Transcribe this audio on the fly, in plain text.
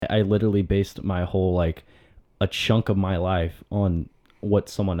I literally based my whole like a chunk of my life on what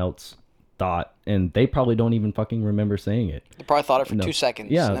someone else thought, and they probably don't even fucking remember saying it. They probably thought it for No. 2 seconds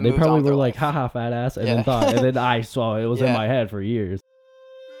Yeah, and then they moved on probably with were their like, life. haha, fat ass, and Yeah. then thought, and then I saw it was in Yeah. my head for years.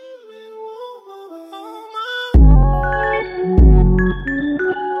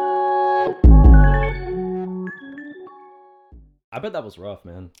 I bet that was rough,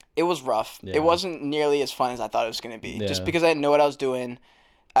 man. It was rough. Yeah. It wasn't nearly as fun as I thought it was going to be. Just Yeah. because I didn't know what I was doing.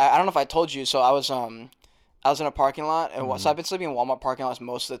 I don't know if I told you. So I was in a parking lot, and so I've been sleeping in Walmart parking lots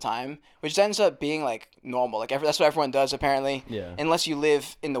most of the time, which ends up being like normal. Like that's what everyone does apparently. Yeah. Unless you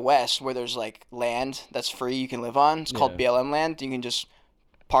live in the West where there's like land that's free you can live on. It's called Yeah. BLM land. You can just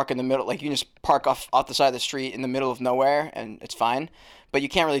park in the middle. Like you can just park off the side of the street in the middle of nowhere, and it's fine. But you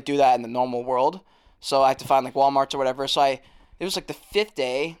can't really do that in the normal world. So I have to find like Walmarts or whatever. It was like the fifth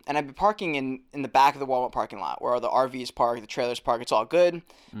day, and I'd be parking in the back of the Walmart parking lot where all the RVs park, the trailers park. It's all good.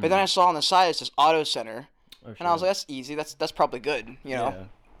 But then I saw on the side it's this auto center, Oh, and I was like, that's easy. That's probably good. You know, Yeah.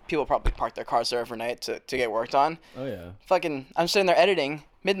 people probably park their cars there overnight to get worked on. Oh yeah. Fucking, I'm sitting there editing.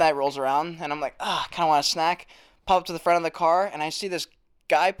 Midnight rolls around, and I'm like, I kind of want a snack. Pop up to the front of the car, and I see this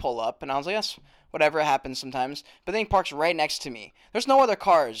guy pull up, and I was like, yes, whatever, happens sometimes. But then he parks right next to me. There's no other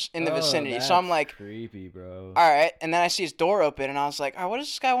cars in the vicinity, so I'm that's like, creepy, bro. all right. And then I see his door open, and I was like, all right, what does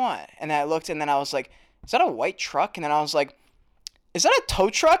this guy want? And then I looked, and then I was like, is that a white truck? And then I was like, is that a tow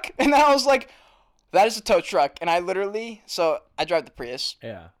truck? And then I was like, that is a tow truck. And I literally, so I drive the Prius,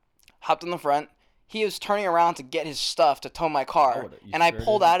 Yeah. hopped in the front. He was turning around to get his stuff to tow my car, You and I sure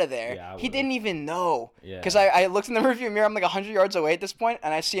pulled did? out of there. Yeah, I He would've. didn't even know. Yeah. Because I looked in the rearview mirror, I'm like 100 yards away at this point,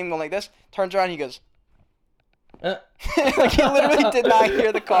 and I see him going like this, turns around, he goes, like he literally did not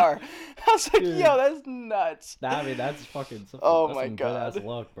hear the car. I was like, Dude. yo, that's nuts. I mean, that's fucking. Oh that's my some God. Good ass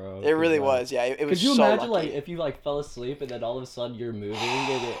luck, bro. It really 'Cause, like, was, yeah. It was Could you so imagine lucky. like if you like fell asleep and then all of a sudden you're moving?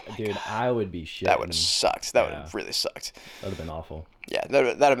 Dude, I would be shit. That would have sucked. That would Yeah. have really sucked. That would have been awful. Yeah,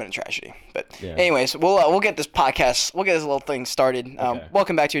 that'd have been a tragedy. But Yeah. anyways, we'll get this podcast, we'll get this little thing started. Okay.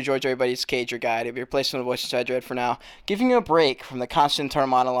 Welcome back to your George Everybody's Cage, your guide. It'll be replacing the voices I dread for now, giving you a break from the constant internal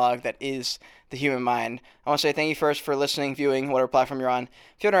monologue that is the human mind. I want to say thank you first for listening, viewing, whatever platform you're on.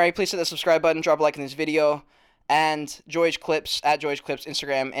 If you haven't already, please hit the subscribe button, drop a like in this video, and George Clips at George Clips,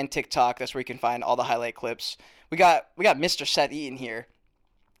 Instagram and TikTok. That's where you can find all the highlight clips. We got Mr. Seth Eaton here.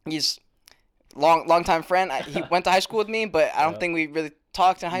 He's long time friend. He went to high school with me, but I don't Yep. think we really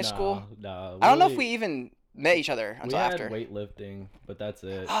talked in high school. No. I don't know if we even met each other We until had after. weightlifting, but that's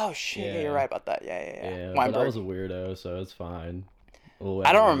it. Oh shit, yeah, Yeah. you're right about that. Yeah. Yeah, but Weinberg. I was a weirdo, so it's fine.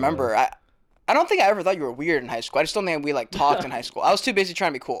 I don't remember. I don't think I ever thought you were weird in high school. I just don't think we like talked in high school. I was too busy trying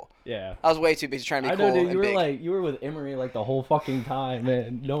to be cool. Yeah. I was way too busy trying to be I cool know, dude. and You were big. like, you were with Emery like the whole fucking time,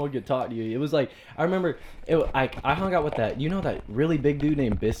 man. No one could talk to you. It was like, I remember, I hung out with that. You know that really big dude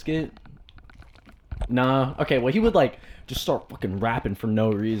named Biscuit? Nah. Okay. Well, he would like just start fucking rapping for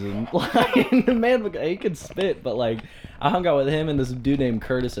no reason. Like the man, he could spit, but like, I hung out with him and this dude named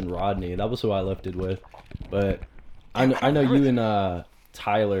Curtis and Rodney. That was who I lifted with. But I know you and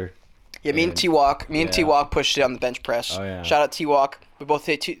Tyler. Yeah, me and and- T-Walk. Me and yeah. T-Walk pushed it on the bench press. Oh, yeah. Shout out T-Walk. We both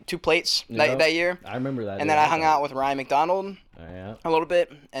hit two plates Yep. that year. I remember that. And then I hung out with Ryan McDonald Oh, yeah. a little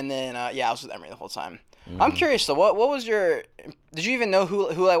bit. And then, I was with Emery the whole time. Mm-hmm. I'm curious, though. What was your... Did you even know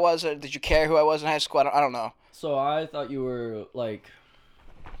who I was? Or did you care who I was in high school? I don't know. So I thought you were like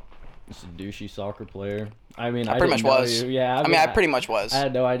just a douchey soccer player. I mean, I pretty didn't much know was. you. Yeah, I pretty much was. I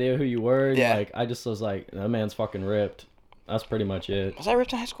had no idea who you were. And, Yeah. Like I just was like, that man's fucking ripped. That's pretty much it. Was I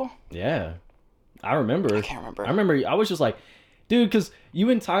ripped in high school? Yeah, I remember. I can't remember. I remember. I was just like, dude, because you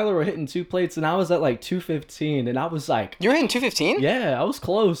and Tyler were hitting 2 plates, and I was at like 215, and I was like, You were hitting 215? yeah, I was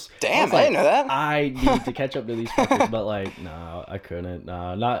close. Damn, was I like, didn't know that. I need to catch up to these fuckers, but like, no, I couldn't.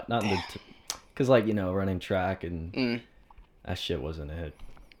 No, not in the, because like running track and that shit wasn't it.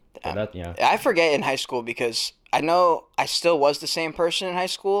 But that I forget in high school because I know I still was the same person in high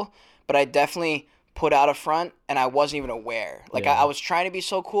school, but I definitely put out a front and I wasn't even aware. Like Yeah. I was trying to be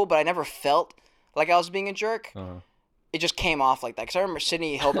so cool, but I never felt like I was being a jerk. Uh-huh. It just came off like that. Because I remember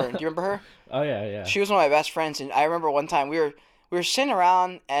Sydney Hilburn. Do you remember her? Oh yeah. She was one of my best friends, and I remember one time we were sitting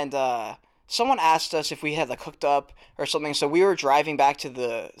around and someone asked us if we had like hooked up or something. So we were driving back to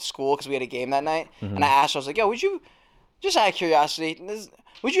the school because we had a game that night, and I asked her, I was like, "Yo, would you, just out of curiosity,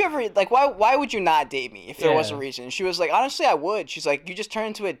 would you ever like why would you not date me if there was a Yeah. reason?" And she was like, "Honestly, I would." She's like, "You just turn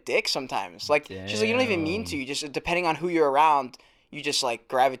into a dick sometimes. Like she's like, you don't even mean to. You just depending on who you're around, you just like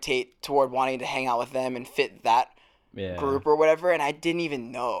gravitate toward wanting to hang out with them and fit that." Yeah. Group or whatever, and I didn't even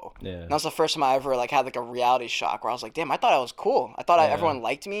know. Yeah. And that was the first time I ever like had like a reality shock where I was like, damn, I thought I was cool. I thought Yeah. everyone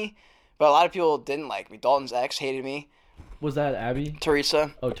liked me, but a lot of people didn't like me. Dalton's ex hated me. Was that Abby?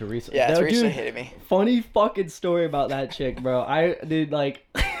 Teresa. Oh, Teresa. Yeah, No, Teresa dude, hated me. funny fucking story about that chick, bro. I did like,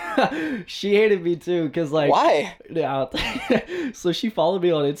 she hated me too, cause like, Why? yeah. So she followed me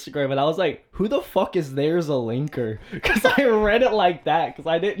on Instagram, and I was like, "Who the fuck is there's a linker?" Cause I read it like that, cause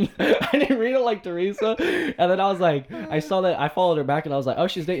I didn't read it like Teresa. And then I was like, I saw that, I followed her back, and I was like, "Oh,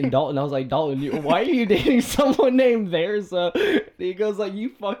 she's dating Dalton." I was like, "Dalton, why are you dating someone named there's a?" And he goes like, "You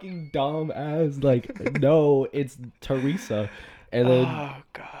fucking dumb ass." Like, no, it's Teresa. And then, Oh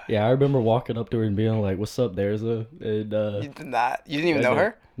god. yeah, I remember walking up to her and being like, "What's up, there's a?" And You did not. You didn't even know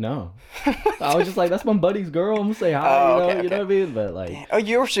her? No. I was just like, "That's my buddy's girl. I'm gonna say hi." Oh, you know, okay, you know okay. what I mean? But like, Oh,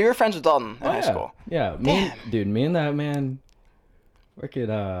 you were friends with Dalton in oh, high yeah. school. Yeah, me and that man,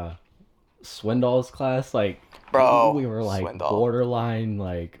 freaking Swindoll's class, like, Bro, we were like Swindoll. borderline,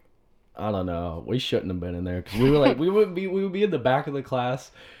 like, I don't know, we shouldn't have been in there because we were like, we would be in the back of the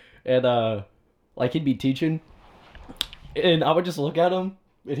class, and like he'd be teaching, and I would just look at him.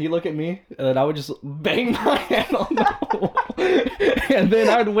 And he'd look at me, and then I would just bang my head on the wall. And then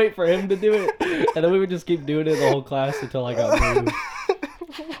I'd wait for him to do it. And then we would just keep doing it the whole class until I got moved.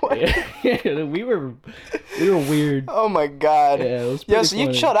 What? Yeah, we were weird. Oh my god. Yeah, it was Yeah, pretty so you've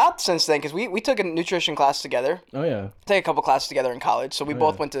funny. chilled out since then, because we took a nutrition class together. Oh, yeah. Take a couple classes together in college. So we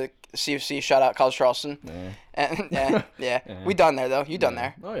both yeah. went to CFC, shout out College Charleston. Yeah. And yeah, Yeah. we done there though. You done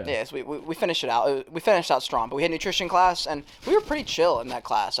there? Oh, yeah. Yeah, so we finished it out. We finished out strong, but we had nutrition class, and we were pretty chill in that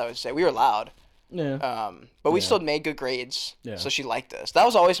class. I would say we were loud, Yeah. but we Yeah. still made good grades. Yeah. So she liked us. That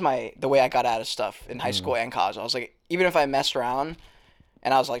was always the way I got out of stuff in high school and college. I was like, even if I messed around,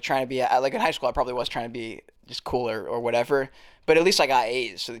 and I was like trying to be like in high school, I probably was trying to be just cooler or whatever. But at least I got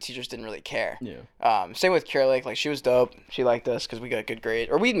A's, so the teachers didn't really care. Yeah. Same with Kerlick. Like, she was dope. She liked us because we got good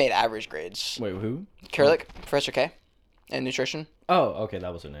grades. Or we made average grades. Wait, who? Kerlick, Professor K, in nutrition. Oh, okay,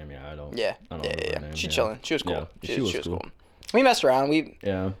 that was her name. Yeah, I don't. Yeah. I don't Yeah, remember yeah, her name. She yeah. chilling. She was cool. Yeah, She was cool. cool. We messed around.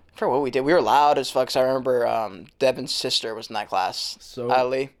 Yeah. For what we did. We were loud as fuck. 'Cause I remember Devin's sister was in that class. So.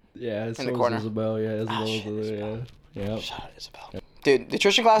 Ali. Yeah, so the was corner. Isabel. Yeah, Isabel. shit, was Isabel. Yeah. Shout out Isabel. Dude,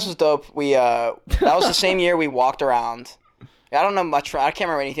 nutrition class was dope. We that was the same year we walked around. I don't know much. I can't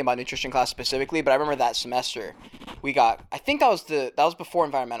remember anything about nutrition class specifically, but I remember that semester we got. I think that was before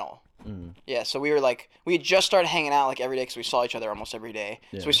environmental. Yeah, so we had just started hanging out like every day because we saw each other almost every day.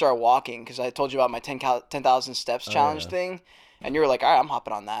 Yeah. So we started walking because I told you about my 10,000 steps challenge yeah. thing, and you were like, "All right, I'm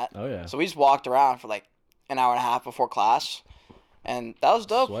hopping on that." Oh, yeah. So we just walked around for like an hour and a half before class, and that was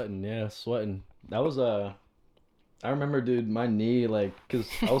dope. Sweating. That was I remember, dude, my knee, like, cause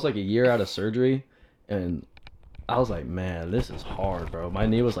I was like a year out of surgery, and I was like, man, this is hard, bro. My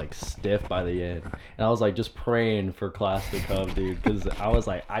knee was like stiff by the end, and I was like just praying for class to come, dude, cause I was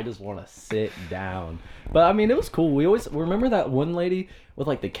like, I just want to sit down. But I mean, it was cool. We always remember that one lady with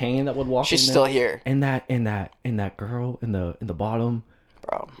like the cane that would walk. She's in there? still here, And that girl in the bottom.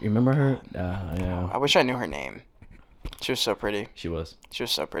 bro. You remember her? Yeah. I wish I knew her name. She was so pretty. She was She was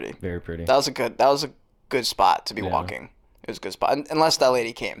so pretty. very pretty. That was a good spot to be walking. It was a good spot, unless that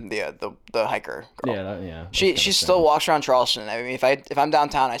lady came, the hiker girl. Yeah. She still walks around Charleston. I mean, if I'm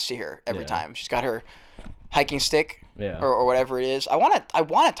downtown, I see her every Yeah. time. She's got her hiking stick, Yeah. or whatever it is. I want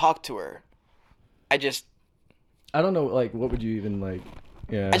to talk to her. I I don't know, like, what would you even like?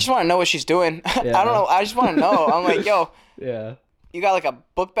 Yeah. just want to know what she's doing. I Yeah. don't know. I just want to know. I'm like, yo, Yeah. you got like a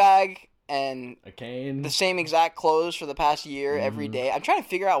book bag and A cane. the same exact clothes for the past year every Mm-hmm. day. I'm trying to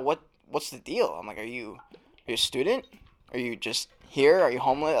figure out what's the deal. I'm like, are you a student? Are you just here? Are you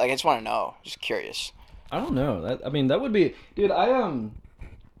homeless? Like, I just want to know. Just curious. I don't know. I mean, that would be, dude.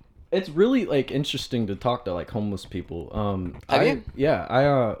 It's really like interesting to talk to like homeless people. Have you?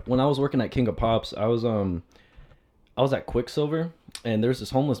 Yeah. When I was working at King of Pops, I was at Quicksilver, and there's this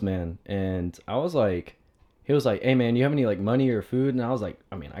homeless man, and I was like, he was like, "Hey man, you have any like money or food?" And I was like,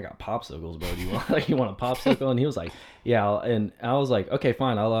 "I mean, I got popsicles, bro. Do you want like you want a popsicle?" And he was like, "Yeah." And I was like, "Okay,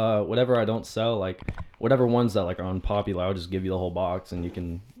 fine. I'll whatever I don't sell, like whatever ones that like are unpopular, I'll just give you the whole box, and you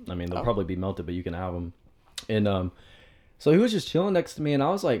can. I mean, they'll probably be melted, but you can have them." And so he was just chilling next to me, and I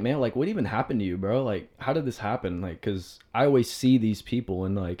was like, "Man, like what even happened to you, bro? Like how did this happen? Like, cause I always see these people,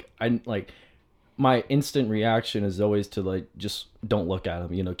 and my instant reaction is always to like just don't look at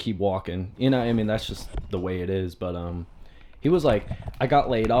him, keep walking, I mean that's just the way it is. But he was like, I got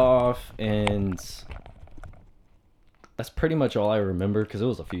laid off, and that's pretty much all I remember because it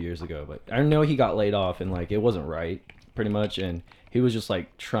was a few years ago. But I know he got laid off, and like it wasn't right, pretty much, and he was just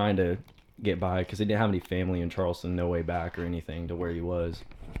like trying to get by because he didn't have any family in Charleston, no way back or anything to where he was.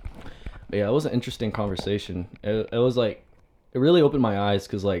 But yeah, it was an interesting conversation. It was like, it really opened my eyes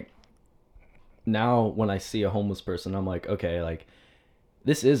because like now when I see a homeless person, I'm like, okay, like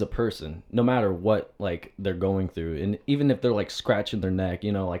this is a person, no matter what like they're going through, and even if they're like scratching their neck,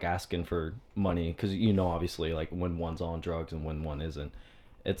 you know, like asking for money, because you know, obviously, like when one's on drugs and when one isn't,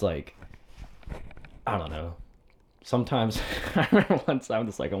 it's like I don't know. Sometimes I remember one time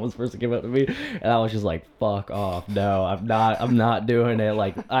this like almost person came up to me and I was just like, fuck off. No, I'm not doing it.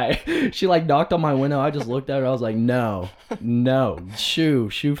 Like she like knocked on my window. I just looked at her. I was like, no,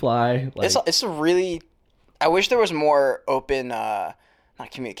 shoe fly. Like, It's a really, I wish there was more open, not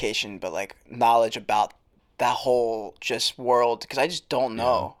communication, but like knowledge about that whole just world, because I just don't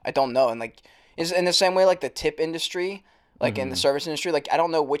know. I don't know. And like, is in the same way like the tip industry, like in the service industry, like I don't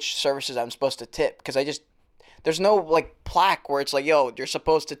know which services I'm supposed to tip, because I just, there's no like plaque where it's like, yo, you're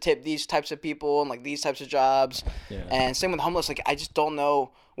supposed to tip these types of people and like these types of jobs. Yeah. And same with homeless. Like I just don't know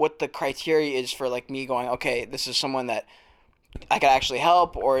what the criteria is for like me going, okay, this is someone that I could actually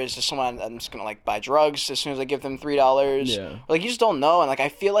help, or is this someone I'm just gonna like buy drugs as soon as I give them $3? Yeah. Like you just don't know, and like I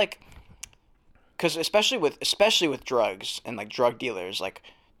feel like, because especially with drugs and like drug dealers, like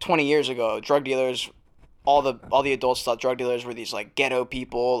 20 years ago, drug dealers, all the adults thought drug dealers were these like ghetto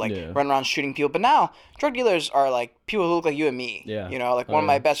people, like running around shooting people. But now drug dealers are like people who look like you and me. Yeah. You know, like one of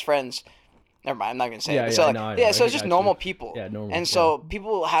my best friends. Never mind, I'm not gonna say it. Yeah, So like, I know. so it's just normal people. Yeah, normal. And so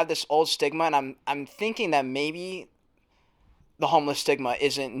people have this old stigma, and I'm thinking that maybe the homeless stigma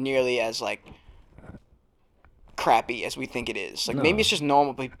isn't nearly as like crappy as we think it is. Like maybe it's just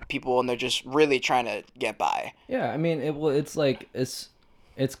normal people, and they're just really trying to get by. Yeah, I mean, it's like it's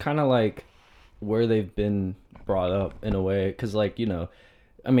kind of like where they've been brought up in a way, because like, you know,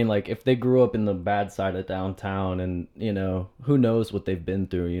 I mean, like if they grew up in the bad side of downtown, and you know, who knows what they've been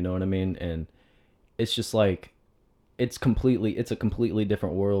through, you know what I mean? And it's just like it's a completely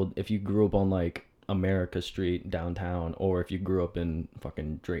different world if you grew up on like America Street downtown, or if you grew up in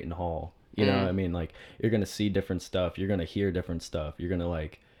fucking Drayton Hall. You know what I mean? Like you're gonna see different stuff, you're gonna hear different stuff, you're gonna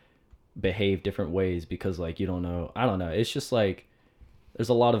like behave different ways, because like you don't know. I don't know. It's just like there's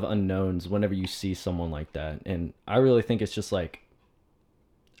a lot of unknowns whenever you see someone like that, and I really think it's just like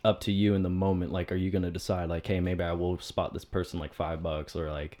up to you in the moment. Like, are you gonna decide like, hey, maybe I will spot this person like $5, or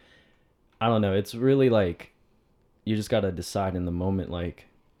like, I don't know. It's really like you just gotta decide in the moment, like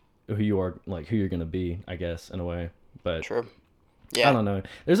who you are, like who you're gonna be, I guess, in a way. But True. Yeah. I don't know.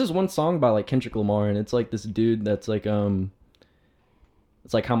 There's this one song by like Kendrick Lamar, and it's like this dude that's like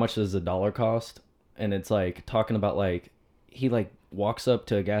it's like how much does $1 cost, and it's like talking about like he like walks up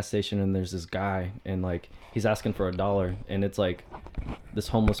to a gas station, and there's this guy, and like he's asking for $1, and it's like this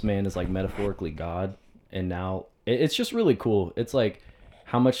homeless man is like metaphorically God, and now it's just really cool. It's like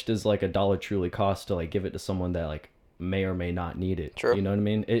how much does like $1 truly cost to like give it to someone that like may or may not need it. True. You know what I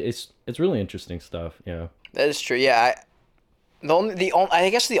mean? It's really interesting stuff. Yeah. That is true. Yeah. I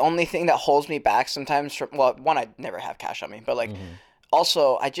guess the only thing that holds me back sometimes from, well, one, I never have cash on me, but like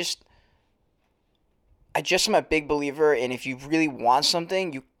also I just am a big believer in, if you really want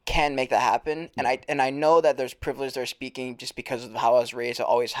something, you can make that happen. And I know that there's privilege there speaking, just because of how I was raised. I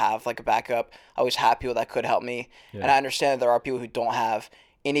always have like a backup. I always have people that could help me. Yeah. And I understand that there are people who don't have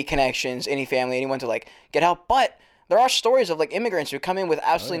any connections, any family, anyone to like get help. But there are stories of like immigrants who come in with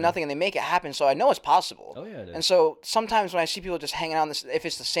absolutely nothing and they make it happen. So I know it's possible. Oh yeah, it is. And so sometimes when I see people just hanging out on this, if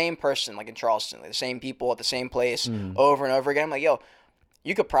it's the same person, like in Charleston, like the same people at the same place over and over again, I'm like, yo,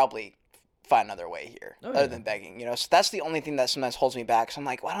 you could probably find another way here other than begging, you know? So that's the only thing that sometimes holds me back. So I'm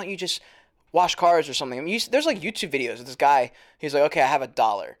like, why don't you just wash cars or something? I mean, there's like YouTube videos of this guy. He's like, okay, I have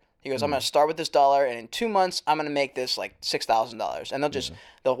 $1. He goes, I'm going to start with this $1, and in 2 months, I'm going to make this like $6,000. And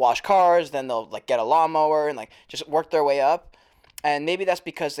they'll wash cars, then they'll like get a lawnmower and like just work their way up. And maybe that's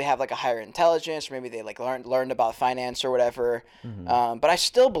because they have like a higher intelligence, or maybe they like learned about finance or whatever. But I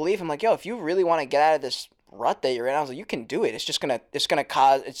still believe, I'm like, yo, if you really want to get out of this rut that you're in, I was like, you can do it. It's gonna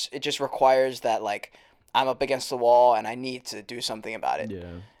cause, it just requires that like I'm up against the wall and I need to do something about it. Yeah.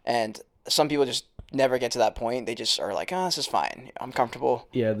 And some people just never get to that point. They just are like, oh, this is fine, I'm comfortable.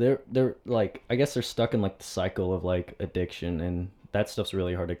 Yeah, they're like, I guess they're stuck in like the cycle of like addiction, and that stuff's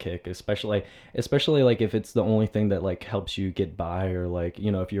really hard to kick, especially like if it's the only thing that like helps you get by, or like,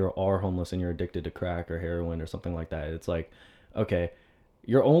 you know, if you are homeless and you're addicted to crack or heroin or something like that. It's like, okay,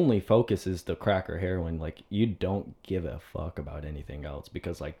 your only focus is the crack or heroin. Like, you don't give a fuck about anything else,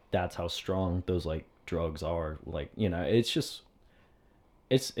 because like that's how strong those like drugs are. Like, you know, it's just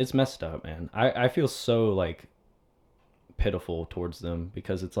it's messed up, man. I feel so like pitiful towards them,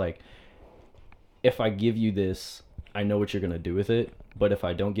 because it's like, if I give you this, I know what you're gonna do with it, but if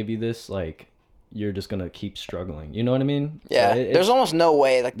I don't give you this, like, you're just gonna keep struggling. You know what I mean? Yeah. So there's almost no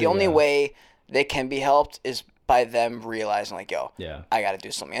way. Like, the only way they can be helped is by them realizing, like, yo, I gotta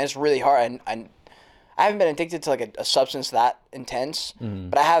do something. And it's really hard. And I haven't been addicted to like a substance that intense, Mm-hmm.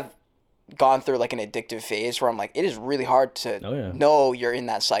 but I have gone through like an addictive phase where I'm like, it is really hard to Oh, yeah. know you're in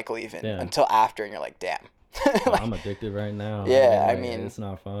that cycle even Yeah. until after, and you're like, damn. Oh, Like, I'm addicted right now. Yeah, I like, mean- it's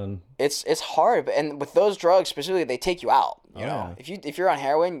not fun. it's hard, and with those drugs specifically, they take you out. You Oh, know, yeah. if you're on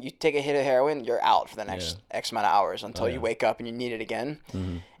heroin, you take a hit of heroin, you're out for the next Yeah. X amount of hours until Oh, you yeah. wake up and you need it again.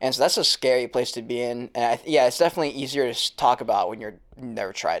 Mm-hmm. And so that's a scary place to be in. And yeah, it's definitely easier to talk about when you've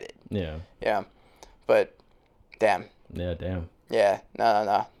never tried it. Yeah. Yeah, but damn, Yeah. Damn. yeah,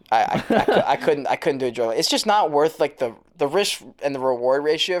 no. I couldn't do a drug. It's just not worth like the risk and the reward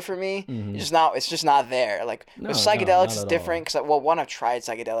ratio for me. Mhm. It's just not there. Like No, with no, psychedelics, not it's at different because one, I've tried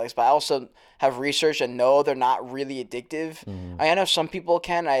psychedelics, but I also have researched and know they're not really addictive. Mhm. I know some people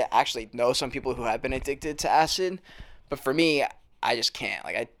can. I actually know some people who have been addicted to acid, but for me, I just can't.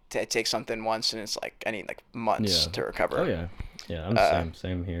 Like I take something once and it's like I need like months Yeah. to recover. Oh yeah. Yeah. I'm the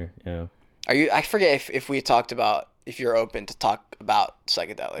same here. Yeah. Are you? I forget if we talked about if you're open to talk about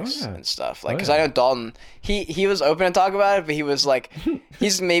psychedelics Oh, yeah. and stuff. Like, Oh, because yeah. I know Dalton, he was open to talk about it, but he was like,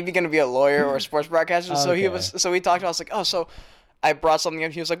 he's maybe gonna be a lawyer or a sports broadcaster. So Okay. so we talked about. I was like, oh, so I brought something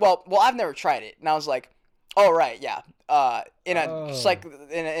up. He was like, well, I've never tried it, and I was like, oh right, yeah. Just like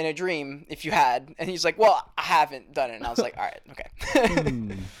in a dream, if you had, and he's like, well, I haven't done it, and I was like, all right, okay.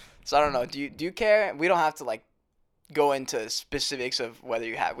 Hmm. So I don't know. Do you care? We don't have to like go into specifics of whether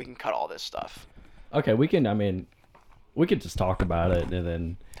you have. We can cut all this stuff. Okay. We can. I mean, we could just talk about it and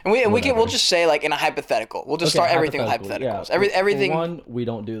then. And we'll Whatever. just say like in a hypothetical. We'll just Okay, start everything with hypothetical, hypotheticals. yeah. Everything For one, we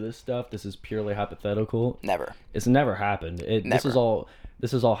don't do this stuff. This is purely hypothetical. never. It's never happened. This Never. is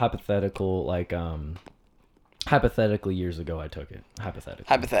all hypothetical. Like hypothetically, years ago I took it.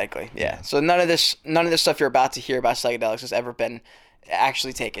 Hypothetically, yeah. So none of this stuff you're about to hear about psychedelics has ever been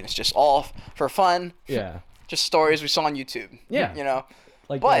actually taken. It's just all for fun. Yeah. Just stories we saw on YouTube. Yeah. You know.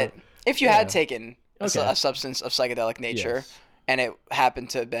 Like. But if you yeah. had taken Okay. a substance of psychedelic nature Yes. and it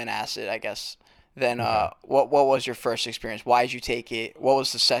happened to have been acid, I guess, then what was your first experience? Why did you take it? What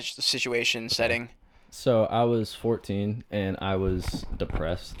was the situation setting? So I was 14 and I was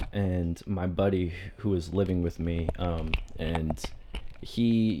depressed, and my buddy who was living with me, and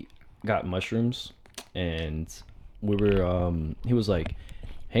he got mushrooms, and we were, he was like,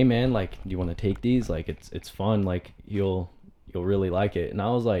 "Hey man, like, do you want to take these? Like, it's fun. Like, you'll really like it." And I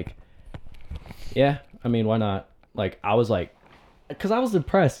was like, "Yeah, I mean, why not?" Like, I was like, because I was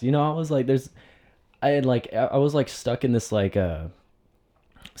depressed, you know. I was like, I was like stuck in this like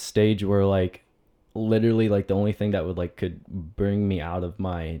stage where like literally like the only thing that would like could bring me out of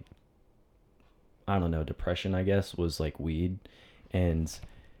my, I don't know, depression, I guess, was like weed. And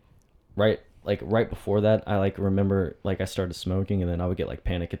right before that, I like remember like I started smoking, and then I would get like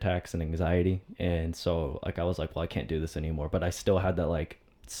panic attacks and anxiety, and so like I was like, well, I can't do this anymore. But I still had that like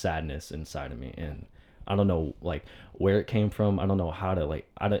sadness inside of me, and I don't know like where it came from. I don't know how to like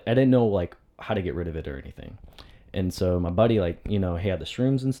I didn't know like how to get rid of it or anything. And so my buddy, like, you know, he had the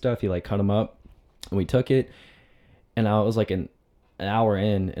shrooms and stuff. He like cut them up, and we took it. And I was like an hour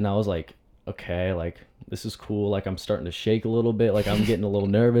in, and I was like, okay, like this is cool. Like I'm starting to shake a little bit. Like I'm getting a little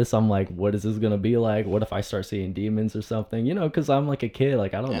nervous. I'm like, what is this gonna be like? What if I start seeing demons or something? You know, because I'm like a kid.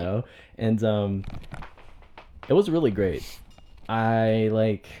 Like I don't know. And it was really great. I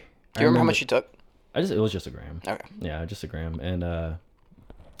like. Do you remember how much you took? It was just a gram. Okay. Yeah, just a gram. And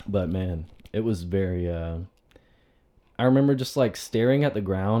but man, it was very I remember just like staring at the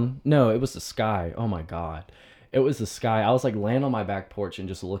ground. No, it was the sky. Oh my god. It was the sky. I was like laying on my back porch and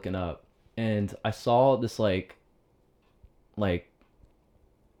just looking up, and I saw this like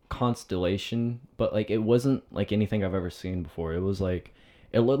constellation, but like it wasn't like anything I've ever seen before. It was like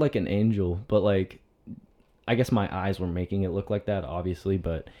it looked like an angel, but like I guess my eyes were making it look like that, obviously,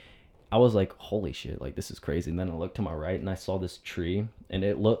 but I was like, holy shit, like this is crazy. And then I looked to my right and I saw this tree, and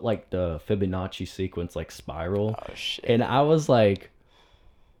it looked like the Fibonacci sequence, like spiral. Oh shit. And I was like,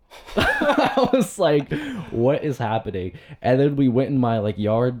 I was like, what is happening? And then we went in my like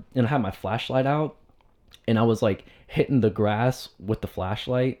yard, and I had my flashlight out, and I was like hitting the grass with the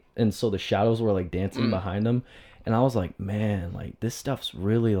flashlight, and so the shadows were like dancing behind them. And I was like, man, like this stuff's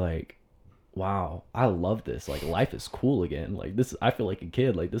really like, wow, I love this. Like life is cool again. Like this, I feel like a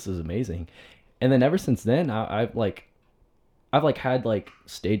kid. Like this is amazing. And then ever since then, I've had like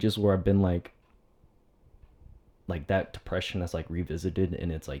stages where I've been like that depression that's like revisited,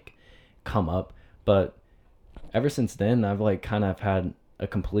 and it's like come up. But ever since then, I've like kind of had a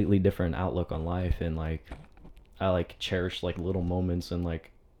completely different outlook on life, and like I like cherish like little moments, and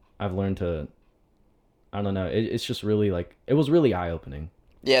like I've learned to, I don't know, it's just really like, it was really eye-opening.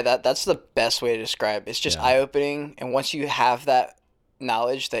 Yeah, that's the best way to describe it. It's just Yeah. eye-opening, and once you have that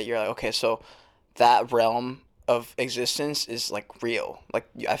knowledge that you're like, okay, so that realm of existence is like real. Like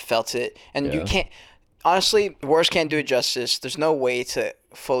I felt it, and you Yeah. can't. Honestly, words can't do it justice. There's no way to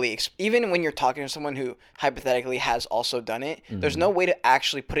fully even when you're talking to someone who hypothetically has also done it, there's no way to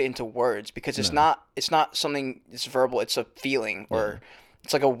actually put it into words because No. it's not something that's verbal. It's a feeling Yeah. or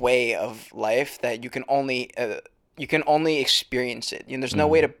it's like a way of life that you can only experience it. You know, there's no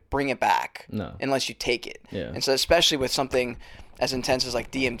way to bring it back No. unless you take it. Yeah. And so especially with something as intense as like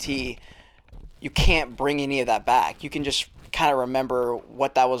DMT, you can't bring any of that back. You can just kind of remember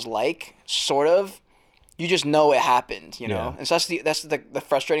what that was like, sort of. You just know it happened, you know. Yeah. And so that's the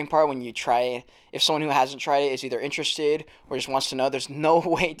frustrating part when you try it. If someone who hasn't tried it is either interested or just wants to know, there's no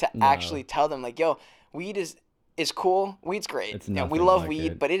way to actually tell them like, yo, weed is cool. Weed's great. It's We nothing love like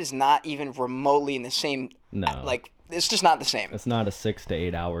weed, it. but it is not even remotely in the same. No. Like it's just not the same. It's not a 6 to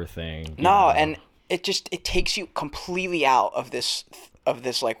 8 hour thing. you No, know? and it takes you completely out of this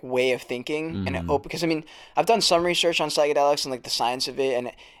like way of thinking and because I mean I've done some research on psychedelics and like the science of it,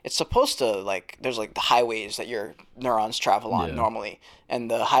 and it's supposed to like there's like the highways that your neurons travel on Yeah. normally,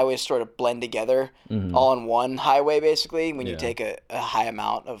 and the highways sort of blend together all in one highway basically when you Yeah. take a high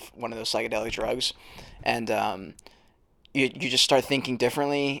amount of one of those psychedelic drugs, and you just start thinking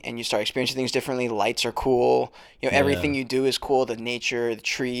differently and you start experiencing things differently. Lights are cool. You know, everything you do is cool. The nature, the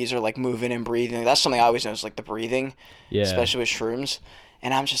trees are like moving and breathing. That's something I always notice, like the breathing, Yeah. especially with shrooms.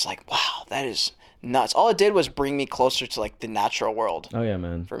 And I'm just like, wow, that is nuts. All it did was bring me closer to like the natural world Oh yeah,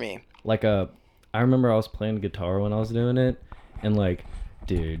 man. for me. Like I remember I was playing guitar when I was doing it, and like,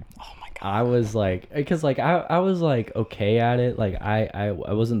 dude, Oh my God. I was like, because like I was like okay at it. Like I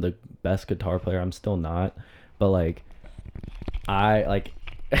wasn't the best guitar player. I'm still not, but like I like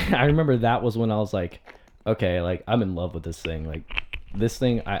I remember that was when I was like, okay, like I'm in love with this thing. Like this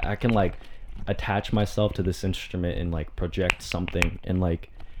thing, I can like attach myself to this instrument and like project something and like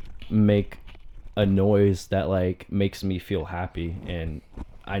make a noise that like makes me feel happy, and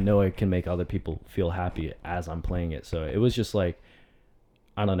I know it can make other people feel happy as I'm playing it. So it was just like,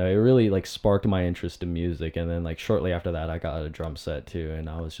 I don't know, it really like sparked my interest in music. And then like shortly after that I got a drum set too, and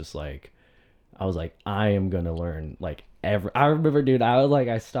I was like, I am gonna learn like I remember, dude, I was like,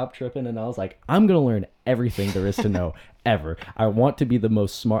 I stopped tripping and I was like, I'm gonna learn everything there is to know ever. I want to be the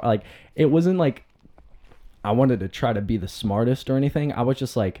most smart. Like it wasn't like I wanted to try to be the smartest or anything. I was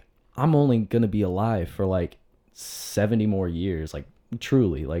just like, I'm only gonna be alive for like 70 more years, like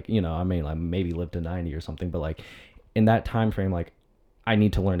truly, like, you know, I mean, like maybe live to 90 or something, but like in that time frame, like I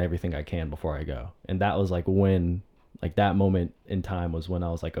need to learn everything I can before I go. And that was like when, like that moment in time was when I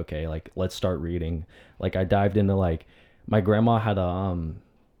was like, okay, like let's start reading. Like I dived into like, my grandma had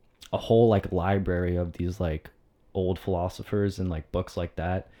a whole like library of these like old philosophers and like books like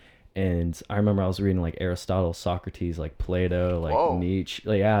that. And I remember I was reading like Aristotle, Socrates, like Plato, like Whoa. Nietzsche.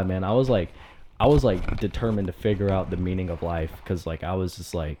 Like, yeah, man, I was like determined to figure out the meaning of life, because like I was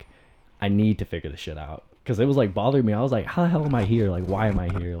just like, I need to figure this shit out, because it was like bothering me. I was like, how the hell am I here? Like, why am I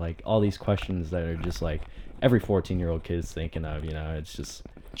here? Like all these questions that are just like every 14-year-old kid's thinking of. You know, it's just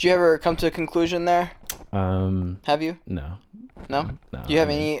Did you ever come to a conclusion there? no. Have you? No. No? Do you have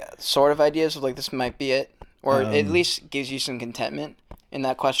I mean, any sort of ideas of like this might be it? Or at Um, least gives you some contentment in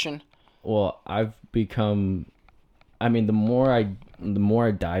that question? Well, I've become, I mean, the more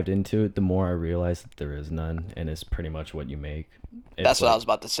I dived into it, the more I realized that there is none, and it's pretty much what you make. That's what I was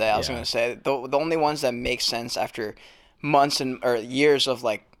about to say. I was yeah. going to say the only ones that make sense after months and or years of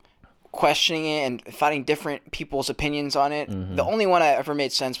like questioning it and finding different people's opinions on it. Mm-hmm. The only one I ever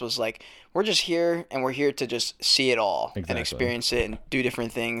made sense was like we're just here and we're here to just see it all and Exactly. experience it and do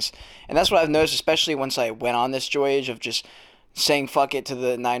different things. And that's what I've noticed, especially once I went on this voyage of just saying fuck it to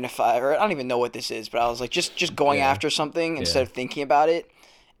the 9 to 5, or I don't even know what this is, but I was like just going Yeah. after something instead Yeah. of thinking about it,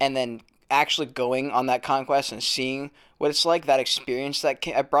 and then actually going on that conquest and seeing what it's like, that experience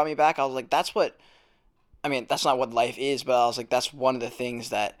that brought me back. I was like, that's what, I mean, that's not what life is, but I was like, that's one of the things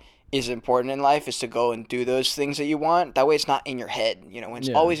that is important in life, is to go and do those things that you want. That way it's not in your head. You know, when it's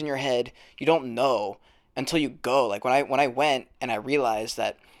Yeah. always in your head, you don't know until you go. Like when I went and I realized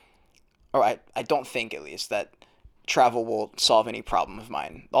that, or I don't think at least that travel will solve any problem of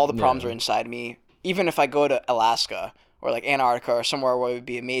mine. All the problems Yeah. are inside me. Even if I go to Alaska or like Antarctica or somewhere where it would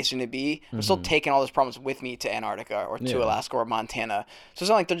be amazing to be, I'm still taking all those problems with me to Antarctica or to Yeah. Alaska or Montana. So it's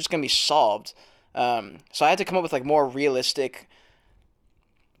not like they're just gonna be solved. So I had to come up with like more realistic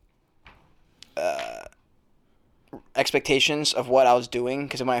expectations of what I was doing,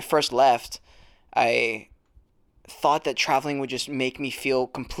 because when I first left, I thought that traveling would just make me feel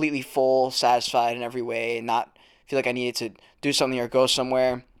completely full, satisfied in every way, and not feel like I needed to do something or go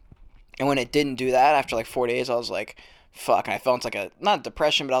somewhere. And when it didn't do that, after like 4 days, I was like, fuck, and I fell into like a, not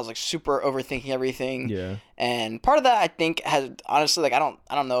depression, but I was like super overthinking everything. Yeah. And part of that I think has, honestly, like I don't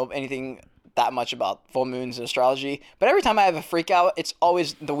know anything that much about full moons and astrology, but every time I have a freak out, it's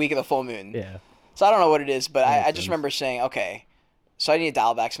always the week of the full moon. Yeah. So I don't know what it is, but I just sense. remember saying, okay, so I need to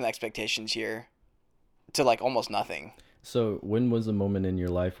dial back some expectations here to like almost nothing. So when was the moment in your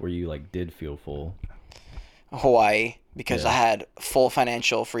life where you like did feel full? Hawaii, because Yeah. I had full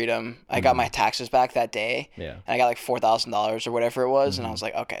financial freedom. I got my taxes back that day, Yeah. and I got like $4,000 or whatever it was, and I was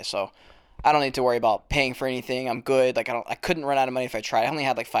like, okay, so I don't need to worry about paying for anything. I'm good. Like I couldn't run out of money if I tried. I only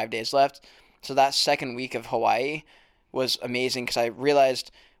had like 5 days left, so that second week of Hawaii was amazing because I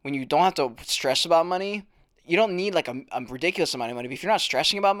realized when you don't have to stress about money, you don't need like a ridiculous amount of money. But if you're not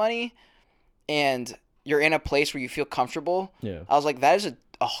stressing about money, and you're in a place where you feel comfortable, Yeah. I was like, that is a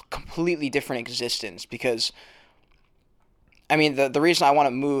completely different existence because, I mean, the reason I want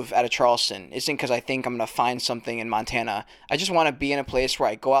to move out of Charleston isn't because I think I'm going to find something in Montana. I just want to be in a place where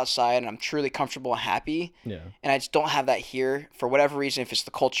I go outside and I'm truly comfortable and happy. Yeah. And I just don't have that here for whatever reason, if it's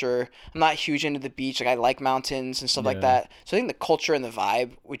the culture. I'm not huge into the beach. Like, I like mountains and stuff like Yeah. that. So I think the culture and the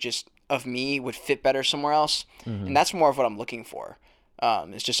vibe of me would fit better somewhere else. And that's more of what I'm looking for.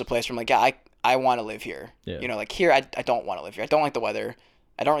 It's just a place where I'm like, yeah, I want to live here. Yeah. You know, like here, I don't want to live here. I don't like the weather.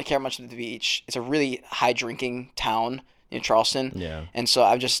 I don't really care much about the beach. It's a really high drinking town in Charleston. Yeah. And so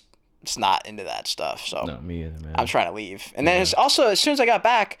I'm just not into that stuff. So No, me either, man. I'm trying to leave. And then it's also, as soon as I got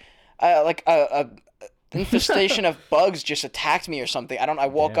back, like a infestation of bugs just attacked me or something. I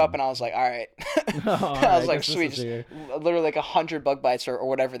woke Damn. up and I was like, all right. All I right, was like, guess this sweet. is Just here. literally like 100 bug bites or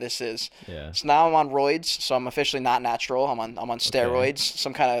whatever this is. Yeah. So now I'm on roids. So I'm officially not natural. I'm on steroids,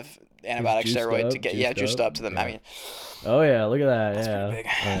 some kind of antibiotic Juiced steroid to up, get juiced up to them. I Yeah. mean, Oh yeah, look at that. that's yeah. pretty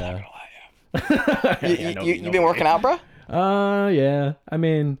big. Oh, I'm not yeah. gonna lie. Yeah. Yeah, no, You no been way. working out, bro? Yeah. I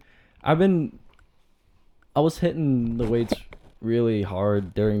mean, I was hitting the weights really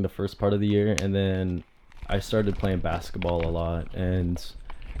hard during the first part of the year, and then I started playing basketball a lot, and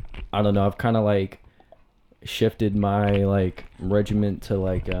I don't know, I've kind of like shifted my like regiment to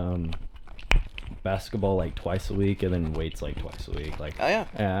like basketball like twice a week, and then weights like twice a week. Like, Oh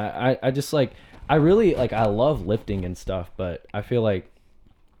yeah. I just like, I really like, I love lifting and stuff, but I feel like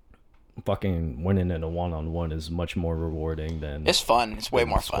fucking winning in a one-on-one is much more rewarding than It's fun. It's way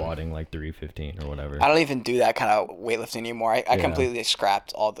more fun. squatting like 315 or whatever. I don't even do that kind of weightlifting anymore. I Yeah. completely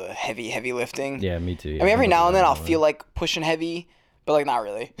scrapped all the heavy lifting. Yeah, me too. I mean, every now and then I'll feel feel like pushing heavy, but like not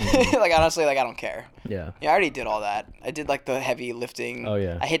really. Like honestly, like I don't care. Yeah. Yeah, I already did all that. I did like the heavy lifting. Oh,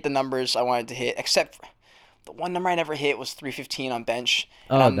 yeah. I hit the numbers I wanted to hit, except for the one number I never hit was 315 on bench.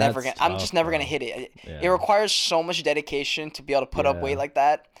 And Oh, I'm never that's gonna. I'm just tough, never gonna bro. hit it. Yeah. It requires so much dedication to be able to put up Yeah. weight like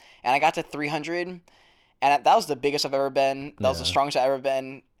that. And I got to 300, and that was the biggest I've ever been. That was the Yeah. strongest I've ever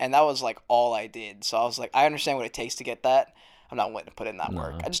been, and that was like all I did. So I was like, I understand what it takes to get that. I'm not willing to put in that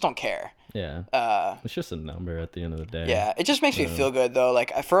work. No. I just don't care. Yeah. It's just a number at the end of the day. Yeah, it just makes me Yeah. feel good though.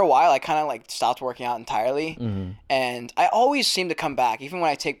 Like for a while, I kind of like stopped working out entirely, Mhm. and I always seem to come back, even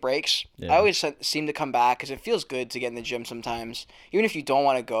when I take breaks. Yeah. I always seem to come back because it feels good to get in the gym sometimes, even if you don't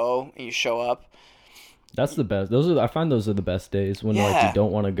want to go and you show up. That's the best. I find those are the best days when like Yeah. you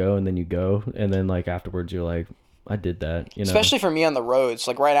don't want to go and then you go, and then like afterwards you're like, I did that, you know. Especially for me on the roads.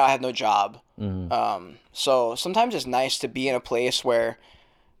 Like right now, I have no job. Mhm. So sometimes it's nice to be in a place where,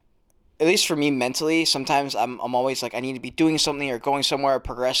 at least for me mentally, sometimes I'm always like I need to be doing something or going somewhere or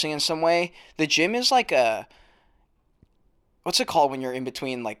progressing in some way. The gym is like a, what's it called when you're in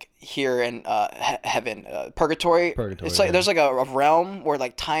between like here and heaven, purgatory? Purgatory, It's like yeah. there's like a realm where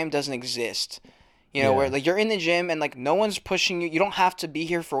like time doesn't exist. You know, Yeah. where like you're in the gym and like no one's pushing you. You don't have to be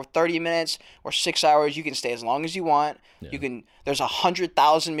here for 30 minutes or 6 hours. You can stay as long as you want. Yeah. You can. There's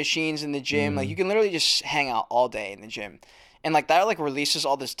 100,000 machines in the gym. Like you can literally just hang out all day in the gym, and like that like releases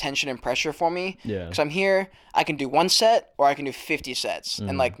all this tension and pressure for me. Yeah. Because I'm here, I can do one set or I can do 50 sets,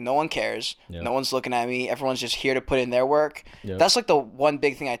 and like no one cares. Yeah. No one's looking at me. Everyone's just here to put in their work. Yep. That's like the one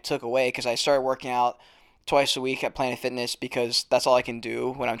big thing I took away because I started working out twice a week at Planet Fitness because that's all I can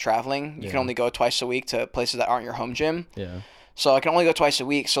do when I'm traveling. You can Yeah. only go twice a week to places that aren't your home gym. Yeah. So I can only go twice a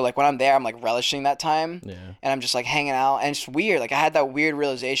week. So like when I'm there, I'm like relishing that time. Yeah. And I'm just like hanging out. And it's weird. Like I had that weird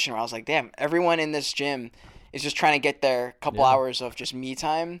realization where I was like, damn, everyone in this gym is just trying to get their couple Yeah. hours of just me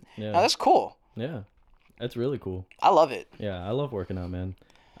time. Yeah. Now that's cool. Yeah. That's really cool. I love it. Yeah, I love working out, man.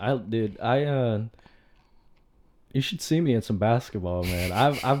 You should see me in some basketball, man.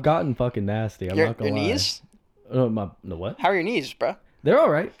 I've gotten fucking nasty. I'm Your not gonna lie. knees? The what? How are your knees, bro? They're all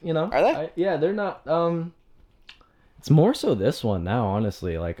right, you know. Are they? Yeah, they're not. It's more so this one now,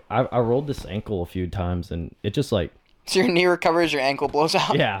 honestly. Like I rolled this ankle a few times, and it just like So your knee recovers, your ankle blows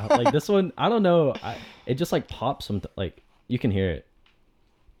out. Yeah, like this one, I don't know. It just like pops some, like you can hear it.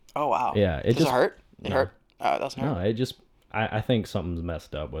 Oh wow. Yeah, it Does just it hurt? It no. hurt. Oh, it doesn't hurt. No, it just I think something's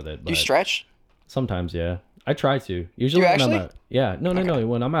messed up with it. Do you But stretch? sometimes, yeah, I try to. Usually you when actually? I'm at no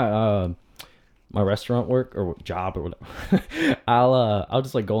when I'm at my restaurant work or job or whatever, I'll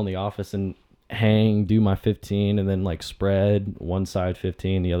just like go in the office and hang, do my 15, and then like spread one side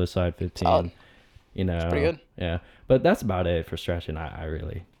 15, the other side 15. Solid. You know, pretty good. Yeah, but that's about it for stretching.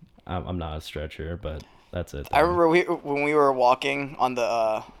 I'm not a stretcher, but that's it. I remember when we were walking on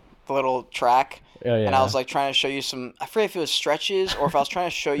the little track, Oh, yeah. and I was like trying to show you some. I forget if it was stretches or if I was trying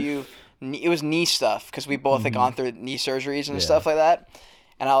to show you. It was knee stuff because we both had gone through knee surgeries and Yeah. stuff like that.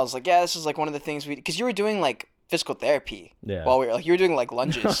 And I was like, yeah, this is like one of the things because you were doing like physical therapy. Yeah. While we were like, you were doing like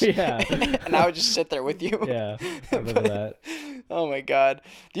lunges. Yeah. And I would just sit there with you. Yeah, I remember that. Oh my god.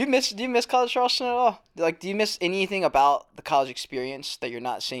 Do you miss College Charleston at all? Like, do you miss anything about the college experience that you're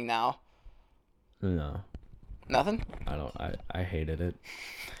not seeing now? No, Nothing? I don't. I hated it.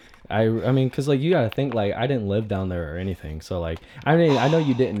 I mean, cause like you gotta think like I didn't live down there or anything. So like I mean I know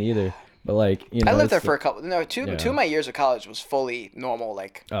you didn't either, but like you know I lived there it's for a couple. No, two Yeah. of my years of college was fully normal,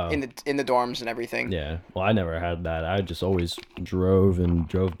 like Oh. in the dorms and everything. Yeah. Well, I never had that. I just always drove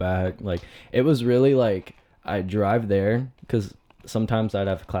back. Like it was really like I drive there because sometimes I'd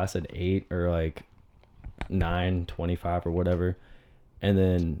have class at 8 or like 9:25 or whatever, and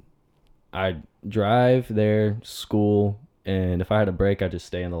then I'd drive there, school, and if I had a break, I'd just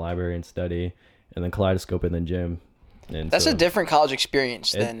stay in the library and study, and then Kaleidoscope and then gym. And That's so a different college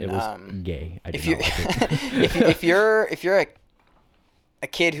experience than it was gay. I did if you not like it. if you're a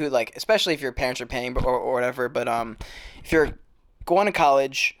kid who like, especially if your parents are paying or whatever, but if you're going to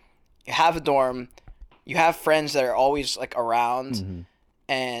college, you have a dorm, you have friends that are always like around, Mm-hmm.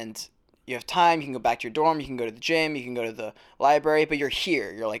 and you have time, you can go back to your dorm, you can go to the gym, you can go to the library, but you're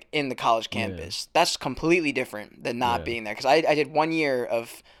here, you're like in the college campus. That's completely different than not Yeah. being there. Because I did 1 year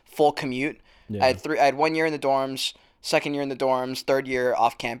of full commute. Yeah. I had 1 year in the dorms, second year in the dorms, third year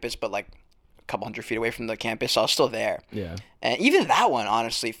off campus, but like a couple hundred feet away from the campus, so I was still there. Yeah. And even that one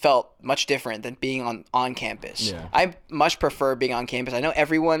honestly felt much different than being on campus. Yeah. I much prefer being on campus. I know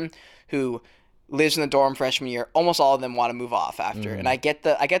everyone who lives in the dorm freshman year, almost all of them want to move off after. And I get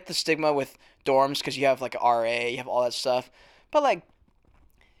the stigma with dorms because you have like an RA, you have all that stuff. But like,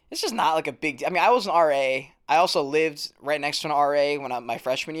 it's just not like a big deal. I mean, I was an RA. I also lived right next to an RA my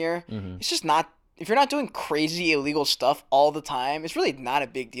freshman year. It's just not, if you're not doing crazy illegal stuff all the time, it's really not a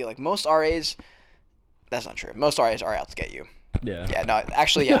big deal. Like most RAs, that's not true. Most RAs are out to get you. Yeah. Yeah, no,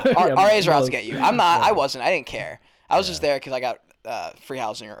 actually, yeah. Yeah, RAs are out to most- get you. I'm not. yeah. I wasn't. I didn't care. I was just there because I got free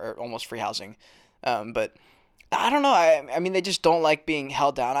housing or almost free housing. But I don't know. I mean, they just don't like being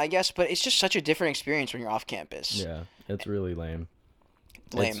held down, I guess. But it's just such a different experience when you're off campus. Yeah. It's really lame.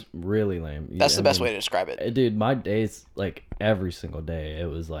 Lame. It's really lame. That's the best way to describe it. Dude, my days, like, every single day, it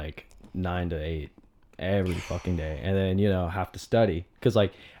was, like, 9 to 8. Every fucking day. And then, you know, have to study. Because,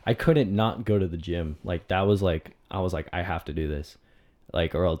 like, I couldn't not go to the gym. Like, that was, like, I was like, I have to do this.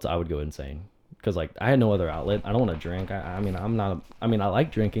 Like, or else I would go insane. Because, like, I had no other outlet. I don't want to drink. I mean, I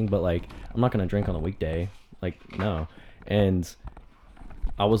like drinking, but, like, I'm not going to drink on a weekday. Like, no. And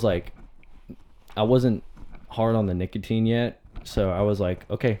I was, like, I wasn't hard on the nicotine yet. So I was like,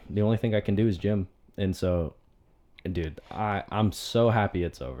 okay, the only thing I can do is gym. And so, dude, I'm so happy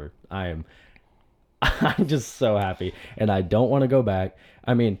it's over. I'm just so happy. And I don't want to go back.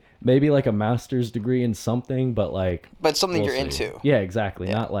 I mean, maybe like a master's degree in something, but like... But something we'll you're see. into. Yeah, exactly.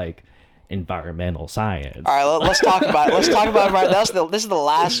 Not like environmental science. All right, let's talk about it. Let's talk about it. This is the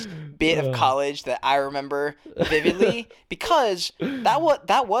last bit of college that I remember vividly because that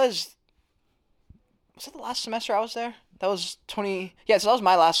was it the last semester I was there? That was 20. Yeah, so that was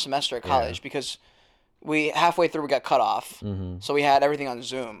my last semester at college because we halfway through we got cut off, so we had everything on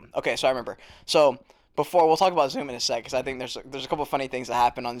Zoom. Okay, so I remember. So before we'll talk about Zoom in a sec because I think there's a couple funny things that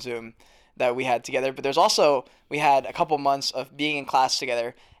happened on Zoom that we had together. But there's also we had a couple months of being in class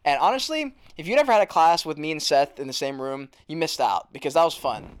together. And honestly, if you never had a class with me and Seth in the same room, you missed out because that was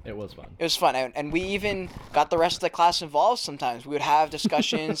fun. It was fun. It was fun, and we even got the rest of the class involved sometimes. We would have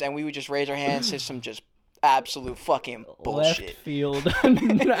discussions, and we would just raise our hands, say some just absolute fucking bullshit. Left field,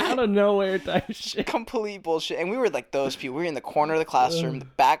 out of nowhere type shit. Complete bullshit. And we were like those people. We were in the corner of the classroom, the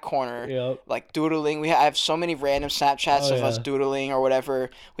back corner, Yep. like doodling. I have so many random Snapchats of us doodling or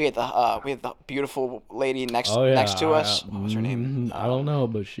whatever. We had the beautiful lady next to us. What was her name? I don't know,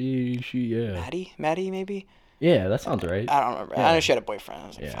 but she yeah. Maddie maybe. Yeah, that sounds right. I don't remember. Yeah. I know she had a boyfriend. I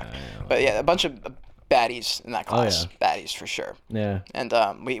was like, Yeah, fuck. yeah. But yeah, a bunch of baddies in that class. Baddies for sure. Yeah. And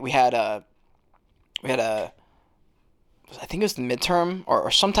we had a I think it was the midterm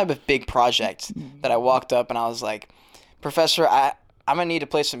or some type of big project that I walked up and I was like, Professor, I'm gonna need to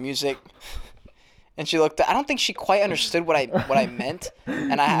play some music. And she looked. I don't think she quite understood what I meant.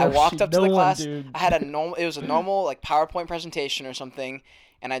 And I walked up to the class. Dude. I had it was a normal like PowerPoint presentation or something,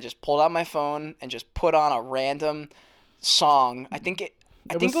 and I just pulled out my phone and just put on a random song. I think it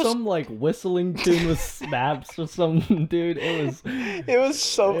was some like whistling tune with snaps or something, dude. It was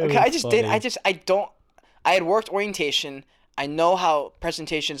so. It Okay, was I had worked orientation. I know how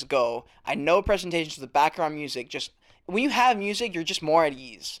presentations go. I know presentations with the background music. Just when you have music, you're just more at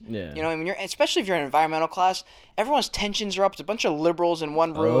ease. Yeah. You know, when especially if you're in an environmental class, everyone's tensions are up. It's a bunch of liberals in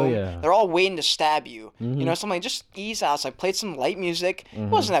one room. Oh, yeah. They're all waiting to stab you. Mm-hmm. You know, something like just ease out. So I played some light music. It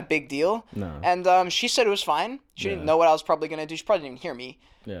wasn't that big deal. No. And she said it was fine. She didn't know what I was probably gonna do. She probably didn't hear me.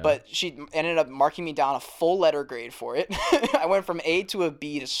 Yeah. But she ended up marking me down a full letter grade for it. I went from A to a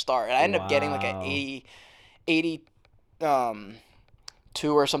B to start. And I ended up getting like an 82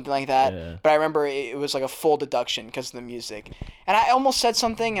 or something like that. Yeah. But I remember it was like a full deduction because of the music. And I almost said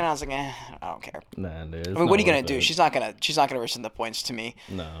something, and I was like, I don't care. Nah, dude. I mean, what are you gonna do? She's not gonna rescind the points to me.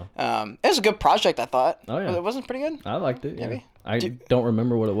 No. It was a good project, I thought. Oh, yeah. It wasn't pretty good. I liked it. Yeah. Maybe. I don't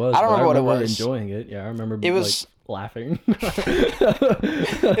remember what it was. I don't remember what it was. Enjoying it. Yeah, I remember. It was laughing.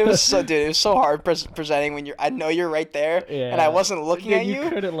 It was so hard presenting when I know you're right there, Yeah. and I wasn't looking at you,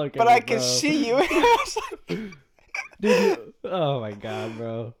 couldn't look but at I me, could bro. see you. I was like, Dude, oh my god,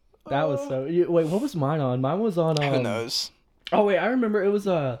 bro. That was so. Wait, what was mine on? Mine was on. who knows? Oh wait, I remember it was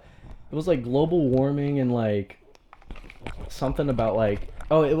like global warming and like something about like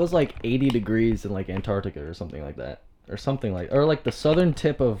it was like 80 degrees in like Antarctica or something like that or like the southern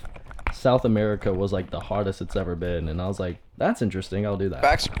tip of South America was like the hottest it's ever been, and I was like, that's interesting. I'll do that.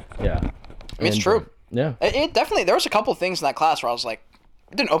 Facts. Yeah. I mean, it's true. Yeah. It definitely. There was a couple of things in that class where I was like,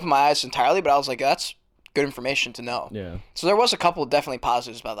 it didn't open my eyes entirely, but I was like, that's good information to know. Yeah. So there was a couple of definitely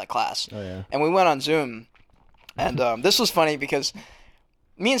positives about that class. Oh yeah. And we went on Zoom, and this was funny because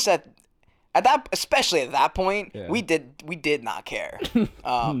me and Seth, especially at that point, Yeah. we did not care.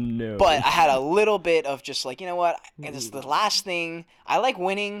 No. But I had a little bit of just like, you know what, this is the last thing. I like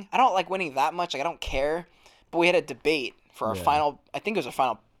winning. I don't like winning that much. Like I don't care. But we had a debate for our final. I think it was a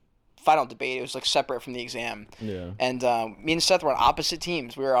final debate. It was like separate from the exam. Yeah. And me and Seth were on opposite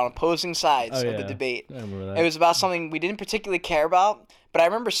teams. We were on opposing sides of the debate. I remember that. It was about something we didn't particularly care about, but I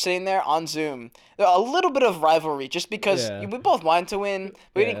remember sitting there on Zoom. There was a little bit of rivalry just because we both wanted to win.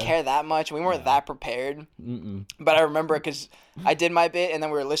 We didn't care that much. We weren't that prepared. Mm-mm. But I remember because I did my bit and then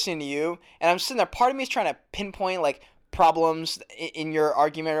we were listening to you. And I'm sitting there. Part of me is trying to pinpoint like problems in your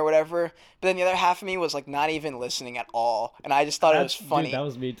argument or whatever. But then the other half of me was like not even listening at all. And I just thought it was funny. Dude, that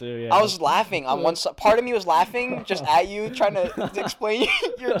was me too, yeah. I was laughing on one side. Part of me was laughing just at you trying to explain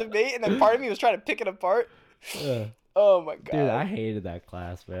your debate, and then part of me was trying to pick it apart. Yeah. Oh my god. Dude, I hated that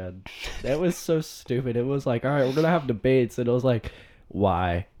class, man. That was so stupid. It was like, all right, we're gonna have debates, and it was like,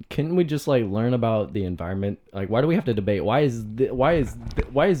 why? Couldn't we just like learn about the environment? Like, why do we have to debate? Why is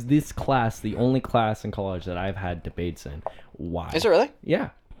this class the only class in college that I've had debates in? Why? Is it really? Yeah,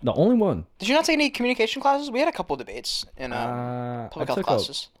 the only one. Did you not take any communication classes? We had a couple debates in public health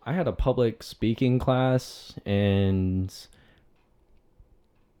classes. I had a public speaking class and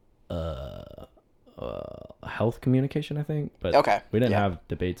health communication, I think. But Okay. we didn't have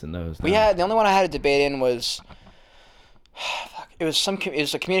debates in those. We had the only one I had a debate in was it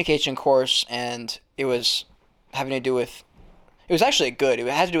was a communication course, and it was having to do with. It was actually good. It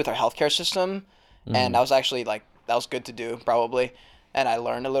had to do with our healthcare system, and I was actually like that was good to do probably, and I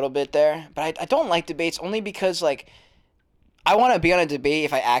learned a little bit there. But I don't like debates only because like I want to be on a debate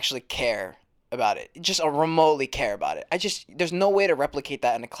if I actually care about it, just remotely care about it. There's no way to replicate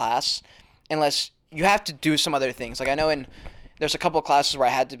that in a class unless you have to do some other things. Like I know there's a couple of classes where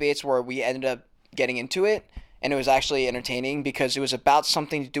I had debates where we ended up getting into it, and it was actually entertaining because it was about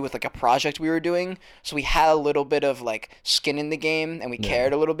something to do with like a project we were doing. So we had a little bit of like skin in the game and we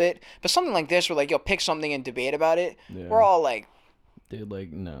cared a little bit. But something like this where like, yo, pick something and debate about it. Yeah. We're all like, dude,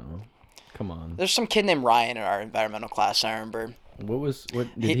 like, no, come on. There's some kid named Ryan in our environmental class. I remember.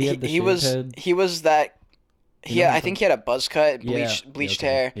 Did he have the shaved head? He was that. I think he had a buzz cut, bleached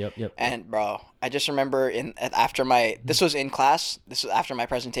hair. Yep. And bro, I just remember this was in class. This was after my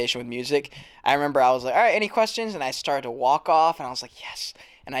presentation with music. I remember I was like, all right, any questions? And I started to walk off, and I was like, yes.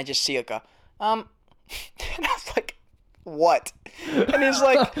 And I just see like and I was like, what? And he's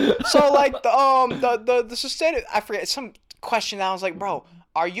like, so like the sustainable. I forget some question. And I was like, bro,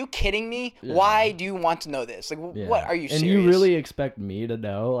 are you kidding me? Yeah. Why do you want to know this? Like, what are you serious? And you really expect me to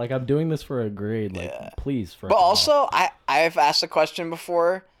know? Like, I'm doing this for a grade. Like, please. But also, I've asked a question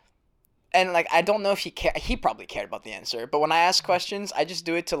before. And like I don't know if he probably cared about the answer, but when I ask questions, I just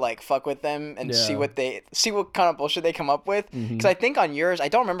do it to like fuck with them and see what kind of bullshit they come up with. Because I think on yours, I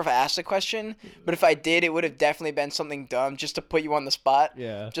don't remember if I asked a question, but if I did, it would have definitely been something dumb just to put you on the spot.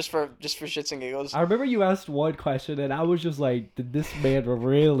 Yeah. Just for shits and giggles. I remember you asked one question, and I was just like, did this man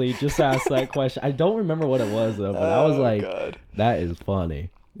really just ask that question? I don't remember what it was, though, but I was like, God. That is funny.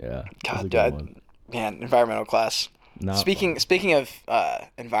 Yeah. God, man, environmental class. Speaking of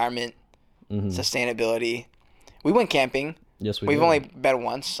environment, sustainability, we went camping. Yes, We've only been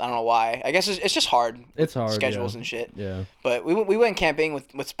once. I don't know why. I guess it's just hard. It's hard. Schedules and shit. Yeah. But we went camping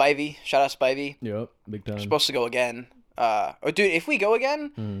with Spivey. Shout out Spivey. Yep. Big time. We're supposed to go again. Dude, if we go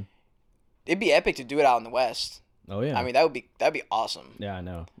again, it'd be epic to do it out in the West. Oh yeah. I mean, that'd be awesome. Yeah, I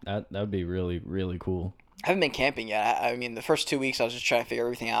know. That would be really, really cool. I haven't been camping yet. I mean, the first 2 weeks I was just trying to figure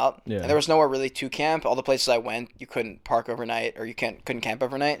everything out. Yeah. And there was nowhere really to camp. All the places I went, you couldn't park overnight or you couldn't camp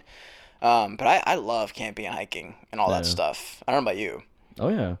overnight. But I love camping and hiking and all that stuff. I don't know about you. Oh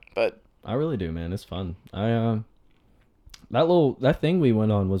yeah. But I really do, man. It's fun. That thing we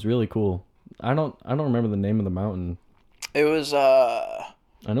went on was really cool. I don't remember the name of the mountain. it was I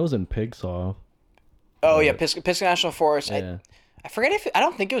know it was in Pigsaw. Pisgah National Forest. Yeah. I forget I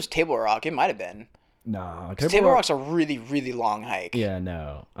don't think it was Table Rock. It might have been. Nah, Table Rock's a really, really long hike. Yeah,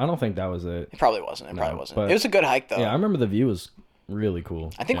 no. I don't think that was it. It probably wasn't. It but- was a good hike, though. Yeah, I remember the view was really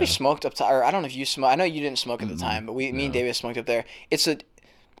cool. I think we smoked up to, or I don't know if you smoked. I know you didn't smoke at the time, but me and David smoked up there.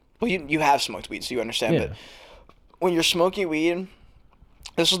 Well, you have smoked weed, so you understand. Yeah. But when you're smoking weed,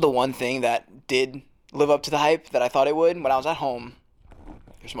 this was the one thing that did live up to the hype that I thought it would. When I was at home,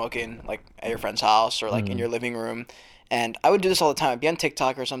 you're smoking like at your friend's house or like in your living room, and I would do this all the time. I'd be on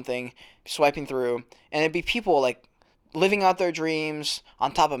TikTok or something, swiping through, and it'd be people like living out their dreams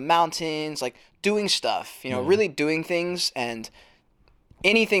on top of mountains, like doing stuff, really doing things, and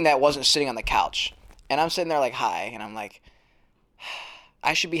anything that wasn't sitting on the couch. And I'm sitting there like high, and I'm like,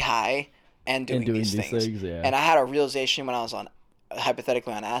 I should be high and doing these things. Yeah. And I had a realization when I was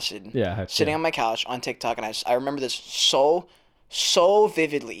hypothetically on acid, sitting on my couch on TikTok, and I remember this so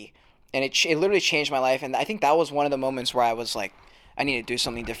vividly, and it literally changed my life. And I think that was one of the moments where I was like, I need to do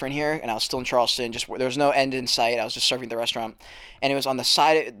something different here. And I was still in Charleston, there was no end in sight. I was just serving the restaurant, and it was on the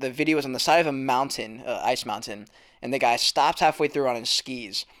side. The video was on the side of a mountain, ice mountain, and the guy stopped halfway through on his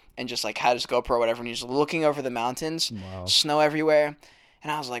skis and just like had his GoPro or whatever, and he was looking over the mountains, snow everywhere,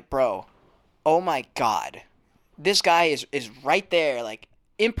 and I was like, bro, oh my God, this guy is right there, like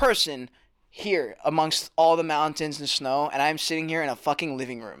in person, here amongst all the mountains and snow, and I'm sitting here in a fucking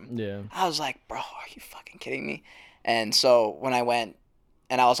living room. Yeah. I was like, bro, are you fucking kidding me? And so when I went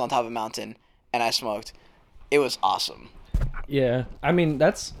and I was on top of a mountain and I smoked, it was awesome. Yeah. I mean,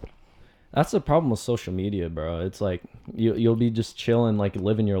 that's the problem with social media, bro. It's like you'll be just chilling, like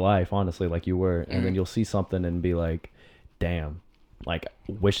living your life, honestly, like you were, and then you'll see something and be like, damn, like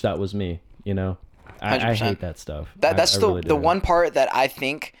wish that was me, I hate that stuff. That's I really the do. one part that I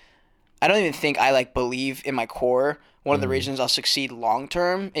don't even think I like believe in my core. One of the reasons I'll succeed long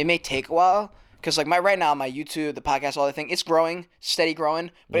term. It may take a while. Because like right now, my YouTube, the podcast, all that thing, it's growing, steady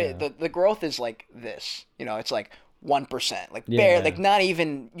growing, but the growth is like this. It's like 1%, like bare, like not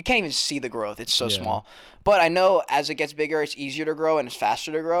even, you can't even see the growth. It's so small. But I know as it gets bigger, it's easier to grow and it's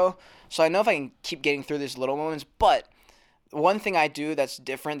faster to grow. So I know if I can keep getting through these little moments. But one thing I do that's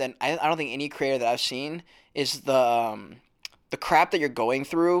different than I don't think any creator that I've seen is the crap that you're going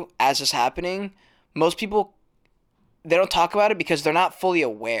through as it's happening. Most people, they don't talk about it because they're not fully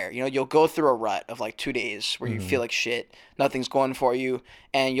aware. You'll go through a rut of like 2 days where you feel like shit, nothing's going for you,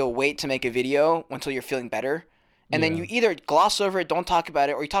 and you'll wait to make a video until you're feeling better. And then you either gloss over it, don't talk about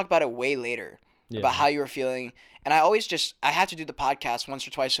it, or you talk about it way later about how you were feeling. And I have to do the podcast once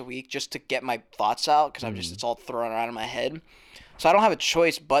or twice a week just to get my thoughts out because it's all thrown around in my head. So I don't have a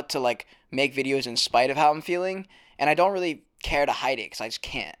choice but to like make videos in spite of how I'm feeling. And I don't really care to hide it because I just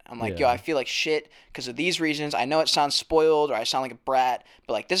can't. I'm like, yo, I feel like shit because of these reasons. I know it sounds spoiled or I sound like a brat,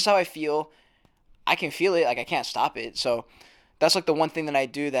 but like this is how I feel. I can feel it, like I can't stop it. So that's like the one thing that I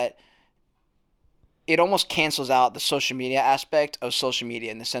do that it almost cancels out the social media aspect of social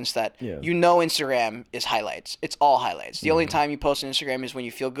media in the sense that Instagram is highlights. It's all highlights. The only time you post on Instagram is when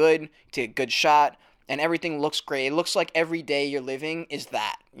you feel good, you take a good shot, and everything looks great. It looks like every day you're living is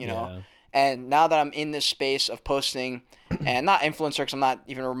that, know? And now that I'm in this space of posting, and not influencer because I'm not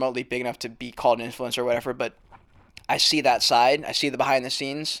even remotely big enough to be called an influencer or whatever, but I see that side. I see the behind the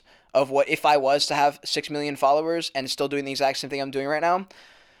scenes of what if I was to have 6 million followers and still doing the exact same thing I'm doing right now,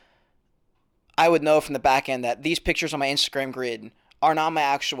 I would know from the back end that these pictures on my Instagram grid are not my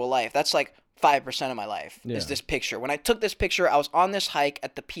actual life. That's like 5% of my life is Yeah. this picture. When I took this picture, I was on this hike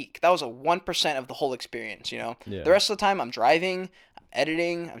at the peak. That was a 1% of the whole experience, you know? Yeah. The rest of the time, I'm driving, I'm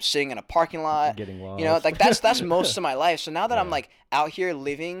editing, I'm sitting in a parking lot. Getting You know, lost. like that's most of my life. So now that I'm Yeah. like out here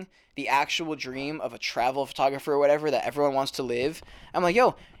living the actual dream of a travel photographer or whatever that everyone wants to live, I'm like,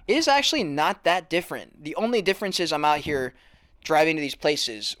 yo, it is actually not that different. The only difference is I'm out here driving to these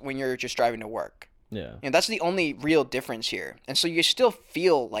places when you're just driving to work. Yeah. You know, that's the only real difference here. And so you still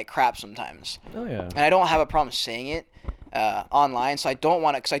feel like crap sometimes. Oh yeah. And I don't have a problem saying it online. So I don't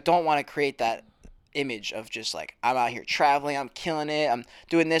want to, because I don't want to create that image of just like, I'm out here traveling, I'm killing it, I'm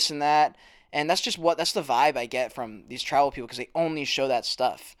doing this and that. And that's the vibe I get from these travel people, because they only show that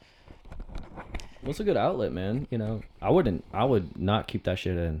stuff. Well, it's a good outlet, man. You know, I would not keep that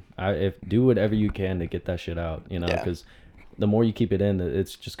shit in. Do whatever you can to get that shit out. You know, Yeah. because the more you keep it in,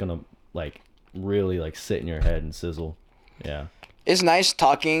 it's just gonna like really like sit in your head and sizzle. Yeah. It's nice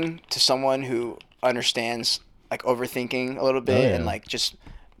talking to someone who understands like overthinking a little bit Oh, yeah. and like just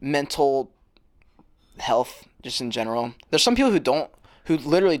mental health just in general. There's some people who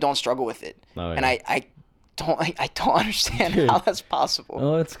literally don't struggle with it. Oh, And yeah. I don't understand Dude. how that's possible.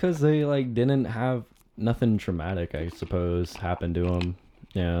 Well, it's because they like didn't have nothing traumatic, I suppose, happen to them.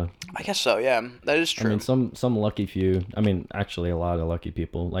 Yeah. I guess so, yeah. That is I true. mean, some lucky few. I mean, actually, a lot of lucky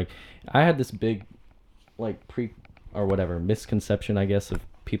people. Like, I had this big, like or whatever misconception, I guess, of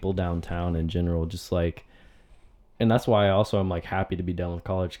people downtown in general. Just like, and that's why also I'm like happy to be done with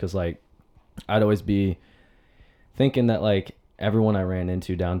college, because like I'd always be thinking that like everyone I ran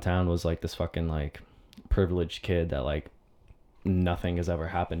into downtown was like this fucking like privileged kid that like nothing has ever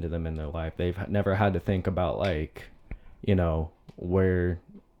happened to them in their life. They've never had to think about like, you know, where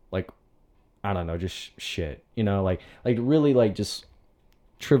like I don't know, just shit, you know, like really like just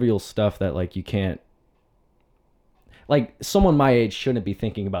trivial stuff that like you can't, like someone my age shouldn't be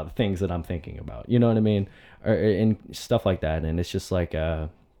thinking about the things that I'm thinking about, you know what I mean, and stuff like that. And it's just like I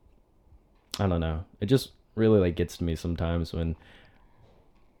don't know, it just really like gets to me sometimes when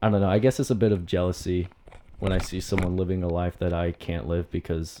I don't know, I guess it's a bit of jealousy when I see someone living a life that I can't live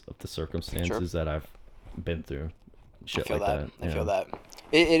because of the circumstances that I've been through. Shit I feel like that. that. I yeah. feel that.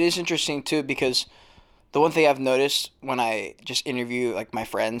 It is interesting too, because the one thing I've noticed when I just interview like my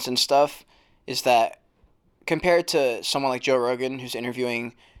friends and stuff is that compared to someone like Joe Rogan, who's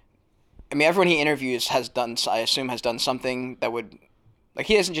interviewing, I mean, everyone he interviews has done something that would, like,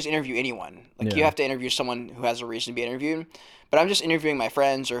 he doesn't just interview anyone. Like, you Yeah. have to interview someone who has a reason to be interviewed. But I'm just interviewing my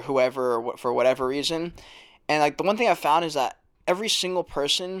friends or whoever for whatever reason. And like the one thing I've found is that every single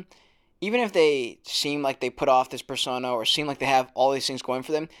person, even if they seem like they put off this persona or seem like they have all these things going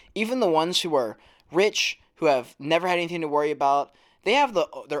for them, even the ones who are rich, who have never had anything to worry about, they have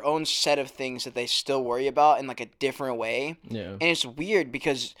their own set of things that they still worry about in like a different way. Yeah. And it's weird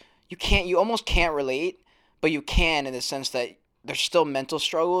because you almost can't relate, but you can in the sense that there's still mental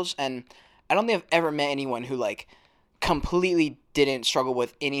struggles. And I don't think I've ever met anyone who like completely didn't struggle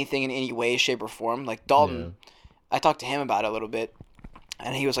with anything in any way, shape, or form. Like Dalton, I talked to him about it a little bit,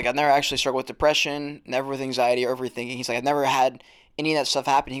 and he was like, I've never actually struggled with depression, never with anxiety or overthinking. He's like, I've never had any of that stuff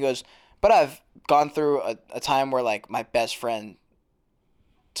happen. He goes, but I've gone through a time where like my best friend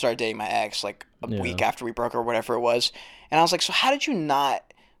started dating my ex like a week after we broke or whatever it was. And I was like, so how did you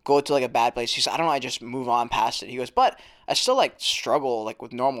not go to like a bad place? He said, I don't know, I just move on past it. He goes, but I still like struggle like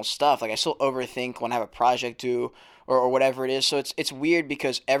with normal stuff. Like I still overthink when I have a project due or whatever it is. So it's weird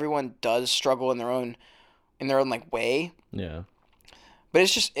because everyone does struggle in their own like way. Yeah. But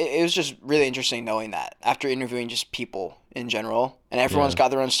it's just it was just really interesting knowing that after interviewing just people in general, and everyone's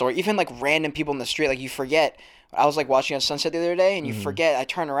got their own story. Even like random people in the street, like you forget. I was like watching a sunset the other day, and you forget. I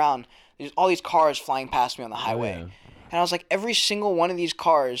turn around, there's all these cars flying past me on the highway, yeah. and I was like, every single one of these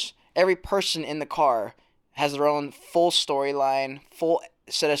cars, every person in the car has their own full storyline, full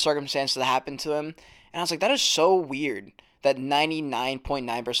set of circumstances that happened to them, and I was like, that is so weird. That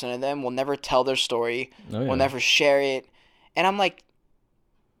 99.9% of them will never tell their story, Oh, yeah. will never share it, and I'm like,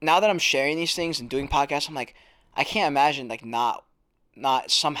 now that I'm sharing these things and doing podcasts, I'm like, I can't imagine like not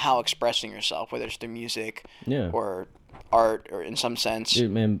somehow expressing yourself, whether it's through music Yeah. or art or in some sense. Dude,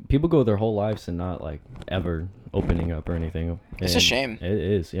 man, people go their whole lives and not like ever opening up or anything. It's a And shame. It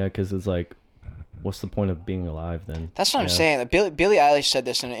is, yeah, because it's like, what's the point of being alive then? That's what I'm Yeah. saying. Like, Billie Eilish said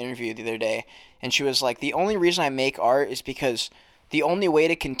this in an interview the other day, and she was like, the only reason I make art is because the only way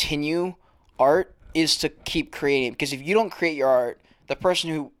to continue art is to keep creating. Because if you don't create your art, the person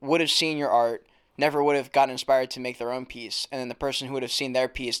who would have seen your art never would have gotten inspired to make their own piece, and then the person who would have seen their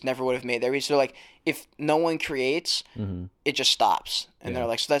piece never would have made their piece. So like, if no one creates, it just stops. And Yeah. they're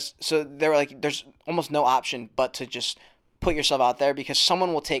like, so they were like, there's almost no option but to just put yourself out there because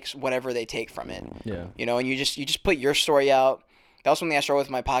someone will take whatever they take from it. Yeah. You know, and you just put your story out. That was something I struggled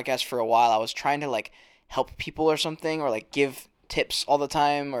with my podcast for a while. I was trying to like help people or something, or like give tips all the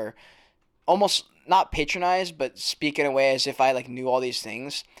time, or almost not patronize, but speak in a way as if I like knew all these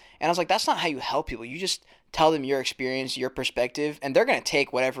things. And I was like, that's not how you help people. You just tell them your experience, your perspective, and they're gonna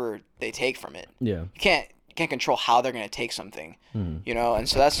take whatever they take from it. Yeah. You can't control how they're gonna take something. You know, and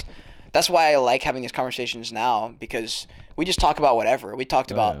so that's why I like having these conversations now, because we just talk about whatever. We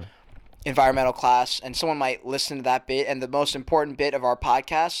talked about environmental class, and someone might listen to that bit, and the most important bit of our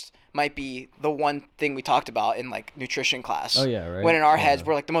podcast might be the one thing we talked about in like nutrition class. Oh yeah, right. When in our heads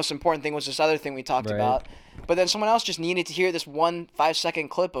we're like, the most important thing was this other thing we talked about. But then someone else just needed to hear this 1 5-second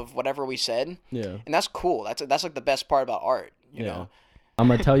clip of whatever we said. Yeah. And that's cool. That's like the best part about art, you know. I'm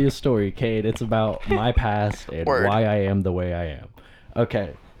gonna tell you a story, Cade. It's about my past and why I am the way I am.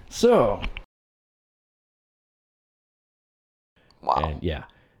 Okay. So wow. And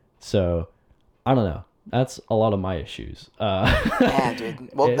so I don't know. That's a lot of my issues. Yeah, dude.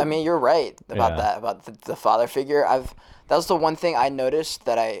 Well, I mean, you're right about that, about the father figure. That was the one thing I noticed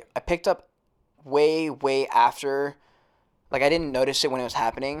that I picked up way after. Like, I didn't notice it when it was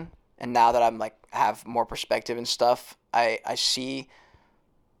happening, and now that I'm like have more perspective and stuff, I see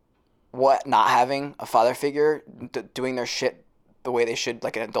what not having a father figure doing their shit the way they should,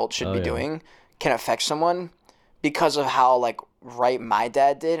 like an adult should be doing, can affect someone because of how like right my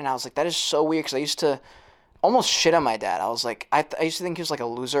dad did. And I was like, that is so weird, because I used to almost shit on my dad. I was like, I used to think he was like a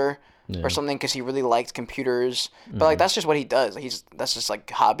loser or something because he really liked computers, but like that's just what he does. That's just like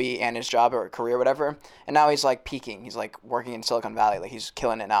hobby and his job or career or whatever. And now he's like peaking. He's like working in Silicon Valley, like he's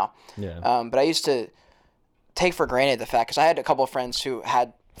killing it now. But I used to take for granted the fact, because I had a couple of friends who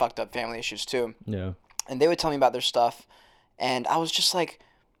had fucked up family issues too. And they would tell me about their stuff, and I was just like,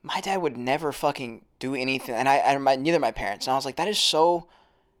 my dad would never fucking do anything, and neither my parents. And I was like, that is so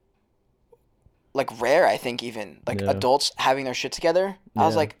like rare. I think even like adults having their shit together. I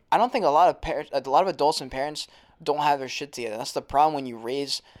was like, I don't think a lot of adults and parents don't have their shit together. That's the problem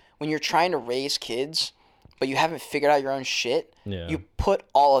when you're trying to raise kids, but you haven't figured out your own shit. You put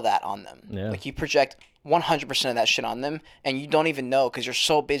all of that on them. Like you project 100% of that shit on them, and you don't even know because you're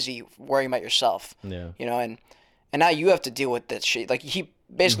so busy worrying about yourself. You know, and now you have to deal with that shit. Like he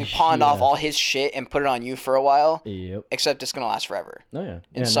basically pawned off all his shit and put it on you for a while. Except it's gonna last forever.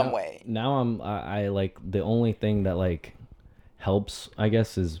 In some way. Now I like, the only thing that like helps, I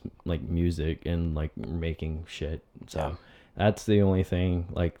guess, is like music and like making shit. So that's the only thing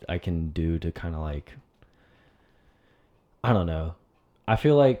like I can do to kind of like, I don't know. I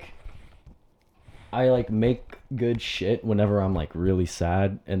feel like I like make good shit whenever I'm like really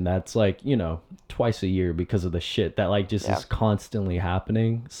sad, and that's like, you know, twice a year because of the shit that like just is constantly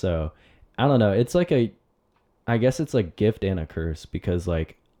happening. So I don't know, it's like I guess it's a gift and a curse, because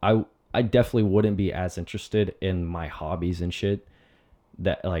like I definitely wouldn't be as interested in my hobbies and shit,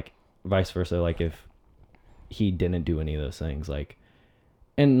 that like vice versa, like if he didn't do any of those things. Like,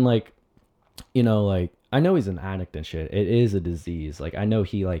 and like, you know, like I know he's an addict and shit, it is a disease. Like I know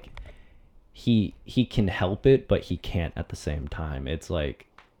he like he can help it, but he can't at the same time. It's like,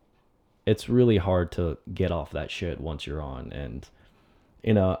 it's really hard to get off that shit once you're on. And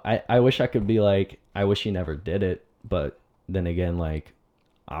you know, I wish I could be like, I wish he never did it, but then again, like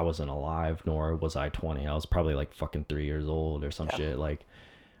I wasn't alive, nor was I 20. I was probably like fucking 3 years old or some shit. Like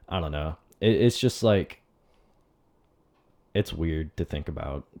I don't know, it's just like, it's weird to think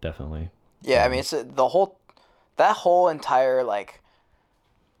about, definitely. I mean, it's that whole entire like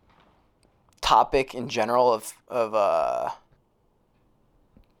topic in general of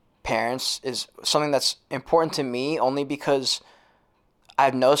parents is something that's important to me, only because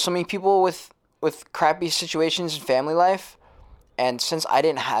I've known so many people with crappy situations in family life, and since I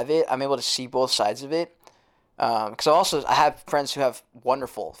didn't have it, I'm able to see both sides of it. Because I have friends who have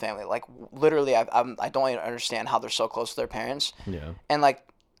wonderful family, like literally I don't even understand how they're so close to their parents. And I'm like,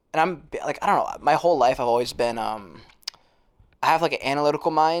 I don't know, my whole life I've always been I have like an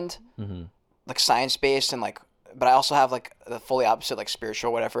analytical mind. Like science-based, and like, but I also have like the fully opposite, like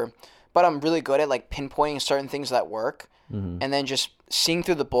spiritual, whatever. But I'm really good at like pinpointing certain things that work, and then just seeing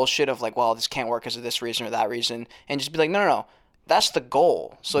through the bullshit of like, well, this can't work because of this reason or that reason, and just be like, no, that's the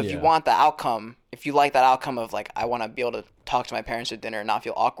goal. So if you want the outcome, if you like that outcome of like, I want to be able to talk to my parents at dinner and not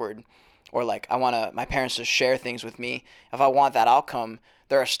feel awkward, or like I want my parents to share things with me. If I want that outcome,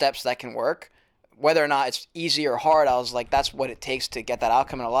 there are steps that can work. Whether or not it's easy or hard, I was like, that's what it takes to get that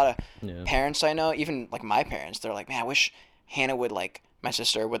outcome. And a lot of parents I know, even like my parents, they're like, man, I wish Hannah would like, my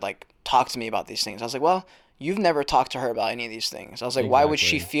sister would like talk to me about these things. I was like, well, you've never talked to her about any of these things. I was like, why would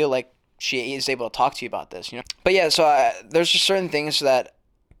she feel like she is able to talk to you about this, you know. But yeah, so there's just certain things that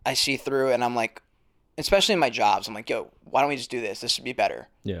I see through, and I'm like, especially in my jobs, I'm like, yo, why don't we just do this? This would be better.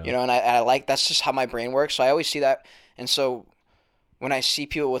 Yeah. You know, and I like, that's just how my brain works. So I always see that. And so when I see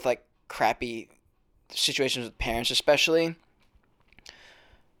people with like crappy situations with parents, especially,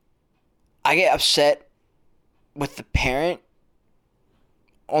 I get upset with the parent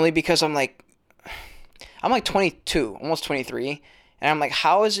only because I'm like 22, almost 23. And I'm like,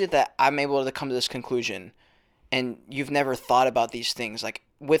 how is it that I'm able to come to this conclusion and you've never thought about these things? Like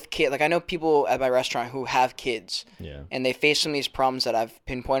with kids, like I know people at my restaurant who have kids and they face some of these problems that I've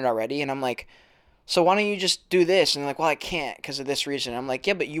pinpointed already. And I'm like, so why don't you just do this? And they're like, well, I can't because of this reason. I'm like,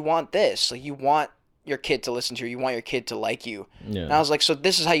 yeah, but you want this. Like you want your kid to listen to you. You want your kid to like you. Yeah. And I was like, so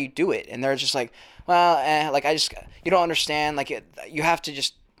this is how you do it. And they're just like, well, like you don't understand. Like you have to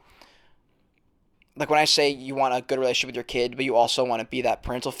just, like when I say you want a good relationship with your kid, but you also want to be that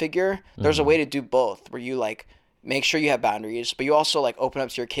parental figure, there's a way to do both where you like make sure you have boundaries, but you also like open up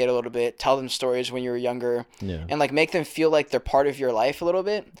to your kid a little bit, tell them stories when you were younger, and like make them feel like they're part of your life a little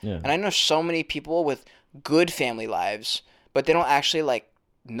bit. Yeah. And I know so many people with good family lives, but they don't actually like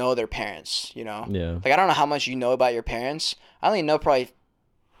know their parents, you know? Yeah. Like I don't know how much you know about your parents. I only know probably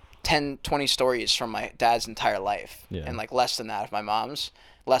 10, 20 stories from my dad's entire life. Yeah. And like less than that of my mom's.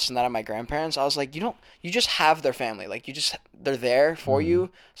 Less than that of my grandparents. I was like, you just have their family. Like they're there for you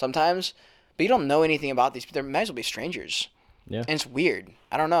sometimes, but you don't know anything about these. They might as well be strangers. Yeah. And it's weird.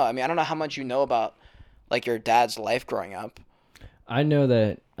 I don't know. I mean, I don't know how much you know about like your dad's life growing up. I know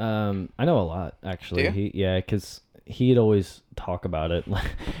that. I know a lot actually. Do you? Because he'd always talk about it.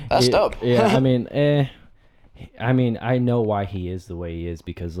 That's dope. Yeah. I mean, I know why he is the way he is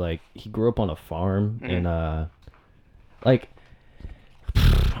because like he grew up on a farm and like.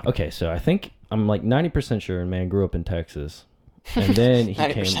 Okay, so I think I'm like 90% sure man grew up in Texas. And then he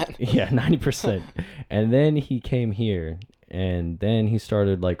 90%. came 90%. And then he came here and then he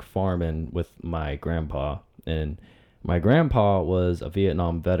started like farming with my grandpa, and my grandpa was a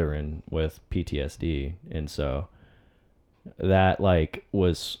Vietnam veteran with PTSD, and so that like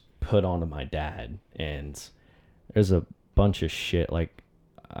was put onto my dad, and there's a bunch of shit like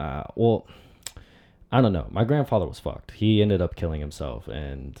well, I don't know. My grandfather was fucked. He ended up killing himself,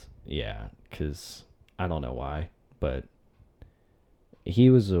 and yeah, because I don't know why, but he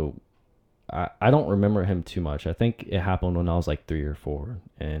was I don't remember him too much. I think it happened when I was like 3 or 4,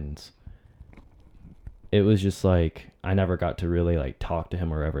 and it was just like I never got to really like talk to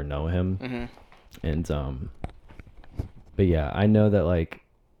him or ever know him. And but yeah, I know that like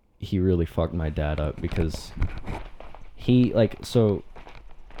he really fucked my dad up because he like so.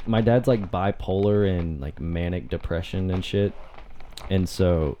 My dad's like bipolar and like manic depression and shit, and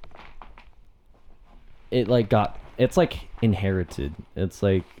so it's like inherited. It's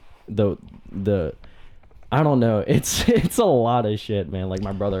like the I don't know. It's a lot of shit, man. Like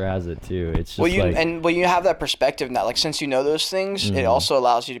my brother has it too. It's just when you have that perspective now, like since you know those things, it also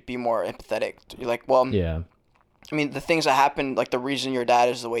allows you to be more empathetic. You're like, well, yeah. I mean, the things that happened, like the reason your dad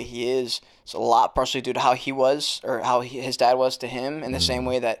is the way he is, it's a lot partially due to how he was or how his dad was to him, in the same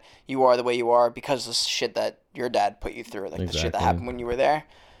way that you are the way you are because of the shit that your dad put you through, like the shit that happened when you were there.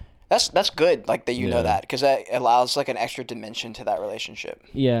 That's good, like that you know that, because that allows like an extra dimension to that relationship.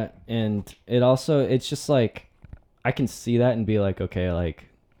 Yeah, and it's just like I can see that and be like, okay, like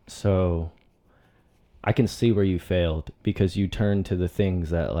so I can see where you failed because you turned to the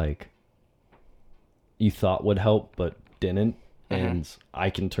things that like you thought would help but didn't, and I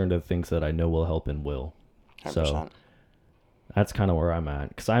can turn to things that I know will help and will. 100%. So that's kind of where I'm at,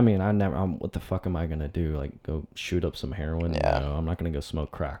 because I mean what the fuck am I gonna do, like go shoot up some heroin? Yeah. No, I'm not gonna go smoke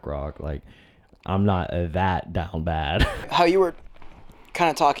crack rock. Like I'm not that down bad. How you were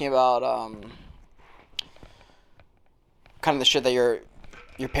kind of talking about kind of the shit that your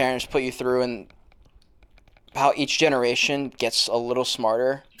parents put you through, and how each generation gets a little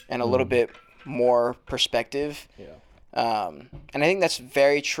smarter and a little bit more perspective. And I think that's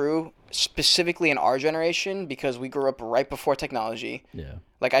very true, specifically in our generation, because we grew up right before technology. Yeah.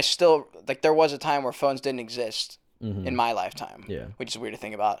 Like there was a time where phones didn't exist in my lifetime. Yeah. Which is weird to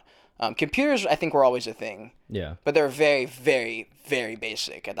think about. Computers, I think, were always a thing. Yeah. But they're very, very, very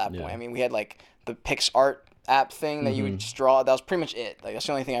basic at that point. Yeah. I mean, we had like the PixArt app thing that you would just draw. That was pretty much it. Like that's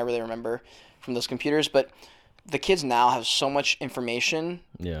the only thing I really remember from those computers. But the kids now have so much information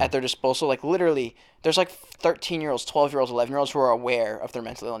at their disposal. Like literally, there's like 13-year-olds, 12-year-olds, 11-year-olds who are aware of their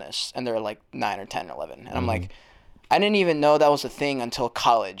mental illness, and they're like 9 or 10 or 11. And I'm like, I didn't even know that was a thing until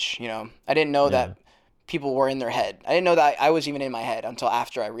college. You know, I didn't know that people were in their head. I didn't know that I was even in my head until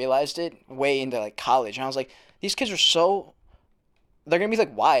after I realized it, way into like college. And I was like, these kids are so they're gonna be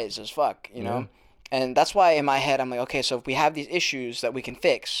like wise as fuck, you know. And that's why in my head I'm like, okay, so if we have these issues that we can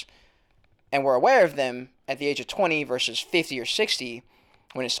fix, and we're aware of them at the age of 20 versus 50 or 60,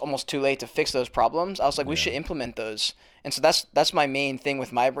 when it's almost too late to fix those problems, I was like, we should implement those. And so that's my main thing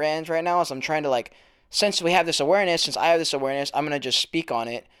with my brand right now, is I'm trying to like, since we have this awareness, since I have this awareness, I'm gonna just speak on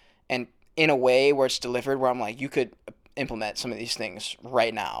it, and in a way where it's delivered, where I'm like, you could implement some of these things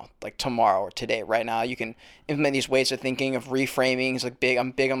right now, like tomorrow or today, right now. You can implement these ways of thinking, of reframing. It's like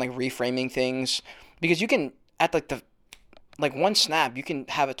I'm big on like reframing things, because you can, at like one snap, you can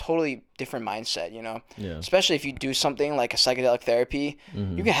have a totally different mindset, you know? Yeah. Especially if you do something like a psychedelic therapy,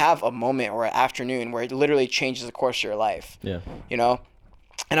 you can have a moment or an afternoon where it literally changes the course of your life. Yeah. You know?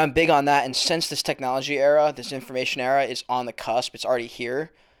 And I'm big on that. And since this technology era, this information era is on the cusp, it's already here,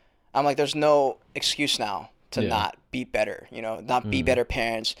 I'm like, there's no excuse now to not be better, you know, not be better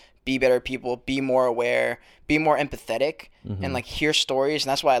parents, be better people, be more aware, be more empathetic, and like hear stories. And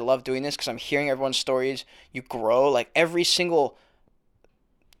that's why I love doing this, because I'm hearing everyone's stories. You grow, like every single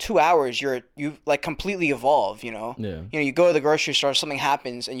 2 hours, you like completely evolve, you know? Yeah. You know, you go to the grocery store, something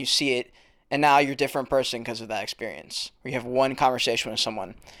happens and you see it, and now you're a different person because of that experience. Where you have one conversation with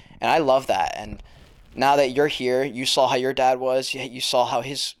someone. And I love that. And now that you're here, you saw how your dad was, you saw how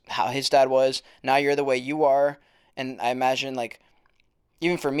his dad was. Now you're the way you are. And I imagine, like,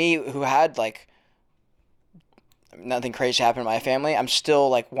 even for me, who had like nothing crazy happen in my family, I'm still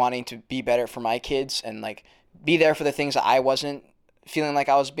like wanting to be better for my kids, and like be there for the things that I wasn't feeling like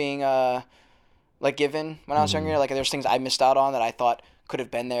I was being like given when I was younger. Like there's things I missed out on that I thought could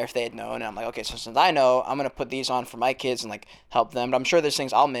have been there if they had known. And I'm like, okay, so since I know, I'm gonna put these on for my kids and like help them. But I'm sure there's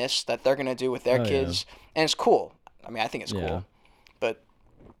things I'll miss that they're gonna do with their kids, and it's cool. I mean, I think it's cool. But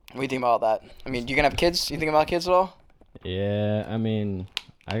what do you think about all that? I mean, you gonna have kids? You think about kids at all? Yeah, I mean,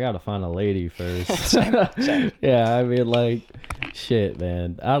 I gotta find a lady first. Same. Yeah, I mean, like, shit,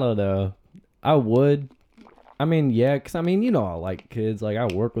 man. I don't know. I would. I mean, yeah, because, I mean, you know, I like kids. Like, I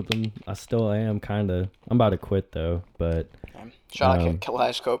work with them. I still am, kind of. I'm about to quit, though, but... Shout out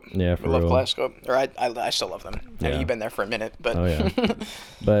Kaleidoscope. Yeah, for we love real. Kaleidoscope. Or I still love them. I mean, you've been there for a minute, but... Oh, yeah.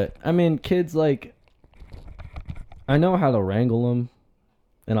 But, I mean, kids, like... I know how to wrangle them,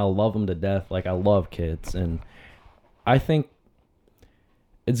 and I love them to death. Like, I love kids, and I think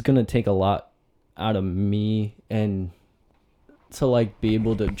it's gonna take a lot out of me and to, like, be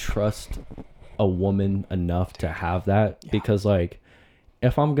able to trust a woman enough to have that. Because, like,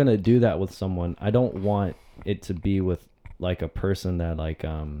 if I'm gonna do that with someone, I don't want it to be with, like, a person that, like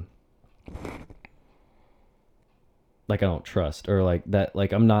I don't trust, or like that,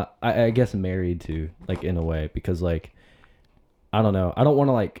 like I'm not, I guess, married to, like, in a way, because, like, I don't know, I don't want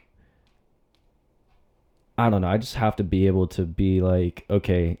to, like, I don't know, I just have to be able to be like,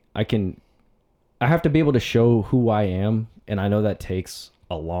 okay, I have to be able to show who I am, and I know that takes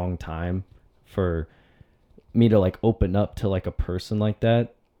a long time for me to, like, open up to, like, a person like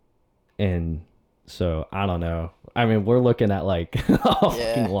that. And so I don't know, I mean, we're looking at, like, a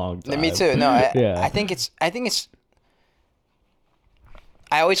fucking long time. Me too. No, I think it's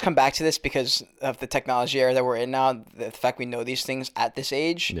I always come back to this because of the technology era that we're in now, the fact we know these things at this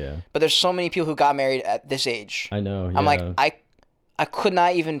age. Yeah. But there's so many people who got married at this age. I know. I'm like, I could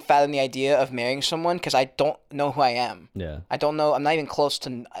not even fathom the idea of marrying someone because I don't know who I am. Yeah. I don't know. I'm not even close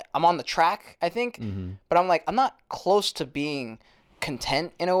to. I'm on the track, I think. But I'm like, I'm not close to being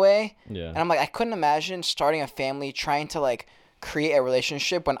content in a way. Yeah. And I'm like, I couldn't imagine starting a family, trying to, like, create a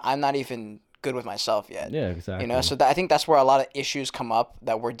relationship when I'm not even good with myself yet. Yeah, exactly. You know, so I think that's where a lot of issues come up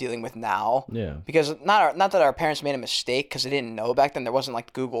that we're dealing with now. Yeah. Because not that our parents made a mistake, because they didn't know back then. There wasn't,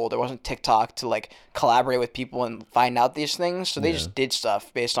 like, Google, there wasn't TikTok to, like, collaborate with people and find out these things. So they just did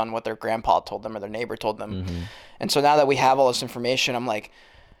stuff based on what their grandpa told them or their neighbor told them. And so now that we have all this information, I'm like,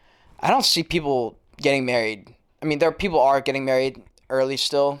 I don't see people getting married. I mean, people are getting married early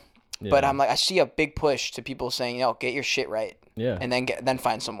still, but I'm like, I see a big push to people saying, yo, get your shit right. Yeah. And then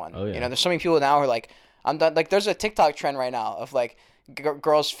find someone. Oh, yeah. You know, there's so many people now who are like, I'm done. Like, there's a TikTok trend right now of, like,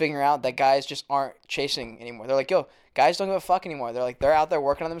 girls figuring out that guys just aren't chasing anymore. They're like, yo, guys don't give a fuck anymore. They're like, they're out there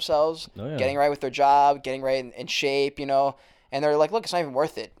working on themselves, getting right with their job, getting right in shape, you know. And they're like, look, it's not even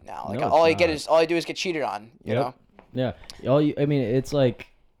worth it now. Like, all I do is get cheated on, you know. Yeah. I mean, it's like,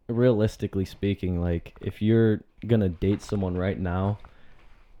 realistically speaking, like, if you're gonna date someone right now,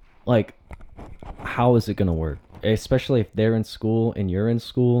 like, how is it gonna work? Especially if they're in school and you're in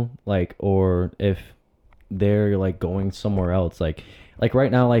school, like, or if they're, like, going somewhere else, like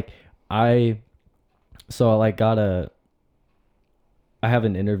right now, like, I have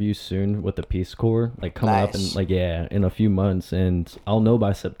an interview soon with the Peace Corps, like, coming up in, like, in a few months, and I'll know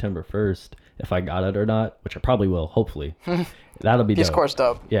by September 1st if I got it or not, which I probably will, hopefully. That'll be Peace dope. Corps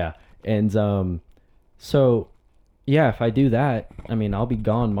dope. Yeah. And so yeah, if I do that, I mean, I'll be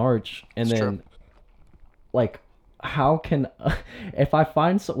gone March, and It's then true. like how can if I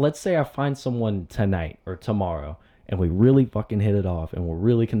find let's say I find someone tonight or tomorrow and we really fucking hit it off and we're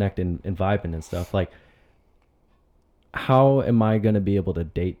really connecting and vibing and stuff, like how am I going to be able to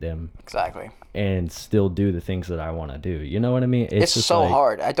date them Exactly. and still do the things that I want to do? You know what I mean? It's just so like,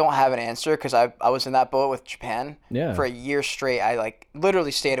 hard. I don't have an answer because I was in that boat with Japan. Yeah. For a year straight, I like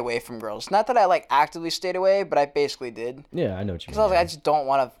literally stayed away from girls. Not that I like actively stayed away, but I basically did. Yeah, I know what you Because mean. I was like, I just don't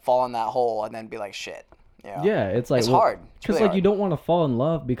want to fall in that hole and then be like, shit. You know? Yeah, it's like It's hard. It's because really like you hard. don't want to fall in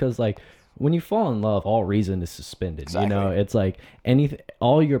love because like when you fall in love, all reason is suspended. You know, Exactly. it's like anything,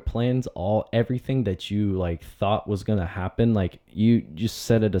 all your plans, everything that you like thought was gonna happen, like you just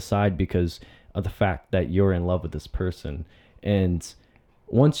set it aside because of the fact that you're in love with this person. And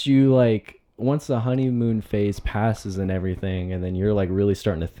once the honeymoon phase passes and everything, and then you're like really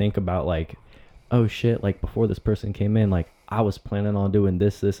starting to think about like, oh shit, like before this person came in, like I was planning on doing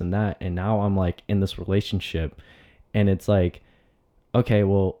this, and that, and now I'm like in this relationship, and it's like, okay,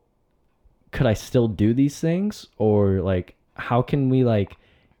 well, could I still do these things, or like how can we like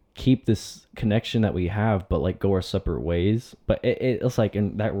keep this connection that we have but like go our separate ways? But it's like,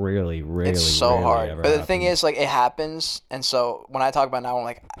 and that really It's so rarely hard. ever But the thing happens. is, like, it happens. And so when I talk about it now, I'm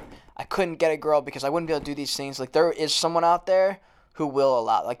like, I couldn't get a girl because I wouldn't be able to do these things. Like, there is someone out there who will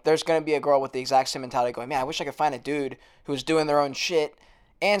allow. Like, there's going to be a girl with the exact same mentality going, man, I wish I could find a dude who's doing their own shit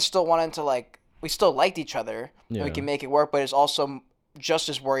and still wanting to, like, we still liked each other and we Yeah. can make it work, but is also just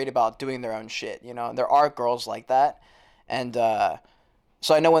as worried about doing their own shit. You know, there are girls like that. And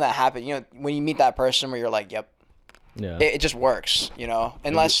so I know when that happens, you know, when you meet that person where you're like, yep, Yeah. it just works, you know.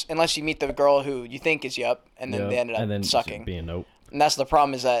 Unless you meet the girl who you think is yup, and then Yep. they ended up and then sucking. being nope. And that's the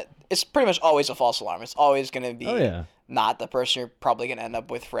problem, is that it's pretty much always a false alarm. It's always gonna be Oh, yeah. not the person you're probably gonna end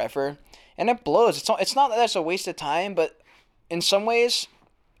up with forever, and it blows. It's not that that's a waste of time, but in some ways,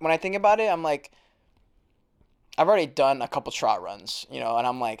 when I think about it, I'm like, I've already done a couple trot runs, you know, and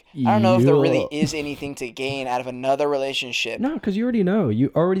I'm like, I don't know if there really Yeah. is anything to gain out of another relationship. No, because you already know.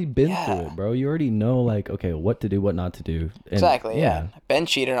 You already been through Yeah. it, bro. You already know, like, okay, what to do, what not to do. And, Exactly. Yeah. Been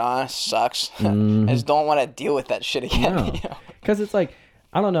cheated on. Sucks. I just don't want to deal with that shit again. No. You know? Because it's like,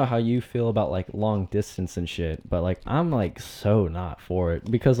 I don't know how you feel about like long distance and shit, but like I'm like so not for it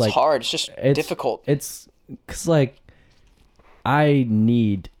because like It's hard. It's just it's difficult. It's because like I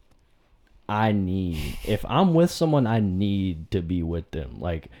need if I'm with someone, I need to be with them.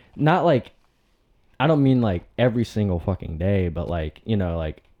 Like not like I don't mean like every single fucking day, but like, you know,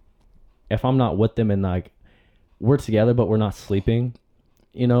 like if I'm not with them and like we're together but we're not sleeping,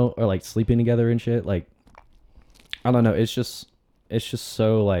 you know, or like sleeping together and shit, like I don't know, it's just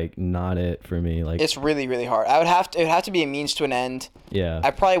so like not it for me. Like It's really, really hard. It would have to be a means to an end. yeah.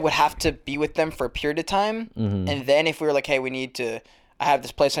 I probably would have to be with them for a period of time, and then if we were like, hey, I have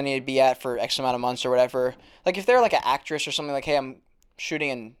this place I need to be at for X amount of months or whatever. Like if they're like an actress or something, like, hey, I'm shooting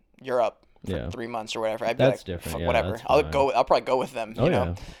in Europe for Yeah. 3 months or whatever, I'd be That's like, different. "Fuck, Yeah, whatever. that's I'll fine. I'll probably go with them. Oh, You know.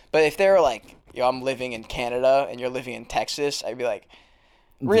 yeah. But if they're like, yo, I'm living in Canada and you're living in Texas, I'd be like,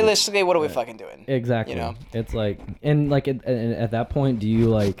 realistically, what are we fucking doing? Exactly. You know. It's like, and like at that point, do you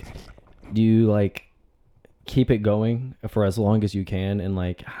like keep it going for as long as you can and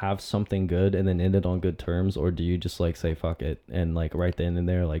like have something good and then end it on good terms, or do you just like say fuck it and like right then and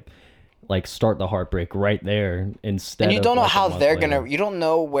there like start the heartbreak right there instead? And you of, don't know like, a how month they're later? gonna. You don't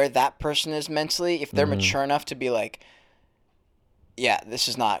know where that person is mentally. If they're mature enough to be like, yeah, this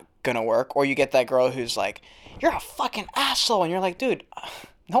is not gonna work. Or you get that girl who's like, you're a fucking asshole, and you're like, dude,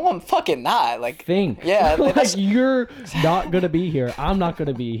 no, I'm fucking not. Like, Think. Yeah, like that's- you're not gonna be here. I'm not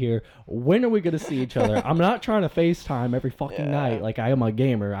gonna be here. When are we gonna see each other? I'm not trying to FaceTime every fucking Yeah. night. Like I am a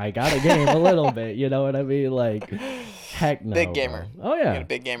gamer. I gotta game a little bit. You know what I mean? Like, heck no. Big gamer. Bro. Oh you got yeah. a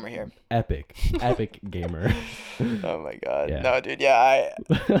big gamer here. Epic gamer. Oh my god. Yeah. No, dude. Yeah,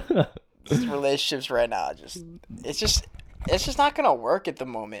 these relationships right now, it's just not gonna work at the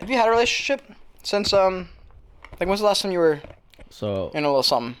moment. Have you had a relationship since like when's the last time you were So in a little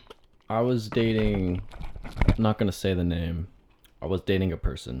something? I was dating. I'm not gonna say the name. I was dating a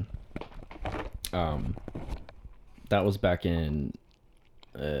person. That was back in.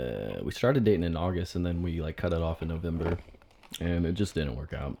 We started dating in August and then we like cut it off in November, and it just didn't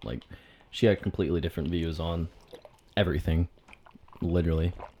work out. Like, she had completely different views on everything,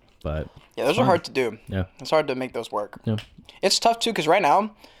 literally. But Yeah, those are hard to do. yeah, It's hard to make those work. yeah, It's tough too, because right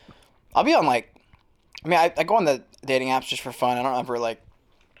now, I'll be on like, I mean, I go on the dating apps just for fun. I don't ever like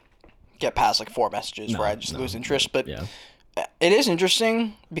get past like 4 messages where I just lose interest. But yeah, it is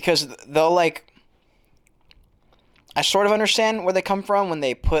interesting because they'll like, I sort of understand where they come from when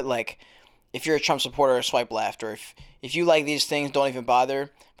they put like, if you're a Trump supporter, swipe left, or if you like these things, don't even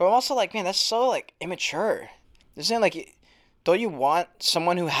bother. But I'm also like, man, that's so like immature. Isn't like, don't you want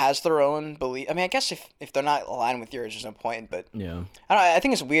someone who has their own belief? I mean, I guess if they're not aligned with yours, there's no point. But Yeah. I don't know, I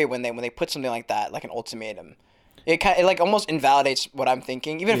think it's weird when they put something like that, like an ultimatum. It like almost invalidates what I'm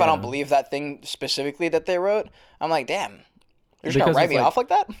thinking, even if I don't Yeah. believe that thing specifically that they wrote. I'm like, damn, you're just gonna Because write it's me like, off like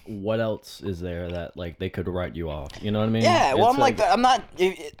that? what else is there that like they could write you off? You know what I mean? Yeah, well, It's I'm like, I'm not.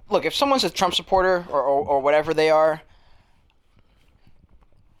 Look, if someone's a Trump supporter or whatever they are,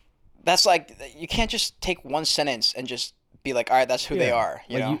 that's like, you can't just take one sentence and just be like, all right, that's who they Yeah. are.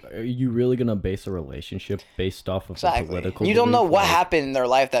 You know, are you really gonna base a relationship based off of a exactly. political? You don't know belief? what Like, happened in their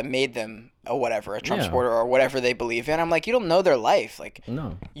life that made them a whatever, a Trump Yeah. supporter or whatever they believe in. I'm like, you don't know their life. Like,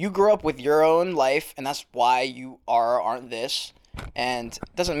 No. you grew up with your own life, and that's why you are or aren't this. And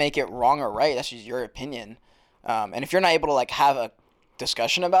it doesn't make it wrong or right. That's just your opinion. And if you're not able to like have a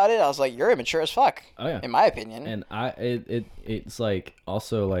discussion about it, I was like, you're immature as fuck. Oh, yeah. In my opinion. And it's like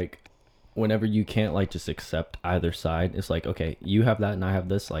also like whenever you can't like just accept either side, it's like, okay, you have that and I have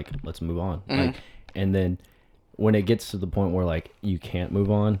this, like let's move on. Mm-hmm. Like, and then when it gets to the point where like you can't move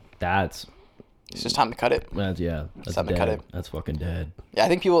on, It's just time to cut it. that's time to dead. cut it. That's fucking dead. Yeah, I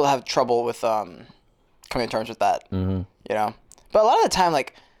think people have trouble with coming to terms with that. Mm-hmm. You know, but a lot of the time,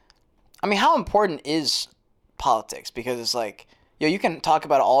 like, I mean, how important is politics? Because it's like, you can talk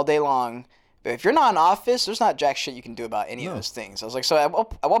about it all day long, but if you're not in office, there's not jack shit you can do about any of No. those things. I was like, so at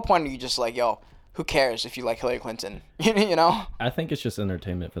what point are you just like, yo, who cares if you like Hillary Clinton? You know? I think it's just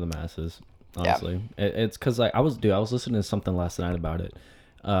entertainment for the masses. Honestly, it's because like I was listening to something last night about it,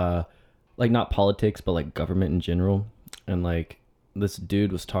 like not politics but like government in general, and like this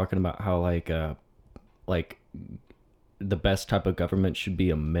dude was talking about how like the best type of government should be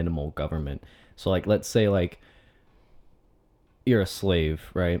a minimal government. So like let's say like you're a slave,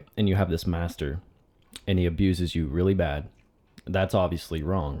 right, and you have this master, and he abuses you really bad. That's obviously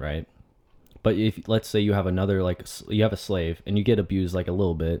wrong, right? But if let's say you have another like you have a slave and you get abused like a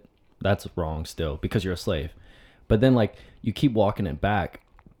little bit, that's wrong still because you're a slave. But then like you keep walking it back,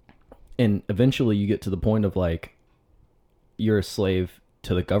 and eventually you get to the point of like you're a slave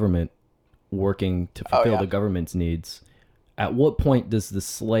to the government, working to fulfill the government's needs. At what point does the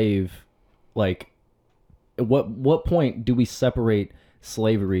slave like at what point do we separate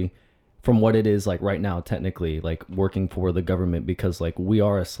slavery from what it is like right now, technically like working for the government, because like we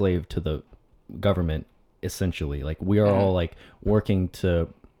are a slave to the government essentially. Like we are all like working to,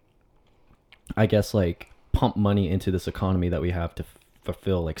 I guess, like pump money into this economy that we have to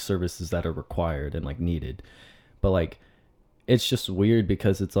fulfill like services that are required and like needed. But like it's just weird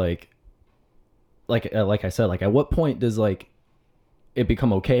because it's like I said, like at what point does like it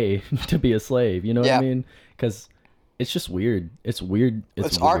become okay to be a slave, you know what I mean? Because it's just weird. It's weird.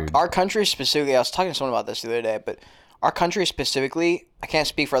 It's weird. Our country specifically. I was talking to someone about this the other day, but our country specifically, I can't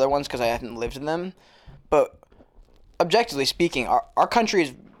speak for other ones because I haven't lived in them, but objectively speaking, our country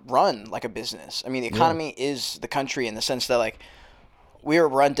is run like a business. I mean, the economy is the country in the sense that like we are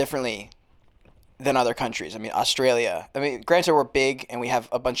run differently than other countries. I mean, Australia. I mean, granted, we're big and we have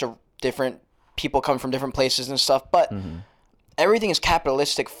a bunch of different people come from different places and stuff, but everything is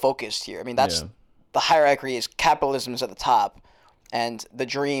capitalistic focused here. I mean, that's the hierarchy is capitalism is at the top, and the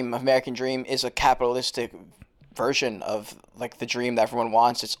dream, American dream, is a capitalistic version of like the dream that everyone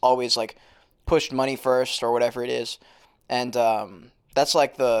wants. It's always like pushed money first or whatever it is, and that's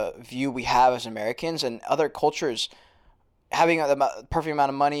like the view we have as Americans. And other cultures having the perfect amount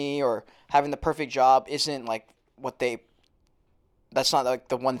of money or having the perfect job isn't like what they. That's not like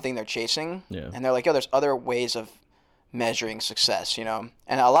the one thing they're chasing. Yeah. And they're like, yo, there's other ways of measuring success, you know.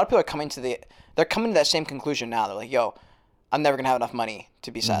 And a lot of people are coming to that same conclusion now. They're like, yo, I'm never gonna have enough money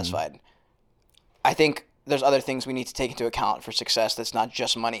to be satisfied. I think there's other things we need to take into account for success that's not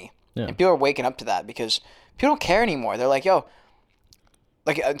just money. Yeah. And people are waking up to that because people don't care anymore. They're like, yo,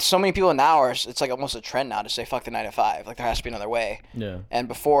 like so many people now it's like almost a trend now to say fuck the 9 to 5. Like there has to be another way. Yeah. And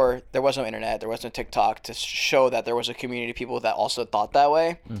before there was no internet, there was no TikTok to show that there was a community of people that also thought that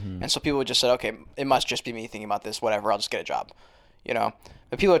way. And so people just said, okay, it must just be me thinking about this. Whatever, I'll just get a job, you know.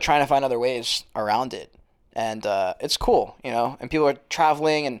 But people are trying to find other ways around it, and it's cool, you know. And people are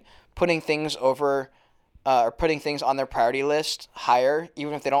traveling and putting things over, or putting things on their priority list higher,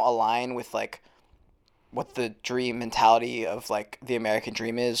 even if they don't align with like what the dream mentality of like the American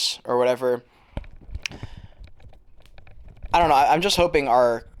dream is or whatever. I don't know. I'm just hoping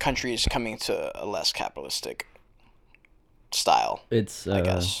our country is coming to a less capitalistic style. It's I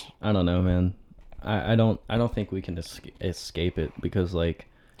guess. I don't know, man. I don't think we can escape it because like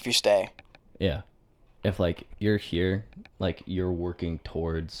If you stay. yeah, if like you're here, like you're working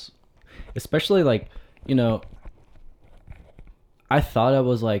towards, especially like, you know, I thought I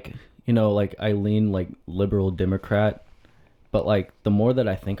was like, you know, like I lean like liberal Democrat, but like the more that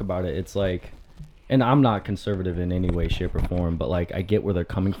I think about it, it's like, and I'm not conservative in any way, shape, or form, but like I get where they're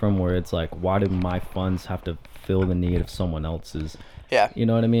coming from, where it's like, why do my funds have to fill the need of someone else's? Yeah, You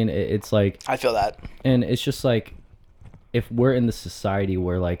know what I mean? It's like, I feel that. and it's just like, if we're in the society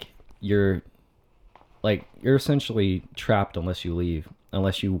where like you're essentially trapped unless you leave,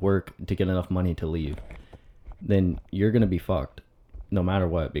 unless you work to get enough money to leave, then you're gonna be fucked no matter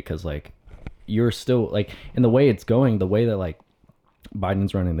what, because like you're still like, in the way it's going, the way that like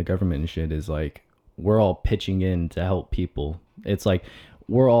Biden's running the government and shit is like, we're all pitching in to help people. It's like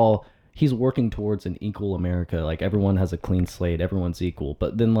he's working towards an equal America. Like everyone has a clean slate, everyone's equal.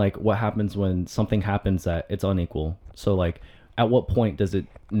 But then like what happens when something happens that it's unequal? So like at what point does it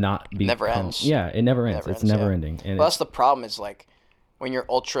not be Never ends. Yeah, it never ends. It's never yeah. ending. And Well, that's the problem is like when you're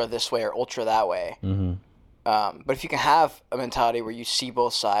ultra this way or ultra that way. mm-hmm. But if you can have a mentality where you see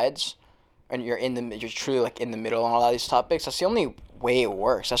both sides and you're truly like in the middle on a lot of these topics, that's the only way it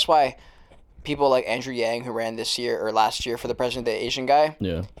works. That's why people like Andrew Yang, who ran this year or last year for the president, the Asian guy,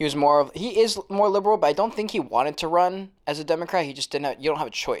 Yeah. he is more liberal, but I don't think he wanted to run as a Democrat. He just didn't you don't have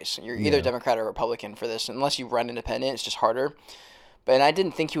a choice. You're either Yeah. Democrat or Republican for this. Unless you run independent, it's just harder. And I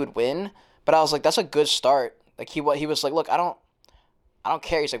didn't think he would win, but I was like, that's a good start. Like he was like, look, I don't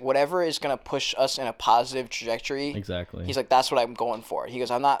care. He's like, whatever is going to push us in a positive trajectory. Exactly. He's like, that's what I'm going for. He goes,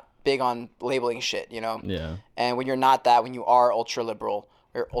 I'm not big on labeling shit, you know? Yeah. And when you're not that, when you are ultra liberal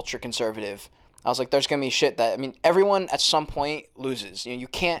or ultra conservative, I was like, there's going to be shit that, I mean, everyone at some point loses. You know, you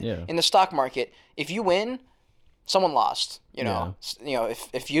can't, Yeah. in the stock market, if you win, someone lost, you know? You know,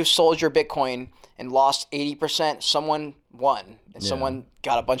 if you sold your Bitcoin and lost 80%, someone won and someone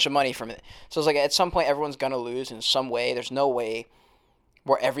got a bunch of money from it. So it's like, at some point, everyone's going to lose in some way. There's no way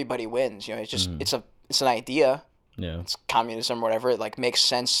where everybody wins. You know, it's just it's an idea. Yeah. It's communism or whatever. It like makes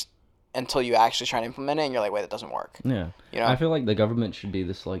sense until you actually try to implement it, and you're like, wait, that doesn't work. Yeah. You know? I feel like the government should be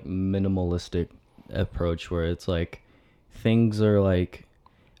this like minimalistic approach where it's like things are like,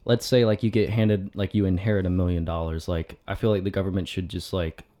 let's say like you get handed, like you inherit $1 million. Like I feel like the government should just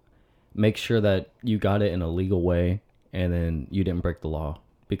like make sure that you got it in a legal way and then you didn't break the law,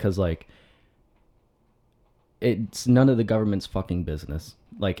 because like it's none of the government's fucking business.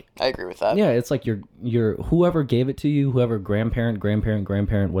 Like I agree with that. yeah, it's like your whoever gave it to you, whoever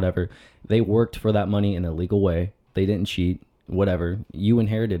grandparent, whatever, they worked for that money in a legal way. They didn't cheat, whatever. You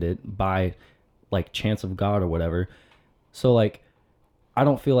inherited it by like chance of God or whatever. So like I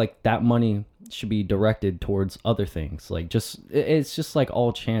don't feel like that money should be directed towards other things. Like just it's just like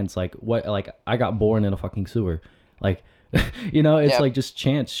all chance. Like what, like I got born in a fucking sewer. Like you know, it's like just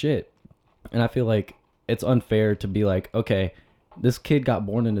chance shit. And I feel like it's unfair to be like, okay, this kid got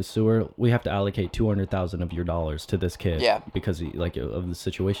born in a sewer. We have to allocate $200,000 of your dollars to this kid. Yeah. Because he, like of the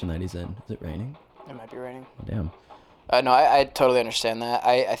situation that he's in. Is it raining? It might be raining. Oh, damn. No, I totally understand that.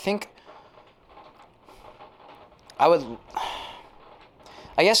 I think I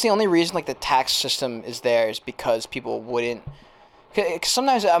guess the only reason like the tax system is there is because people wouldn't. Cause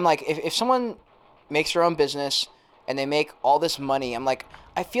sometimes I'm like, if someone makes their own business and they make all this money, I'm like,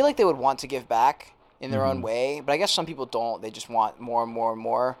 I feel like they would want to give back in their own way, but I guess some people don't. They just want more and more and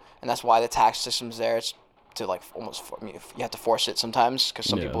more, and that's why the tax system's there. It's to like almost, I mean, you have to force it sometimes because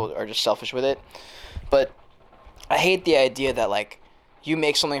some people are just selfish with it. But I hate the idea that like you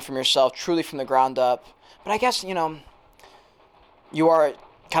make something from yourself truly from the ground up. But I guess, you know, you are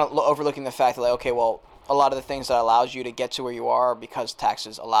kind of overlooking the fact that like, okay, well, a lot of the things that allows you to get to where you are because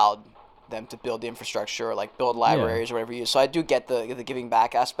taxes allowed them to build the infrastructure or like build libraries or whatever you use. So I do get the giving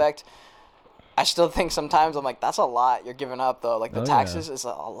back aspect. I still think sometimes I'm like, that's a lot you're giving up though. Like the taxes is a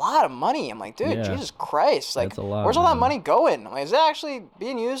lot of money. I'm like, dude, Jesus Christ! Like, where's all that money going? I'm like, is it actually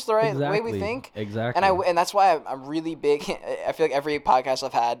being used the right way we think? Exactly. And that's why I'm really big. I feel like every podcast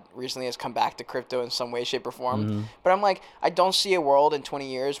I've had recently has come back to crypto in some way, shape, or form. But I'm like, I don't see a world in 20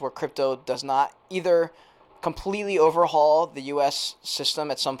 years where crypto does not either completely overhaul the U.S.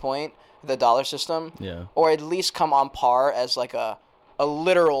 system at some point, the dollar system, or at least come on par as like a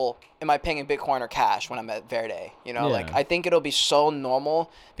literal, am I paying in Bitcoin or cash when I'm at Verde? You know, like I think it'll be so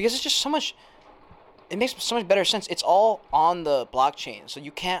normal because it's just so much, it makes so much better sense. It's all on the blockchain, so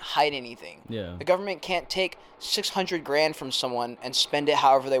you can't hide anything. Yeah. The government can't take $600,000 from someone and spend it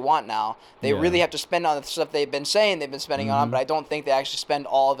however they want now. They really have to spend on the stuff they've been saying they've been spending on, but I don't think they actually spend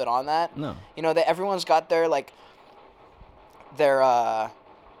all of it on that. No. You know, everyone's got their like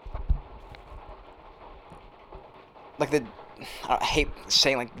I hate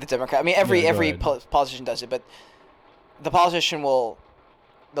saying like the Democrat. I mean, every ahead. politician does it, but the politician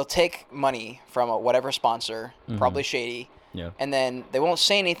they'll take money from whatever sponsor, probably shady, Yeah. and then they won't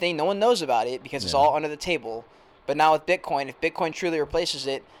say anything. No one knows about it because it's Yeah. all under the table. But now with Bitcoin, if Bitcoin truly replaces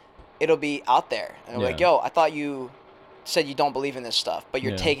it, it'll be out there. And they're like, Yeah. yo, I thought you said you don't believe in this stuff, but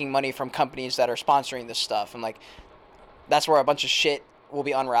you're Yeah. taking money from companies that are sponsoring this stuff. And like, that's where a bunch of shit will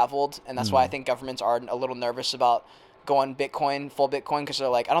be unraveled. And that's why I think governments are a little nervous about going Bitcoin, full Bitcoin, because they're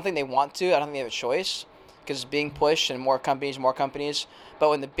like, I don't think they want to. I don't think they have a choice because it's being pushed and more companies. But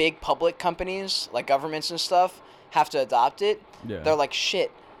when the big public companies, like governments and stuff, have to adopt it, Yeah. they're like,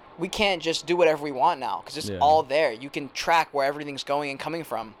 shit, we can't just do whatever we want now because it's Yeah. all there. You can track where everything's going and coming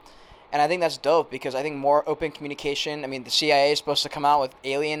from. And I think that's dope because I think more open communication. I mean, the CIA is supposed to come out with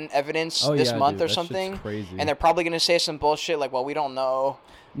alien evidence Oh, this yeah, month dude, or that shit's something. crazy. And they're probably going to say some bullshit like, well, we don't know.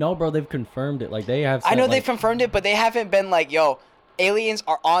 No, bro, they've confirmed it. Like they have. I said, know like, they've confirmed it, but they haven't been like, yo, aliens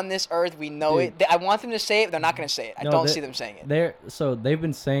are on this earth. We know Dude. it. I want them to say it. They're not going to say it. I No, don't they- see them saying it. They've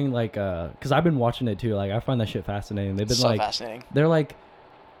been saying like because I've been watching it too. Like I find that shit fascinating. They've been So like fascinating. they're like,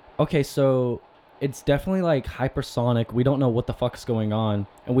 okay, so it's definitely like hypersonic. We don't know what the fuck's going on,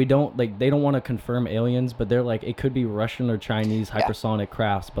 and we don't like they don't want to confirm aliens, but they're like it could be Russian or Chinese Yeah. hypersonic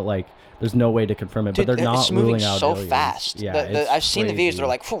crafts, but like there's no way to confirm it. Dude, but they're not it's moving ruling out so aliens. fast. Yeah, I've it's seen the videos. crazy. They're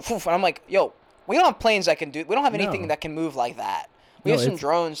like, poof, poof, and I'm like, yo, we don't have planes that can do. We don't have anything No. that can move like that. We No, have some it's-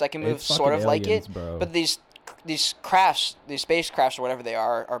 drones that can move it's sort of fucking like aliens, it. bro. But these crafts, these spacecrafts or whatever they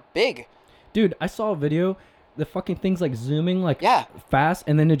are big. Dude, I saw a video. The fucking thing's like zooming like Yeah. fast,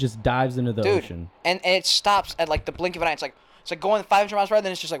 and then it just dives into the Dude, ocean. and it stops at like the blink of an eye. It's like going 500 miles per hour,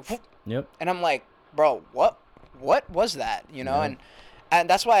 then it's just like, whoop, Yep. and I'm like, bro, what was that? You know, Yeah. and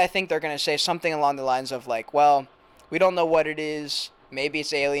that's why I think they're gonna say something along the lines of like, well, we don't know what it is. Maybe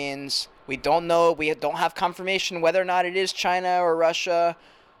it's aliens. We don't know. We don't have confirmation whether or not it is China or Russia.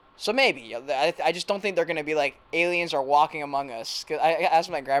 So maybe. I just don't think they're gonna be like aliens are walking among us. Cause I asked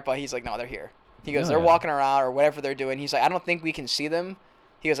my grandpa. He's like, no, they're here. He goes, Oh, they're yeah. walking around or whatever they're doing. He's like, I don't think we can see them.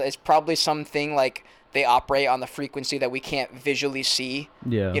 He goes, it's probably something like they operate on the frequency that we can't visually see.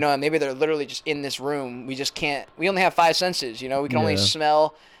 Yeah. You know, and maybe they're literally just in this room. We just can't. We only have 5 senses. You know, we can only Yeah.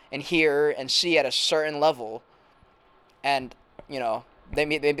 smell and hear and see at a certain level. And you know,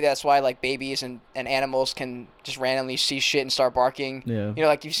 maybe that's why like babies and animals can just randomly see shit and start barking. Yeah. You know,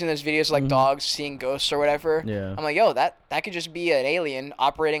 like you've seen those videos of, like dogs seeing ghosts or whatever. Yeah. I'm like, yo, that could just be an alien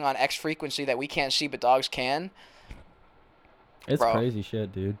operating on X frequency that we can't see, but dogs can. It's Bro. crazy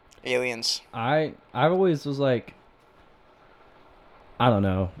shit, dude. Aliens. I always was like, I don't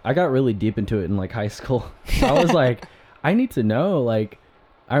know. I got really deep into it in like high school. I was like, I need to know. Like,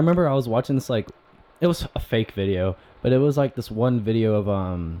 I remember I was watching this like, it was a fake video, but it was like this one video of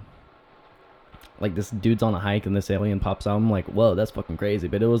like this dude's on a hike and this alien pops out. I'm like, whoa, that's fucking crazy.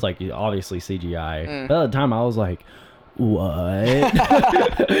 But it was like obviously CGI. But at the time I was like, what?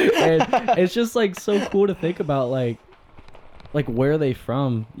 And it's just like so cool to think about like where are they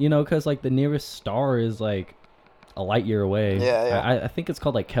from, you know, because like the nearest star is like a light year away. Yeah. I think it's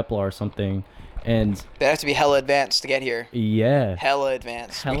called like Kepler or something, and They have to be hella advanced to get here. yeah, Hella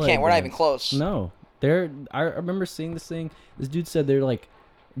advanced. Hella we can't. We're not even advanced. close. no, I remember seeing this thing. This dude said they're like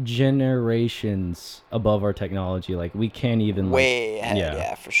generations above our technology. Like we can't even like, Way ahead. yeah.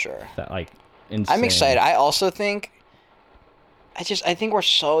 Yeah, for sure. that like insane. I'm excited. I also think. I think we're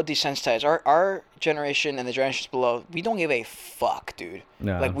so desensitized. Our generation and the generations below, we don't give a fuck, dude.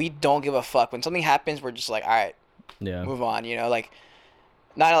 No. Like we don't give a fuck. When something happens, we're just like, all right, Yeah. move on. You know, like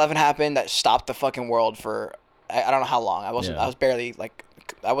 9/11 happened, that stopped the fucking world for I don't know how long. I Yeah. was barely like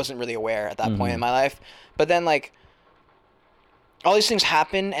I wasn't really aware at that point Mhm. in my life. But then like all these things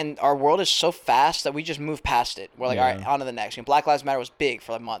happen and our world is so fast that we just move past it. We're like, all right, Yeah. on to the next. You know, Black Lives Matter was big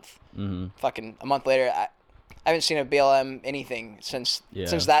for a month. Mm-hmm. Fucking a month later, I haven't seen a BLM anything since Yeah.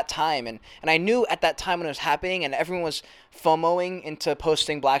 that time, and I knew at that time when it was happening, and everyone was FOMOing into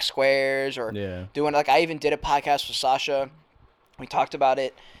posting black squares or Yeah. doing like I even did a podcast with Sasha. We talked about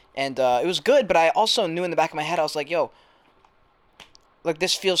it, and it was good. But I also knew in the back of my head, I was like, yo. Like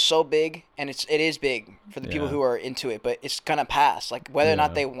this feels so big, and it is big for the people Yeah. who are into it, but it's gonna pass. Like whether or not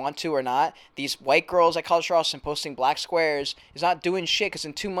Yeah. they want to or not, these white girls at College Charleston posting black squares is not doing shit. Because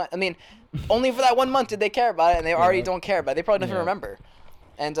in 2 months, I mean, only for that 1 month did they care about it, and they already Yeah. don't care about it. They probably don't even Yeah. remember.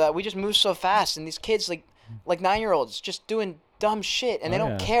 And we just move so fast, and these kids like 9-year-olds just doing dumb shit, and they Oh,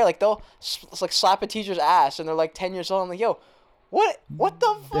 don't yeah. care. Like they'll like slap a teacher's ass, and they're like 10 years old. I'm like, yo, what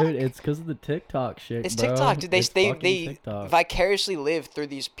the fuck? Dude, it's because of the TikTok shit. It's bro. TikTok, dude. It's They fucking TikTok. vicariously live through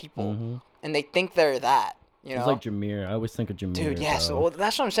these people, Mhm. and they think they're that. You know, It's like Jameer. I always think of Jameer. dude. Yes, bro. well,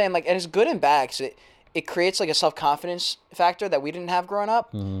 that's what I'm saying. Like, and it's good and bad. 'Cause it creates like a self-confidence factor that we didn't have growing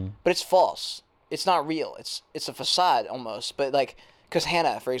up, but it's false. It's not real. It's a facade almost. But like, because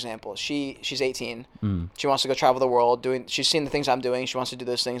Hannah, for example, she's 18. She wants to go travel the world. She's seen the things I'm doing. She wants to do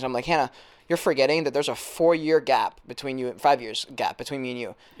those things. I'm like, Hannah, you're forgetting that there's a 5 year gap between you, 5 years gap between me and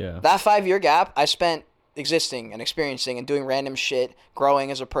you. Yeah. That 5 year gap, I spent existing and experiencing and doing random shit,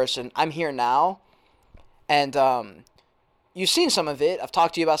 growing as a person. I'm here now, and you've seen some of it. I've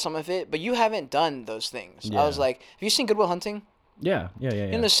talked to you about some of it, but you haven't done those things. Yeah. I was like, have you seen Good Will Hunting? Yeah.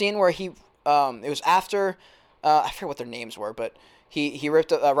 In the scene where he, it was after, I forget what their names were, but he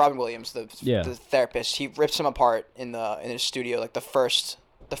ripped Robin Williams, the therapist. He rips him apart in his studio, like the first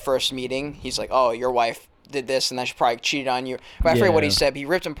meeting. He's like, oh, your wife did this, and then she probably cheated on you. But I forget what he said. But he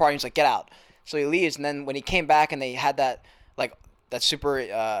ripped him apart. And he's like, get out. So he leaves, and then when he came back, and they had that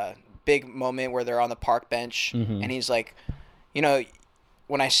super big moment where they're on the park bench, and he's like, you know,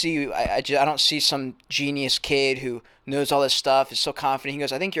 when I see you, I don't see some genius kid who knows all this stuff, is so confident. He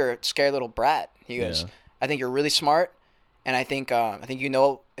goes, I think you're a scared little brat. He goes, I think you're really smart, and I think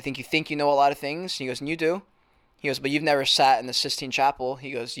you think you know a lot of things. He goes, and you do. He goes, but you've never sat in the Sistine Chapel. He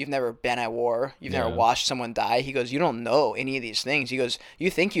goes, you've never been at war. You've never watched someone die. He goes, you don't know any of these things. He goes,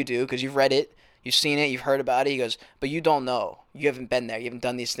 you think you do because you've read it, you've seen it, you've heard about it. He goes, but you don't know. You haven't been there. You haven't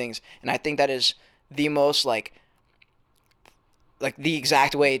done these things. And I think that is the most like the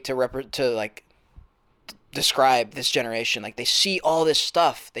exact way to describe this generation. Like, they see all this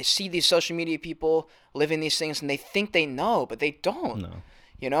stuff. They see these social media people living these things, and they think they know, but they don't. No.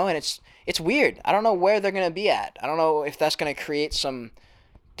 You know, and it's weird. I don't know where they're going to be at. I don't know if that's going to create some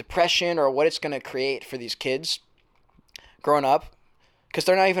depression or what it's going to create for these kids growing up, because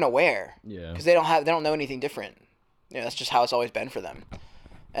they're not even aware. Yeah. Because they don't know anything different. You know, that's just how it's always been for them.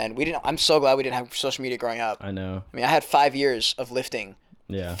 And I'm so glad we didn't have social media growing up. I know. I mean, I had 5 years of lifting.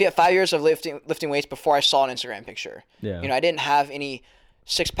 Yeah. 5 years of lifting weights before I saw an Instagram picture. Yeah. You know, I didn't have any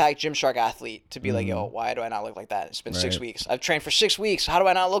six-pack Gymshark athlete to be like, yo, why do I not look like that? It's been 6 weeks. I've trained for 6 weeks. How do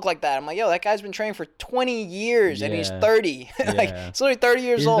I not look like that? I'm like, yo, that guy's been training for 20 years and he's 30. Like, he's literally 30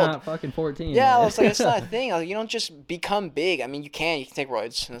 years old. He's not fucking 14. Yeah, man. I was like, it's not a thing. Like, you don't just become big. I mean, you can take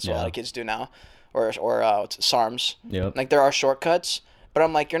roids. And that's what a lot of kids do now. Or SARMs. Yep. Like, there are shortcuts. But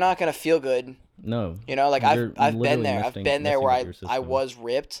I'm like, you're not going to feel good. No. You know, like, I've been there. I've been there where I was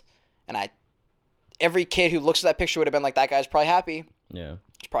ripped. And every kid who looks at that picture would have been like, that guy's probably happy. Yeah.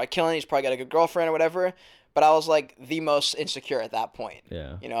 He's probably killing it. He's probably got a good girlfriend or whatever. But I was like the most insecure at that point.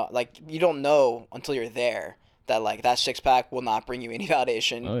 Yeah. You know, like, you don't know until you're there that like that 6-pack will not bring you any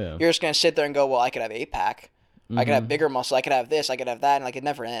validation. Oh, yeah. You're just going to sit there and go, well, I could have 8-pack. I could have bigger muscle. I could have this. I could have that. And like, it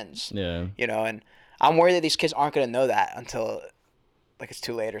never ends. Yeah. You know, and I'm worried that these kids aren't going to know that until like it's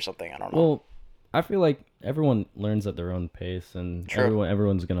too late or something. I don't know. Well, I feel like everyone learns at their own pace, and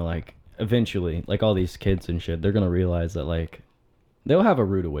everyone's going to like eventually, like all these kids and shit, they're going to realize that like they'll have a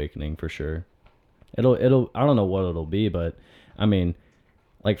rude awakening for sure. It'll I don't know what it'll be, but I mean,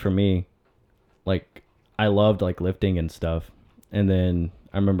 like for me, like I loved like lifting and stuff. And then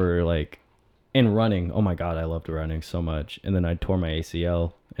I remember like in running, oh my God, I loved running so much. And then I tore my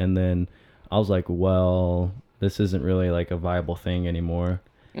ACL, and then I was like, well, this isn't really like a viable thing anymore.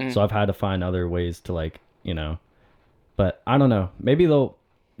 So I've had to find other ways to like, you know, but I don't know. Maybe they'll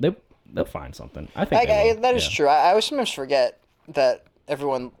find something. I think that is true. I always sometimes forget that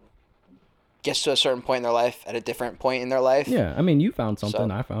everyone gets to a certain point in their life at a different point in their life. Yeah, I mean, you found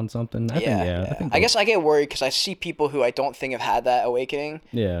something. I found something. I think I guess I get worried because I see people who I don't think have had that awakening.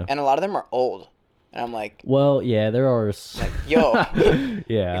 Yeah. And a lot of them are old. And I'm like, well, yeah, there are. Like, yo.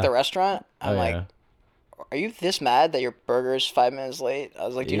 Yeah. Like the restaurant, I'm like, are you this mad that your burger's 5 minutes late? I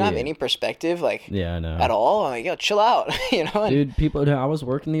was like, do you not have any perspective? Like, yeah, I know. At all? I'm like, yo, chill out. You know? Dude, I was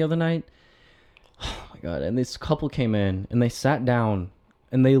working the other night. Oh my God. And this couple came in and they sat down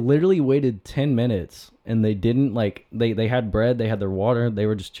and they literally waited 10 minutes and they didn't like, they had bread, they had their water, they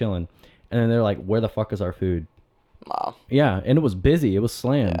were just chilling. And then they're like, where the fuck is our food? Wow. Yeah. And it was busy. It was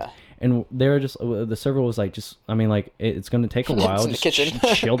slammed. Yeah. And they were just, the server was like, it's going to take a while. It's in the kitchen.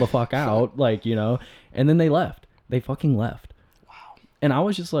 Chill the fuck out. Like, you know, and then they left. They fucking left. Wow. And I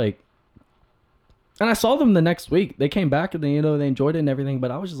was just like, and I saw them the next week. They came back and they, you know, they enjoyed it and everything.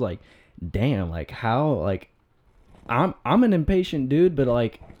 But I was just like, damn, like how, like, I'm an impatient dude, but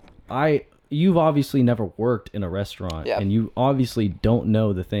like, you've obviously never worked in a restaurant and you obviously don't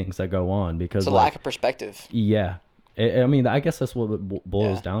know the things that go on because it's a lack of perspective. Yeah. I mean, I guess that's what it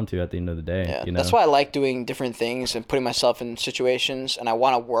boils down to at the end of the day. Yeah. You know? That's why I like doing different things and putting myself in situations, and I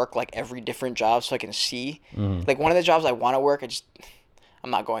want to work like every different job so I can see. Like one of the jobs I want to work, I'm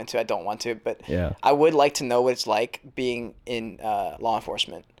not going to. I don't want to, but I would like to know what it's like being in law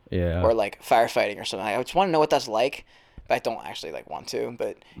enforcement. Yeah. or like firefighting or something. I just want to know what that's like, but I don't actually like want to.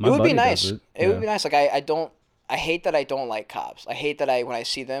 But My it would be buddy nice. does It it. would Yeah. be nice. Like I hate that I don't like cops. I hate that when I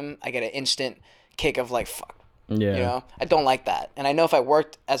see them, I get an instant kick of like fuck. Yeah. You know, I don't like that. And I know if I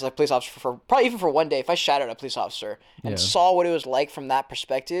worked as a police officer for probably even for one day, if I shadowed a police officer and Yeah. saw what it was like from that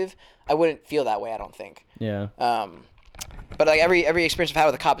perspective, I wouldn't feel that way. I don't think. Yeah. But like every experience I've had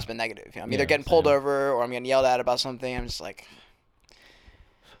with a cop has been negative. You know, I'm either Yeah, getting pulled same. over or I'm getting yelled at about something. I'm just like,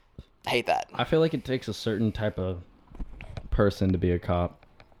 I hate that. I feel like it takes a certain type of person to be a cop.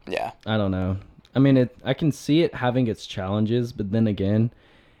 Yeah. I don't know. I mean, I can see it having its challenges, but then again,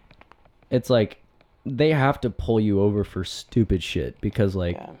 it's like they have to pull you over for stupid shit because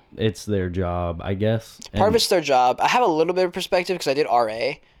like Yeah. it's their job, I guess. Part of And- it's their job. I have a little bit of perspective because I did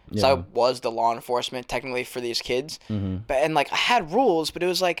RA. So Yeah. I was the law enforcement technically for these kids. Mm-hmm. But and like I had rules, but it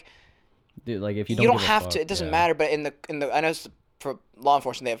was like Dude, like if you you don't don't give a have fuck, to. It doesn't yeah. matter. But in the I know for law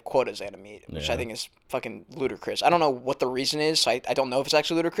enforcement they have quotas they got to meet, which I Yeah. think is fucking ludicrous. I don't know what the reason is. So I don't know if it's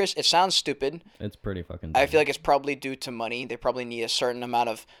actually ludicrous. It sounds stupid. It's pretty fucking. I feel like it's probably due to money. They probably need a certain amount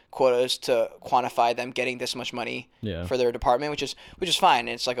of quotas to quantify them getting this much money Yeah. for their department, which is fine.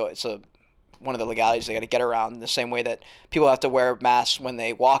 It's like it's one of the legalities they got to get around. In the same way that people have to wear masks when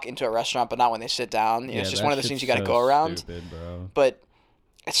they walk into a restaurant, but not when they sit down. You know, it's just that one of those shit's things you got to so go around. Stupid, bro. But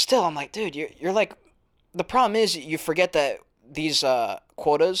it's still, I'm like, dude, you're like, the problem is you forget that these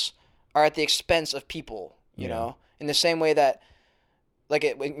quotas are at the expense of people. You Yeah. know, in the same way that, like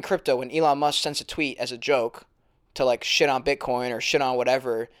in crypto, when Elon Musk sends a tweet as a joke to like shit on Bitcoin or shit on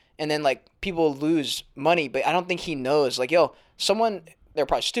whatever, and then like people lose money, but I don't think he knows. Like, yo, they're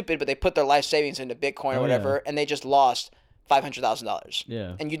probably stupid, but they put their life savings into Bitcoin or Oh, whatever, and they just lost $500,000.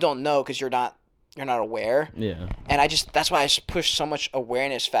 Yeah. And you don't know because you're not aware. Yeah. And that's why I push so much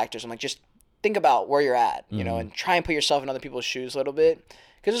awareness factors. I'm like, just think about where you're at, you know, Mhm. and try and put yourself in other people's shoes a little bit,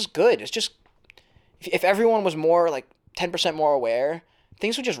 because it's good. It's just if everyone was more like 10% more aware,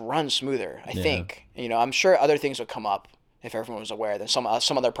 things would just run smoother. I Yeah. think, you know, I'm sure other things would come up if everyone was aware. Then some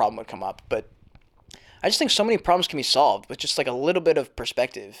other problem would come up, but I just think so many problems can be solved with just like a little bit of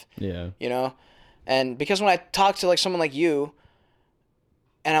perspective, Yeah. you know. And because when I talk to like someone like you,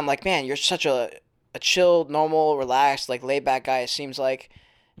 and I'm like, man, you're such a chill, normal, relaxed, like laid back guy. It seems like,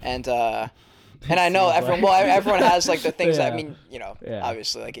 and I know Seems everyone. like. Well, everyone has like the things that I Yeah. mean, you know, Yeah.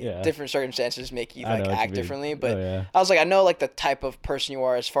 obviously, like Yeah. different circumstances make you I know like what you act mean. differently. But Oh, yeah. I was like, I know like the type of person you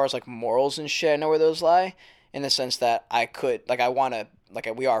are as far as like morals and shit. I know where those lie, in the sense that I want to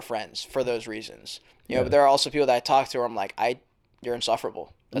we are friends for those reasons. You know, Yeah. but there are also people that I talk to where I'm like, you're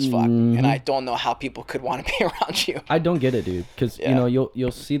insufferable as fuck, Mhm. and I don't know how people could want to be around you. I don't get it, dude. Because Yeah. you know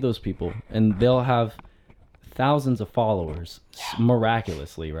you'll see those people and they'll have thousands of followers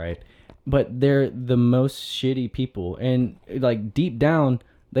miraculously, right? But they're the most shitty people, and like deep down,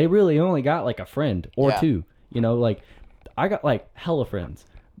 they really only got like a friend or Yeah. two. You know, like I got like hella friends,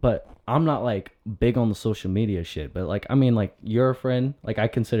 but I'm not like big on the social media shit. But like I mean, like you're a friend. Like I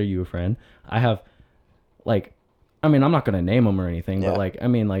consider you a friend. I have like. I mean, I'm not gonna name them or anything, Yeah. but like, I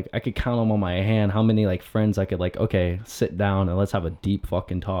mean, like, I could count them on my hand. How many like friends I could like, okay, sit down and let's have a deep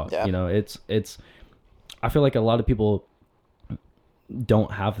fucking talk. Yeah. You know, it's. I feel like a lot of people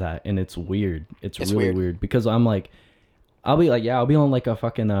don't have that, and it's weird. It's really weird. weird because I'm like, I'll be on like a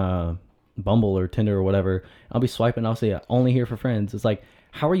fucking Bumble or Tinder or whatever. I'll be swiping. I'll say only here for friends. It's like,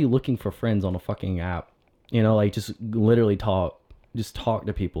 how are you looking for friends on a fucking app? You know, like just literally just talk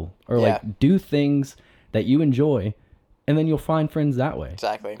to people or Yeah. like do things that you enjoy, and then you'll find friends that way.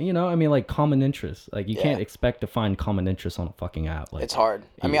 Exactly. You know, I mean, like common interests. Like you Yeah. can't expect to find common interests on a fucking app. Like It's hard.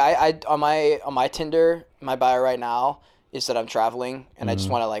 I mean, I on my Tinder, my bio right now is that I'm traveling and I just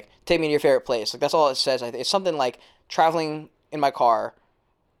Mm-hmm. want to like take me to your favorite place. Like that's all it says. It's something like traveling in my car,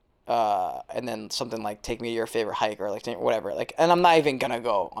 and then something like take me to your favorite hike or like whatever. Like, and I'm not even gonna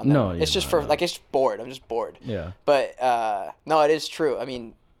go on that. No, it's you're just not, for no. like it's bored. I'm just bored. Yeah. But no, it is true. I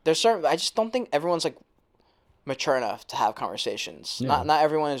mean, there's certain. I just don't think everyone's like mature enough to have conversations. Yeah. Not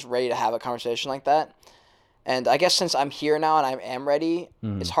everyone is ready to have a conversation like that. And I guess since I'm here now and I am ready,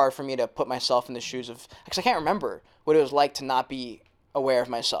 Mm-hmm. it's hard for me to put myself in the shoes of, because I can't remember what it was like to not be aware of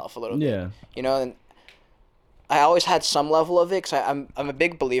myself a little bit. Yeah. You know, and I always had some level of it because I'm a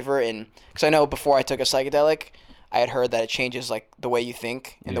big believer in, because I know before I took a psychedelic, I had heard that it changes like the way you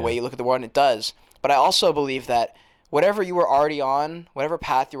think and the Yeah. way you look at the world, and it does. But I also believe that whatever you were already on, whatever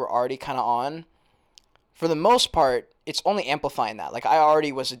path you were already kind of on, for the most part, it's only amplifying that. Like I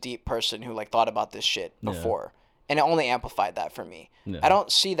already was a deep person who like thought about this shit Yeah. before, and it only amplified that for me. Yeah. I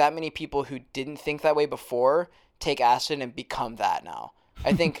don't see that many people who didn't think that way before take acid and become that now.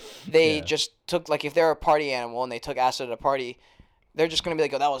 I think they Yeah. just took, like, if they're a party animal and they took acid at a party, they're just gonna be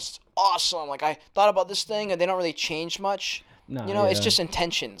like, "Oh, that was awesome! Like I thought about this thing," and they don't really change much. No, You know, it's yeah. just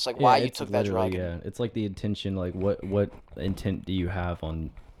intentions, like Yeah, why you it's took that literally, drug. Yeah, it's like the intention. Like, what intent do you have on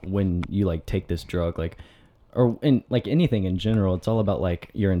when you like take this drug? Like, or in like anything in general, it's all about like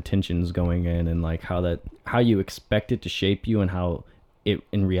your intentions going in and like how you expect it to shape you and how it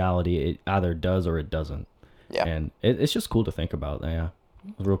in reality it either does or it doesn't. Yeah. And it's just cool to think about. Yeah,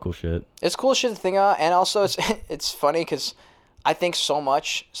 it's real cool shit. It's cool shit to think about, and also it's it's funny because I think so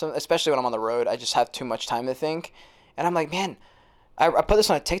much, especially when I'm on the road. I just have too much time to think, and I'm like, man, I put this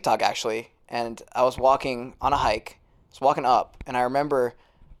on a TikTok actually, and I was walking on a hike, I was walking up, and I remember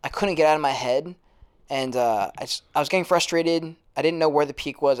I couldn't get out of my head, and I was getting frustrated. I didn't know where the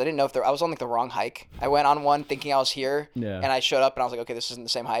peak was. I didn't know if I was on like the wrong hike. I went on one thinking I was here, Yeah. and I showed up and I was like, okay, this isn't the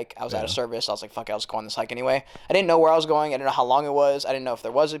same hike. I was out of Yeah. service. I was like, fuck it, I was going on this hike anyway. I didn't know where I was going. I didn't know how long it was. I didn't know if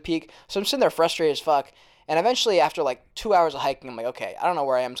there was a peak. So I'm sitting there frustrated as fuck. And eventually, after like 2 hours of hiking, I'm like, okay, I don't know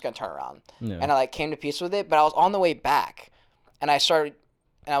where I am. I'm just gonna turn around. Yeah. And I like came to peace with it. But I was on the way back, and I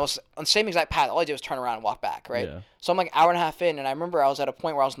was on the same exact path. All I did was turn around and walk back, right? Yeah. So I'm like hour and a half in, and I remember I was at a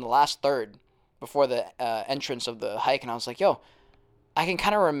point where I was in the last third before the entrance of the hike, and I was like, yo, I can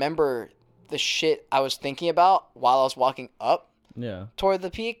kind of remember the shit I was thinking about while I was walking up Yeah. toward the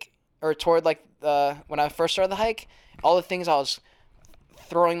peak, or toward like when I first started the hike. All the things I was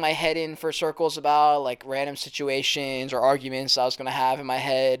throwing my head in for circles about, like random situations or arguments I was gonna have in my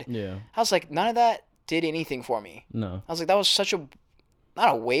head. Yeah. I was like, none of that did anything for me. No. I was like, that was such a,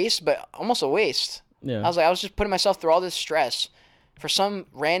 not a waste, but almost a waste. Yeah. I was like, I was just putting myself through all this stress for some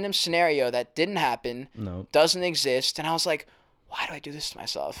random scenario that didn't happen, No. doesn't exist, and I was like, why do I do this to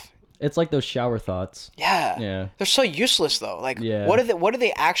myself? It's like those shower thoughts. Yeah. Yeah. They're so useless though. Like, Yeah. what are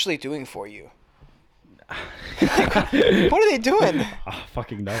they actually doing for you? What are they doing? Ah,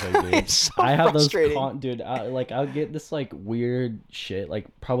 fucking nothing, dude. It's so I have frustrating. those dude. I'll get this like weird shit like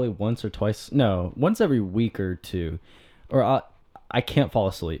probably once or twice. No, once every week or two, or I can't fall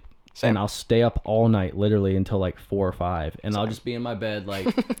asleep, Same. and I'll stay up all night, literally until like 4 or 5, and I'll just be in my bed like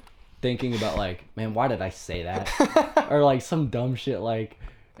thinking about like, man, why did I say that, or like some dumb shit like.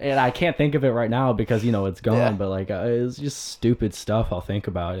 And I can't think of it right now because you know it's gone. Yeah. But like it's just stupid stuff I'll think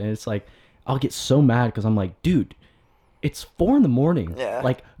about, and it's like I'll get so mad because I'm like, dude, it's 4 a.m. Yeah.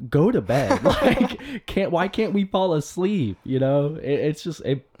 Like, go to bed. Like, why can't we fall asleep? You know, it's just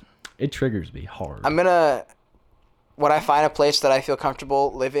it triggers me hard. When I find a place that I feel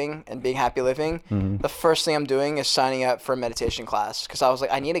comfortable living and being happy living, the first thing I'm doing is signing up for a meditation class, because I was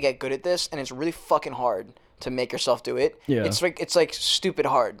like, I need to get good at this, and it's really fucking hard to make yourself do it. Yeah. It's like stupid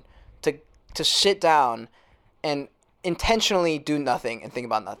hard to sit down and intentionally do nothing and think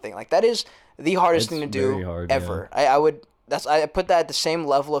about nothing. Like, that is the hardest It's thing to do very hard, ever. I put that at the same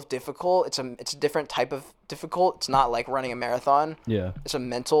level of difficult. It's a different type of difficult. It's not like running a marathon. Yeah. It's a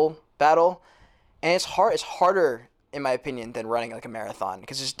mental battle, and it's hard. It's harder, in my opinion, than running like a marathon,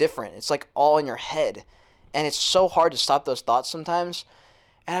 because it's different. It's like all in your head, and it's so hard to stop those thoughts sometimes.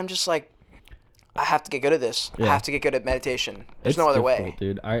 And I'm just like, I have to get good at this. I Yeah. have to get good at meditation. There's It's no other difficult,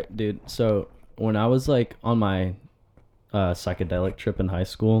 way. dude. So when I was like on my psychedelic trip in high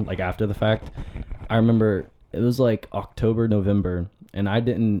school, like after the fact, I remember it was like October, November, and I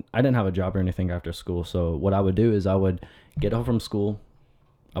didn't have a job or anything after school. So what I would do is I would get home from school,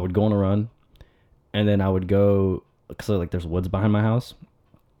 I would go on a run, and then I would go, because like there's woods behind my house,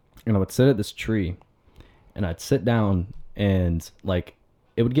 and I would sit at this tree, and I'd sit down, and like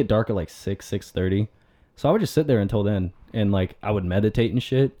it would get dark at like 6:30, so I would just sit there until then, and like I would meditate and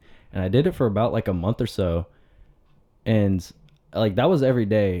shit, and I did it for about like a month or so, and like that was every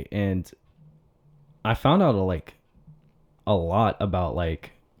day, and I found out like a lot about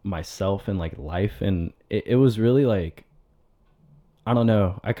like myself and like life, and it was really like, I don't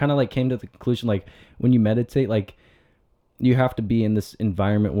know, I kind of like came to the conclusion like when you meditate, like you have to be in this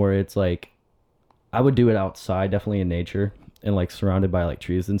environment where it's like, I would do it outside, definitely in nature, and like surrounded by like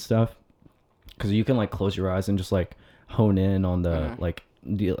trees and stuff, because you can like close your eyes and just like hone in on the like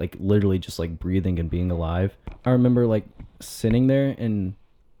literally just like breathing and being alive. I remember like sitting there and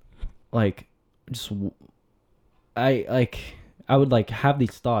like just I would like have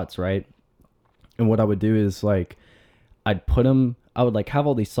these thoughts, right? And what I would do is like I would like have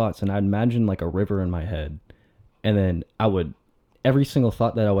all these thoughts, and I'd imagine like a river in my head, and then every single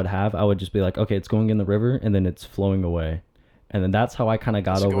thought that I would have, I would just be like, okay, it's going in the river, and then it's flowing away. And then that's how I kind of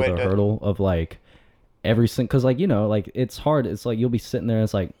got That's a good over way the to do it. hurdle of like because like, you know, like it's hard. It's like you'll be sitting there and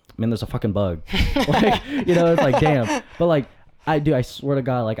it's like, man, there's a fucking bug. Like, you know, it's like, damn. But like I swear to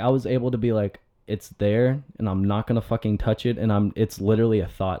God, like I was able to be like, it's there and I'm not going to fucking touch it. And it's literally a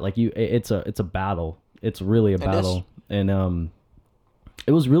thought. Like it's a battle. It's really a battle. And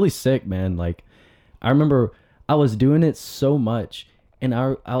it was really sick, man. Like, I remember I was doing it so much, and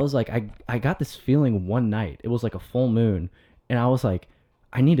I was like, I got this feeling one night. It was like a full moon, and I was like,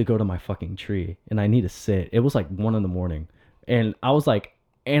 I need to go to my fucking tree, and I need to sit. It was like 1 a.m, and I was like,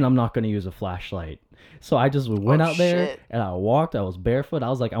 and I'm not gonna use a flashlight. So I just went out there shit. and I walked. I was barefoot. I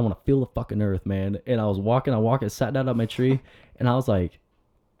was like, I want to feel the fucking earth, man. And I was walking. Sat down at my tree, and I was like,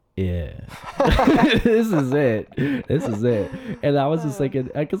 yeah, this is it. This is it. And I was just thinking,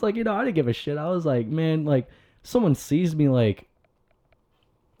 because like, I didn't give a shit. I was like, man, like someone sees me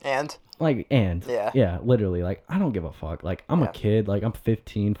And yeah, literally, like I don't give a fuck. Like I'm Yeah. a kid. Like I'm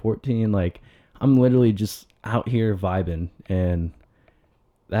 15, 14. Like I'm literally just out here vibing, and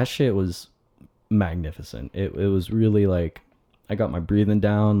that shit was magnificent. It was really like I got my breathing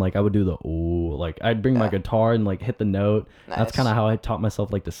down. Like I would do the ooh, like I'd bring my Yeah. guitar and like hit the note. That's Nice. kind of how I taught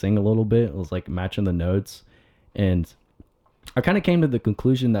myself like to sing a little bit. It was like matching the notes, and I kind of came to the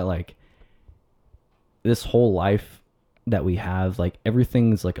conclusion that like this whole life that we have, like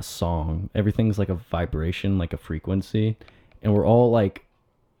everything's like a song, everything's like a vibration, like a frequency, and we're all like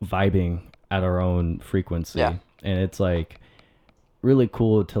vibing at our own frequency. Yeah. And it's like really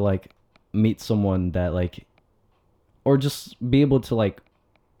cool to like meet someone that like, or just be able to like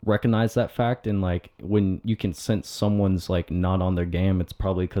recognize that fact. And like when you can sense someone's like not on their game, it's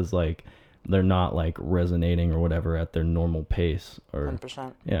probably because like they're not like resonating or whatever at their normal pace. Or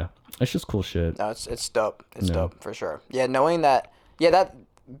 100%. yeah, it's just cool shit. No, it's dope. It's Yeah. dope for sure. Yeah, knowing that. Yeah, that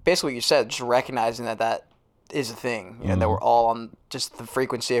basically what you said. Just recognizing that is a thing. You know, that we're all on just the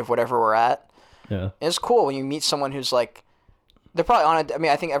frequency of whatever we're at. Yeah. And it's cool when you meet someone who's like, they're probably on it. I mean,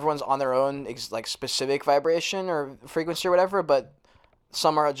 I think everyone's on their own like specific vibration or frequency or whatever, but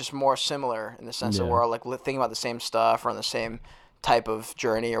some are just more similar in the sense that Yeah. we're all like thinking about the same stuff or on the same type of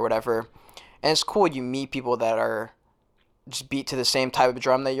journey or whatever. And it's cool when you meet people that are just beat to the same type of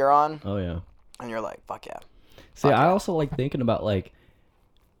drum that you're on, Oh yeah. and you're like, fuck yeah. See, Fuck I yeah. also like thinking about like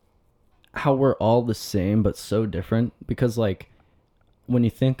how we're all the same but so different, because like when you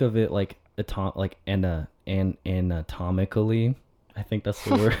think of it like anatomically, I think that's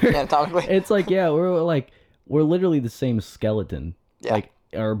the word. Anatomically. It's like, yeah, we're literally the same skeleton. Yeah. Like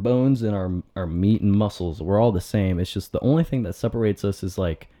our bones and our meat and muscles, we're all the same. It's just the only thing that separates us is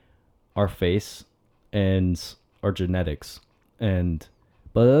like our face and our genetics. And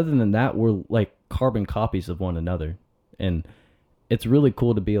but other than that, we're like carbon copies of one another. And it's really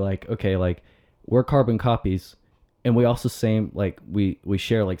cool to be like, okay, like we're carbon copies, and we also we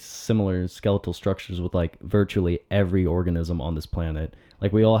share like similar skeletal structures with like virtually every organism on this planet.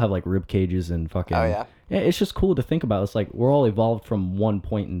 Like we all have like rib cages and fucking Oh, yeah. It's just cool to think about. It's like we're all evolved from one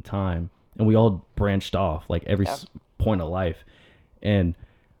point in time, and we all branched off like every Yeah. point of life. And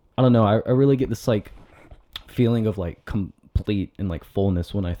I don't know, I really get this like feeling of like complete and like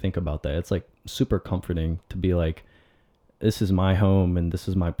fullness when I think about that. It's like super comforting to be like, this is my home and this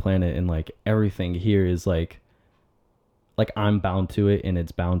is my planet, and like everything here is like I'm bound to it, and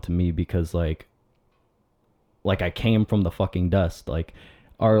it's bound to me because like I came from the fucking dust, like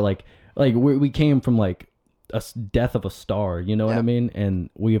we came from like death of a star, you know what I Yeah. mean? And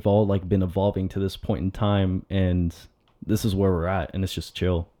we've all like been evolving to this point in time, and this is where we're at, and it's just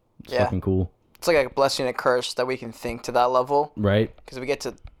chill. It's Yeah. fucking cool, It's like a blessing and a curse that we can think to that level. right? Because we get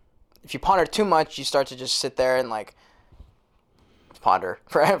to, if you ponder too much, you start to just sit there and like ponder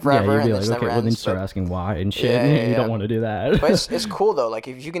forever, Yeah, you'd and be it like, just okay, never well then you ends. start But, asking why and shit. Yeah, yeah, You don't yeah. want to do that. but it's cool though. Like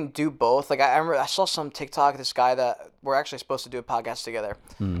if you can do both. Like I remember I saw some TikTok. This guy that we're actually supposed to do a podcast together,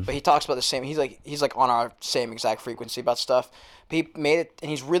 but he talks about the same. He's like on our same exact frequency about stuff. But he made it,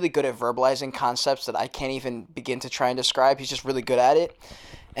 and he's really good at verbalizing concepts that I can't even begin to try and describe. He's just really good at it.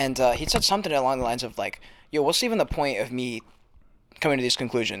 And he said something along the lines of like, "Yo, what's even the point of me coming to these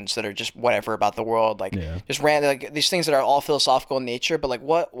conclusions that are just whatever about the world, like Yeah. just random, like these things that are all philosophical in nature, but like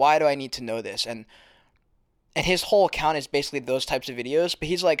why do I need to know this?" And his whole account is basically those types of videos, but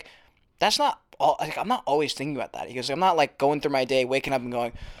he's like, that's not all, like I'm not always thinking about that. He goes, I'm not like going through my day waking up and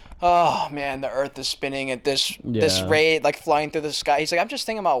going, oh man, the earth is spinning at this Yeah. rate, like flying through the sky. He's like, I'm just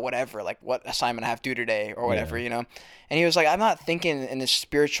thinking about whatever, like what assignment I have due today or whatever, Yeah. you know. And he was like, I'm not thinking in this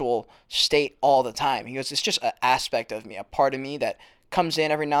spiritual state all the time. He goes, it's just an aspect of me, a part of me that comes in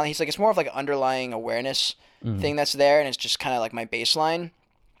every now and then. He's like, it's more of like an underlying awareness thing that's there, and it's just kind of like my baseline.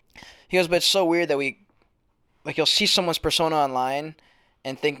 He goes, but it's so weird that you'll see someone's persona online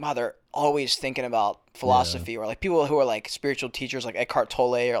and think, wow, they're always thinking about philosophy, or like people who are like spiritual teachers like Eckhart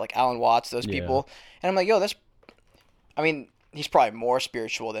Tolle or like Alan Watts, those Yeah. people. And I'm like, yo, I mean, he's probably more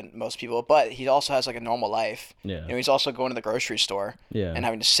spiritual than most people, but he also has like a normal life. Yeah. You know, he's also going to the grocery store Yeah. and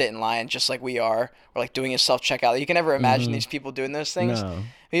having to sit in line just like we are, or like doing his self checkout. You can never imagine these people doing those things. No.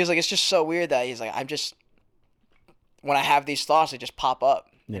 He was like, it's just so weird that he's like, when I have these thoughts, they just pop up.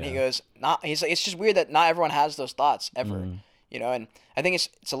 And he Yeah. goes, he's like, it's just weird that not everyone has those thoughts ever. You know, and I think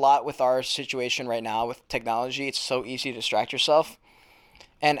it's a lot with our situation right now with technology. It's so easy to distract yourself.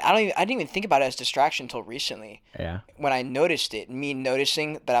 And I didn't even think about it as distraction until recently. Yeah. When I noticed it, me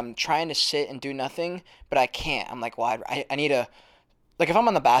noticing that I'm trying to sit and do nothing, but I can't. I'm like, well, I need to, like if I'm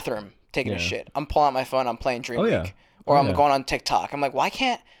in the bathroom taking a Yeah. shit, I'm pulling out my phone, I'm playing Dream Oh, League. yeah. Or Oh, I'm yeah. going on TikTok. I'm like, why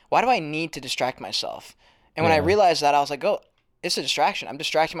do I need to distract myself? And when I Yeah. realized that, I was like, oh, it's a distraction. I'm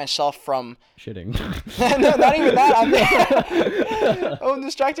distracting myself from Shitting. no, not even that. I'm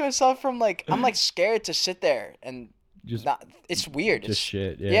distracting myself from I'm like scared to sit there and Just it's weird. just It's,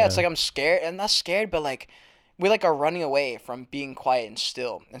 shit. Yeah. yeah, it's like I'm scared. I'm not scared, but like we like are running away from being quiet and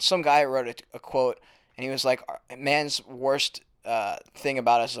still. And some guy wrote a quote, and he was like, "Man's worst thing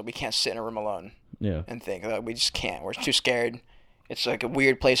about us is that we can't sit in a room alone Yeah. and think. Like, we just can't. We're too scared. It's like a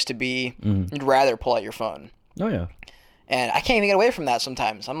weird place to be. Mhm. You'd rather pull out your phone." Oh yeah. And I can't even get away from that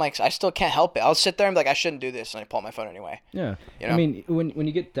sometimes. I'm like, I still can't help it. I'll sit there and be like, I shouldn't do this, and I pull out my phone anyway. Yeah. You know? I mean, when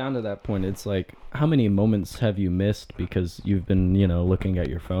you get down to that point, it's like, how many moments have you missed because you've been, looking at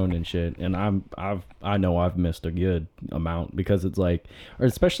your phone and shit? And I know I've missed a good amount because it's like, or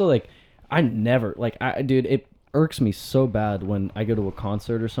especially like, I never dude, it irks me so bad when I go to a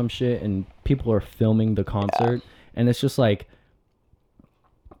concert or some shit and people are filming the concert, and it's just like,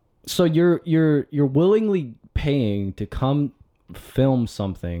 so you're willingly paying to come film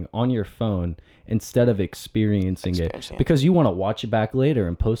something on your phone instead of experiencing it because you want to watch it back later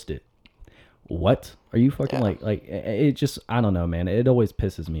and post it. What are you fucking like it just, I don't know, man, it always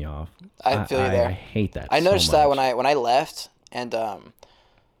pisses me off. I feel you there. I hate that. I noticed so that much. when I left, and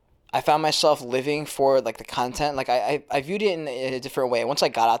I found myself living for like the content. Like I viewed it in a different way. Once I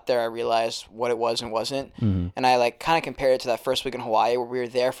got out there, I realized what it was and wasn't, and I like kind of compared it to that first week in Hawaii where we were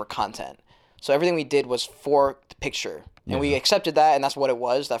there for content. So everything we did was for the picture, and we accepted that, and that's what it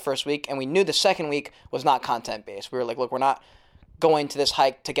was that first week. And we knew the second week was not content based. We were like, look, we're not going to this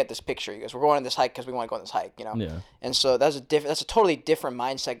hike to get this picture. He goes, we're going on this hike because we want to go on this hike, Yeah. And so that's a totally different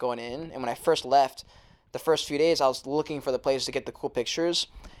mindset going in. And when I first left, the first few days, I was looking for the places to get the cool pictures,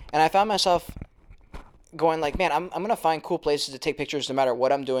 and I found myself going like, man, I'm gonna find cool places to take pictures no matter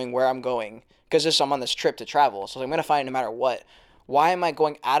what I'm doing, where I'm going, because I'm on this trip to travel. So I'm gonna find it no matter what. Why am I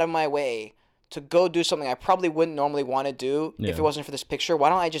going out of my way to go do something I probably wouldn't normally want to do if it wasn't for this picture? Why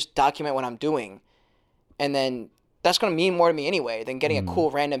don't I just document what I'm doing? And then that's going to mean more to me anyway than getting a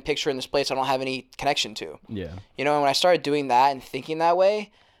cool random picture in this place I don't have any connection to. Yeah. And when I started doing that and thinking that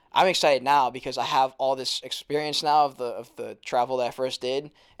way, I'm excited now because I have all this experience now of the travel that I first did,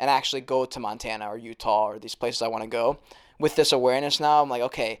 and I actually go to Montana or Utah or these places I want to go. With this awareness now, I'm like,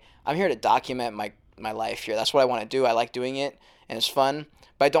 okay, I'm here to document my life here. That's what I want to do. I like doing it, and it's fun.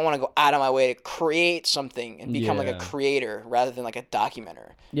 But I don't want to go out of my way to create something and become like a creator rather than like a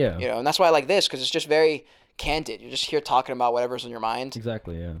documenter. Yeah. And that's why I like this, because it's just very candid. You're just here talking about whatever's on your mind.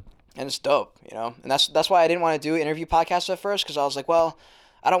 Exactly. Yeah. And it's dope, And that's why I didn't want to do interview podcasts at first, because I was like, well,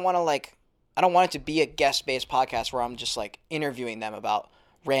 I don't want it to be a guest-based podcast where I'm just like interviewing them about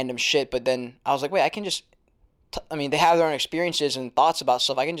random shit. But then I was like, wait, I can just, they have their own experiences and thoughts about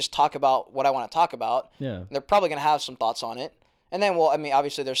stuff. I can just talk about what I want to talk about. Yeah. They're probably going to have some thoughts on it. And then,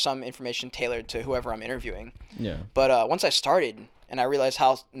 obviously there's some information tailored to whoever I'm interviewing. Yeah. But once I started and I realized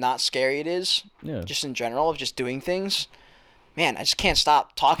how not scary it is, Yeah. just in general of just doing things, man, I just can't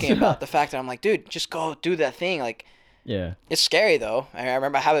stop talking about the fact that I'm like, dude, just go do that thing. Like, Yeah. it's scary though. I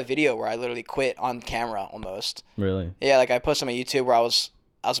remember I have a video where I literally quit on camera almost. Really. Yeah, like I posted on my YouTube where I was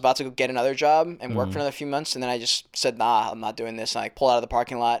about to go get another job and work for another few months, and then I just said, nah, I'm not doing this. And I pulled out of the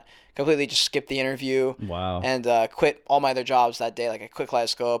parking lot, completely just skipped the interview. Wow. And quit all my other jobs that day. Like I quit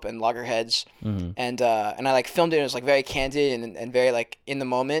Kaleidoscope and Loggerheads. And I like filmed it. It was like very candid and very like in the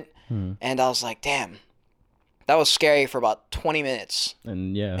moment. And I was like, damn, that was scary for about 20 minutes.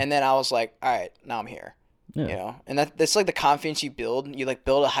 And yeah. And then I was like, all right, now I'm here. Yeah. And that's like the confidence you build. You like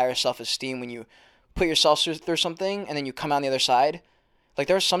build a higher self-esteem when you put yourself through something and then you come out on the other side. Like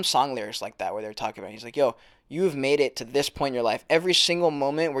there are some song lyrics like that where they're talking about, he's like, yo, you've made it to this point in your life. Every single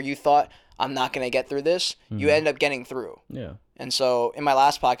moment where you thought, I'm not going to get through this, you end up getting through. Yeah. And so in my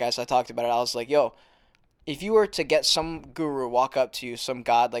last podcast, I talked about it. I was like, yo, if you were to get some guru walk up to you, some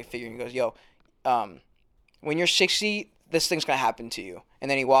God-like figure, and he goes, yo, when you're 60, this thing's going to happen to you. And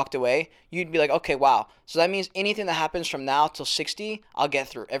then he walked away, you'd be like, okay, wow. So that means anything that happens from now till 60, I'll get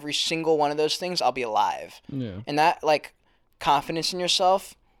through. Every single one of those things, I'll be alive. Yeah. And that, like, confidence in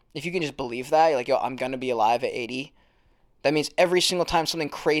yourself, if you can just believe that, you're like, yo, I'm going to be alive at 80. That means every single time something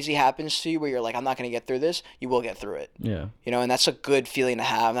crazy happens to you where you're like, I'm not going to get through this, you will get through it. Yeah. You know, and that's a good feeling to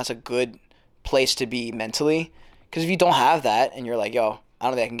have. And that's a good place to be mentally. Because if you don't have that and you're like, yo, I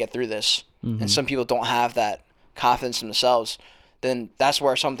don't think I can get through this. Mm-hmm. And some people don't have that confidence in themselves, then that's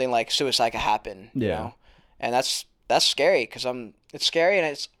where something like suicide could happen. You know? And that's scary because it's scary and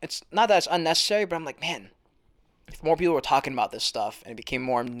it's not that it's unnecessary, but I'm like, man, if more people were talking about this stuff and it became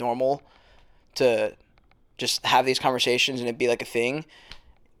more normal to just have these conversations and it'd be like a thing,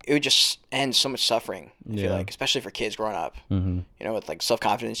 it would just end so much suffering. I feel like, especially for kids growing up, you know, with like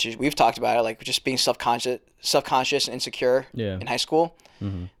self-confidence issues. We've talked about it, like just being self-conscious and insecure in high school.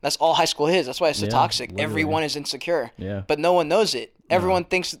 That's all high school is. That's why it's so toxic. Literally. Everyone is insecure, but no one knows it. Everyone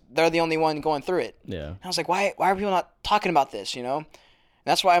thinks they're the only one going through it. And I was like, why are people not talking about this, you know? And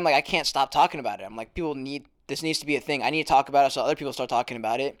that's why I'm like, I can't stop talking about it. I'm like, this needs to be a thing. I need to talk about it so other people start talking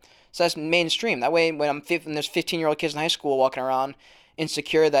about it. So that's mainstream. That way, when there's 15-year-old kids in high school walking around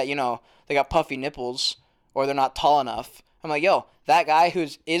insecure that, you know, they got puffy nipples or they're not tall enough, I'm like, yo, that guy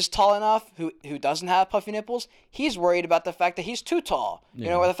is tall enough, who doesn't have puffy nipples, he's worried about the fact that he's too tall, you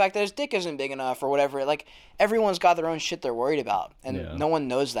know, or the fact that his dick isn't big enough or whatever. Like, everyone's got their own shit they're worried about, and no one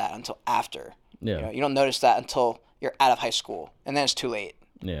knows that until after. You know, you don't notice that until you're out of high school, and then it's too late.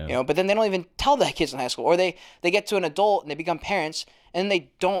 You know, but then they don't even tell the kids in high school, or they get to an adult and they become parents, and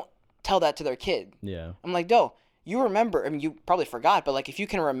they don't tell that to their kid. I'm like, yo, you remember, I mean, you probably forgot, but like, if you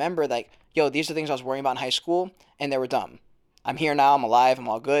can remember, like, yo, these are things I was worrying about in high school, and they were dumb. I'm here now, I'm alive, I'm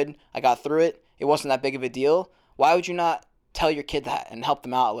all good, I got through it, it wasn't that big of a deal. Why would you not tell your kid that and help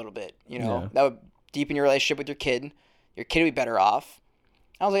them out a little bit, you know? That would deepen your relationship with your kid would be better off.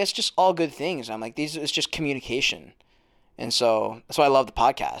 I was like, it's just all good things. I'm like, it's just communication. And so, that's why I love the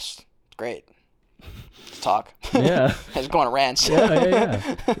podcast. It's great. Let's talk. I just go on rants.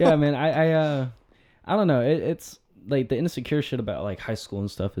 Yeah, man, I don't know, it's, like, the insecure shit about, like, high school and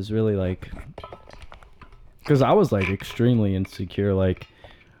stuff is really, like... Because I was, like, extremely insecure. Like,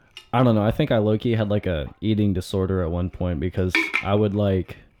 I don't know. I think I low-key had, like, a eating disorder at one point because I would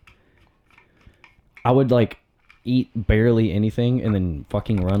eat barely anything and then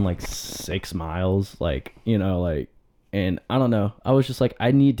fucking run, like, 6 miles. Like, you know, like... And I don't know. I was just like,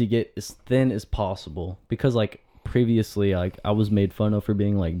 I need to get as thin as possible. Because, like, previously, like, I was made fun of for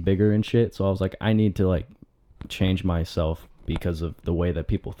being, like, bigger and shit. So I was like, I need to, like, change myself because of the way that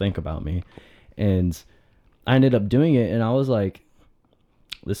people think about me. And... I ended up doing it, and I was like,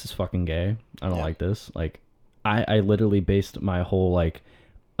 this is fucking gay. I don't like this. Like, I literally based my whole, like,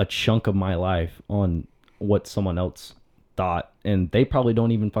 a chunk of my life on what someone else thought, and they probably don't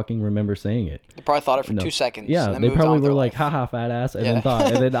even fucking remember saying it. They probably thought it for 2 seconds. Yeah, they probably were like, haha, fat ass, and then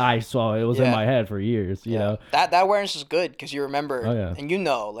thought, and then I saw it was in my head for years, you know? That awareness is good, because you remember, and you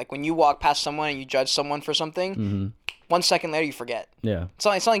know, like, when you walk past someone and you judge someone for something, 1 second later you forget. It's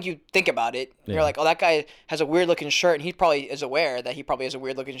not like you think about it. You're like, oh, that guy has a weird looking shirt, and he probably is aware that he probably has a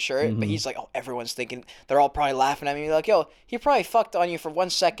weird looking shirt, but he's like, oh, everyone's thinking, they're all probably laughing at me. You're like, yo, he probably fucked on you for 1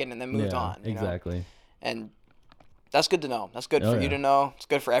 second and then moved on. You know? And that's good to know. That's good for you to know. It's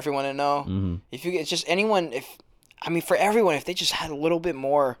good for everyone to know. If you, it's just anyone, for everyone, if they just had a little bit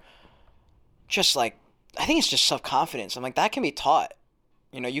more, just like, I think it's just self-confidence. I'm like, that can be taught.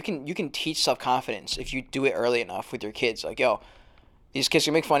 You know, you can teach self-confidence if you do it early enough with your kids. Like, yo, these kids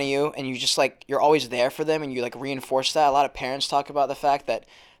can make fun of you, and you just, like, you're always there for them, and you, like, reinforce that. A lot of parents talk about the fact that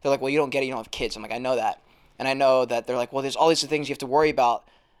they're like, well, you don't get it, you don't have kids. I'm like, I know that. And I know that they're like, well, there's all these things you have to worry about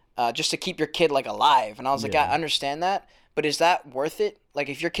just to keep your kid, like, alive. And I was like, I understand that, but is that worth it? Like,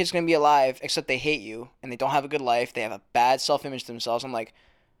 if your kid's going to be alive, except they hate you, and they don't have a good life, they have a bad self-image themselves, I'm like,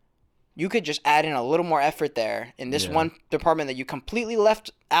 you could just add in a little more effort there in this one department that you completely left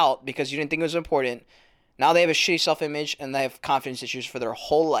out because you didn't think it was important. Now they have a shitty self-image and they have confidence issues for their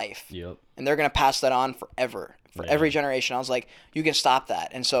whole life. And they're going to pass that on forever, for every generation. I was like, you can stop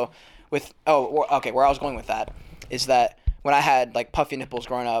that. And so where I was going with that is that when I had, like, puffy nipples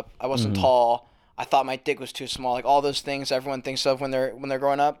growing up, I wasn't tall. I thought my dick was too small. Like, all those things everyone thinks of when they're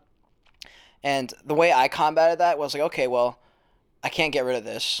growing up. And the way I combated that was like, okay, well, I can't get rid of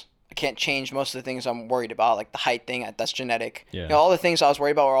this. I can't change most of the things I'm worried about, like the height thing, that's genetic. You know, all the things I was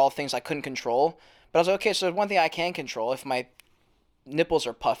worried about were all things I couldn't control. But I was like, okay, so one thing I can control, if my nipples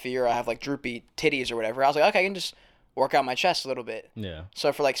are puffy or I have, like, droopy titties or whatever, I was like, okay, I can just work out my chest a little bit.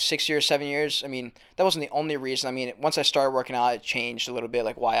 So for, like, 6 years, 7 years, I mean, that wasn't the only reason. I mean, once I started working out, it changed a little bit,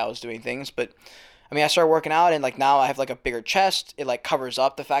 like, why I was doing things. But, I mean, I started working out, and, like, now I have, like, a bigger chest. It, like, covers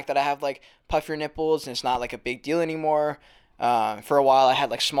up the fact that I have, like, puffier nipples, and it's not, like, a big deal anymore. For a while, I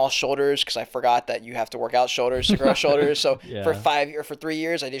had like small shoulders because I forgot that you have to work out shoulders to grow shoulders. So Yeah. for 3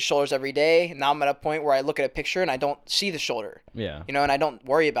 years, I did shoulders every day. Now I'm at a point where I look at a picture and I don't see the shoulder, Yeah. you know, and I don't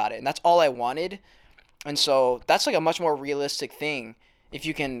worry about it. And that's all I wanted. And so that's like a much more realistic thing. If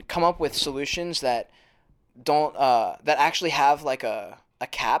you can come up with solutions that don't that actually have like a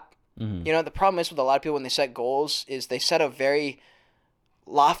cap. Mhm. You know, the problem is with a lot of people when they set goals is they set a very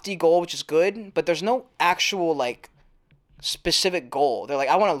lofty goal, which is good, but there's no actual like specific goal. They're like,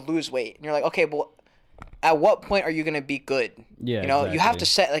 I want to lose weight. And you're like, okay, well, at what point are you going to be good? Yeah, You know, you have exactly. to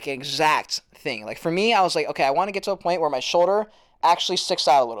set like an exact thing. Like for me, I was like, okay, I want to get to a point where my shoulder actually sticks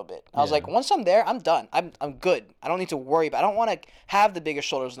out a little bit. I was Yeah. like, once I'm there, I'm done. I'm good. I don't need to worry about. I don't want to have the biggest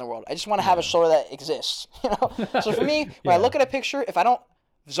shoulders in the world. I just want to have a shoulder that exists. You know. So for me, when I look at a picture, if I don't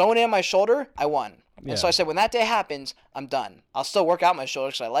zone in on my shoulder, I won. And so Yeah. I said, when that day happens, I'm done. I'll still work out my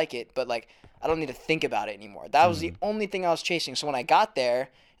shoulders because I like it, but like I don't need to think about it anymore. That was the only thing I was chasing. So when I got there,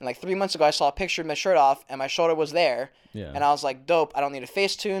 and like 3 months ago, I saw a picture of my shirt off, and my shoulder was there, Yeah. and I was like, dope. I don't need to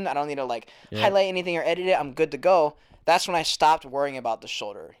face tune. I don't need to like highlight anything or edit it. I'm good to go. That's when I stopped worrying about the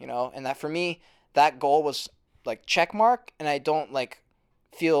shoulder, you know. And that for me, that goal was like check mark, and I don't like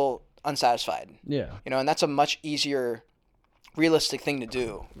feel unsatisfied, Yeah. you know. And that's a much easier, realistic thing to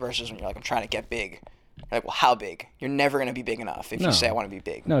do versus when you're like, I'm trying to get big. You're like, well, how big? You're never gonna be big enough if No. you say I want to be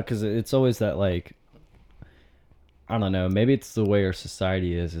big. No, because it's always that like, I don't know. Maybe it's the way our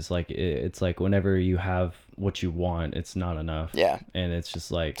society is. It's like it's like whenever you have what you want, it's not enough. Yeah. And it's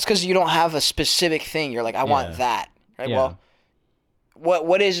just like, It's because you don't have a specific thing. You're like, I want Yeah. that. Right? Yeah. Well,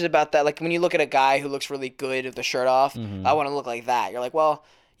 what is it about that? Like when you look at a guy who looks really good with the shirt off, Mm-hmm. I want to look like that. You're like, well,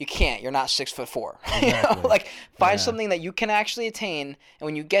 you can't. You're not 6'4". You know? Exactly. Like find Yeah. something that you can actually attain, and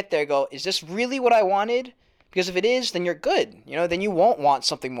when you get there, go, is this really what I wanted? Because if it is, then you're good. You know, then you won't want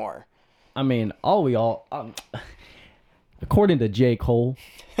something more. I mean, according to J. Cole,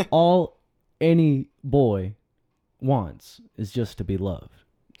 all any boy wants is just to be loved.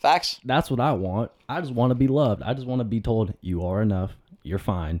 Facts. That's what I want. I just want to be loved. I just want to be told you are enough. You're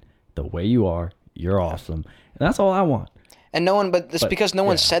fine. The way you are, you're awesome. And that's all I want. And no one, but it's because no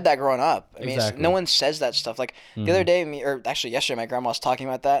one yeah. said that growing up. I mean, Exactly. no one says that stuff. Like the other day, or actually yesterday, my grandma was talking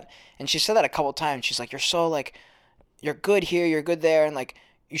about that, and she said that a couple times. She's like, "You're so like, you're good here, you're good there, and like,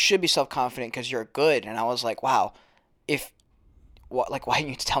 you should be self confident because you're good." And I was like, "Wow, why didn't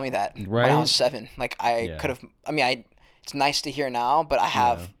you tell me that when I Right? was 7? Like, I Yeah. could have. I mean, it's nice to hear now, but I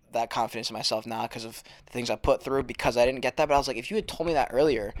have that confidence in myself now because of the things I put through because I didn't get that. But I was like, if you had told me that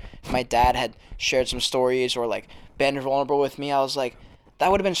earlier, if my dad had shared some stories or like been vulnerable with me, I was like,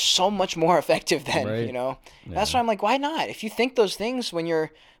 that would have been so much more effective then, Right. you know? That's why I'm like, why not? If you think those things when you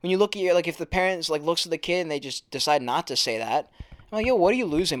look at your, like if the parents like looks at the kid and they just decide not to say that, I'm like, yo, what are you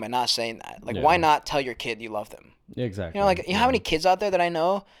losing by not saying that? Like, why not tell your kid you love them? Exactly. You know, like, you know how many kids out there that I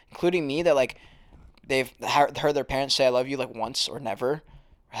know, including me, that like they've heard their parents say I love you like once or never,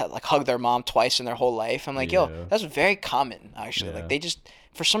 or like hug their mom twice in their whole life. I'm like, Yeah. yo, that's very common actually. Yeah. Like they just,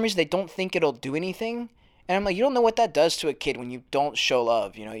 for some reason, they don't think it'll do anything. And I'm like, you don't know what that does to a kid when you don't show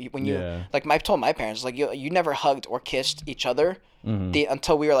love. You know, when you Yeah. like, I told my parents like, you never hugged or kissed each other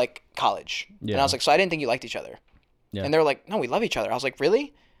until we were like college. And I Yeah. was like, so I didn't think you liked each other. Yeah. And they were like, no, we love each other. I was like,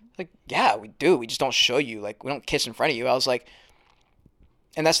 really? Like, yeah, we do. We just don't show you. Like, we don't kiss in front of you. I was like,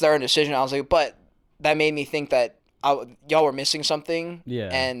 and that's their own decision. I was like, but that made me think that y'all were missing something. Yeah.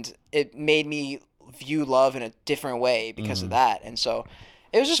 And it made me view love in a different way because of that. And so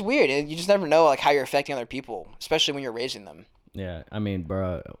it was just weird. And you just never know like how you're affecting other people, especially when you're raising them. Yeah, I mean,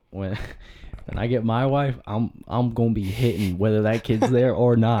 bro, when I get my wife, I'm gonna be hitting whether that kid's there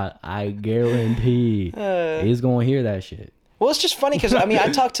or not. I guarantee he's gonna hear that shit. Well, it's just funny because, I mean, I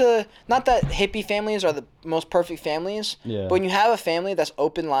talk to, not that hippie families are the most perfect families, Yeah. but when you have a family that's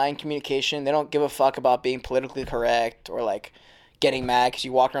open line communication, they don't give a fuck about being politically correct or, like, getting mad because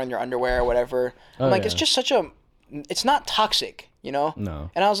you walk around in your underwear or whatever. I'm Oh, like, yeah. it's just it's not toxic, you know? No.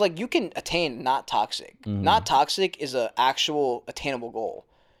 And I was like, you can attain not toxic. Not toxic is a actual attainable goal.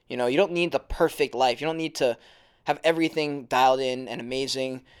 You know, you don't need the perfect life. You don't need to have everything dialed in and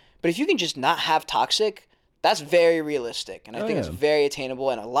amazing. But if you can just not have toxic, that's very realistic, and I think it's yeah. very attainable,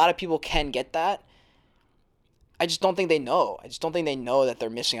 and a lot of people can get that. I just don't think they know. I just don't think they know that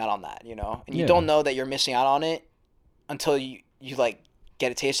they're missing out on that, you know? And you Yeah. don't know that you're missing out on it until you like,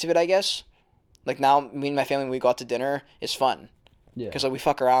 get a taste of it, I guess. Like, now, me and my family, when we go out to dinner, it's fun. Yeah. Because, like, we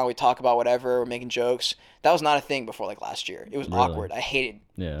fuck around, we talk about whatever, we're making jokes. That was not a thing before, like, last year. It was Really? awkward. I hated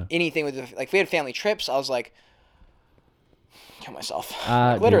Yeah. anything with, like, if we had family trips, I was like, kill myself.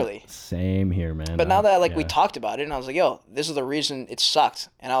 Dude, Literally. same here, man. But now that like we yeah. talked about it, and I was like, yo, this is the reason it sucked.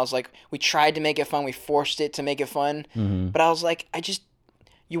 And I was like, we tried to make it fun. We forced it to make it fun. Mm-hmm. But I was like,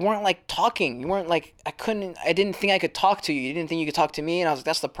 you weren't like talking. You weren't like, I didn't think I could talk to you. You didn't think you could talk to me. And I was like,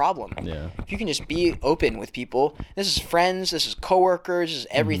 that's the problem. Yeah. If you can just be open with people, this is friends, this is coworkers, this is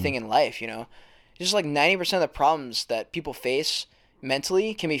everything in life, you know? Just like 90% of the problems that people face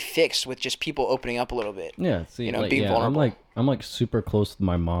mentally can be fixed with just people opening up a little bit. Yeah, see, You know, like, being vulnerable. I'm like super close to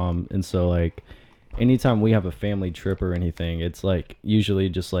my mom, and so like anytime we have a family trip or anything, it's like usually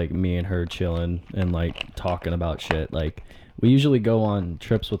just like me and her chilling and like talking about shit. Like we usually go on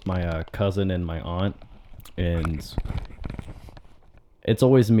trips with my cousin and my aunt, and it's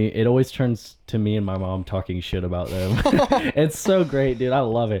always me. It always turns to me and my mom talking shit about them. It's so great, dude. I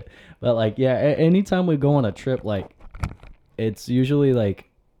love it. But like, yeah, anytime we go on a trip, like it's usually like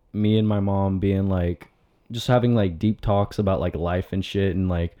me and my mom being like just having like deep talks about like life and shit, and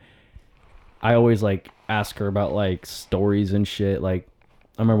like I always like ask her about like stories and shit. Like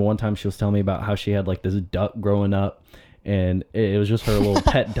I remember one time she was telling me about how she had like this duck growing up, and it was just her little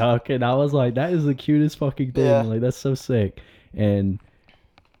pet duck, and I was like, that is the cutest fucking thing. Yeah. Like that's so sick. And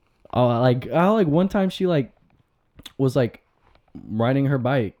I like one time she like was like riding her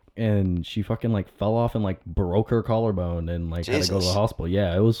bike, and she fucking like fell off and like broke her collarbone and like had to go to the Jesus. hospital.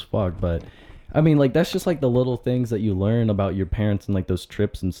 Yeah, it was fucked. But I mean, like that's just like the little things that you learn about your parents and like those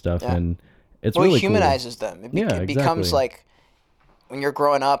trips and stuff. Yeah. And it's Well, really it humanizes them. It, Yeah, it becomes exactly. like, when you're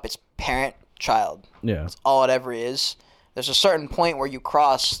growing up, it's parent, child. cool. Yeah, All it ever is. There's a certain point where you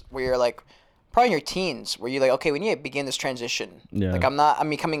cross where you're like, probably in your teens, where you're like, okay, we need to begin this transition. Yeah. Like I'm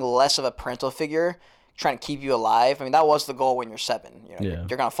becoming less of a parental figure, trying to keep you alive. I mean, that was the goal when you're 7. You know, Yeah.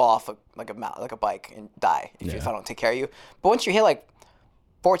 you're gonna fall off like a bike and die if Yeah. I don't take care of you. But once you hit like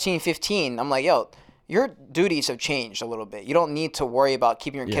 14, 15, I'm like, yo, your duties have changed a little bit. You don't need to worry about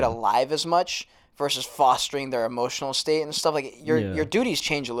keeping your kid Yeah. alive as much versus fostering their emotional state and stuff. Like Yeah. your duties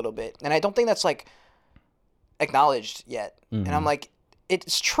change a little bit, and I don't think that's like acknowledged yet. And Mm-hmm. I'm like,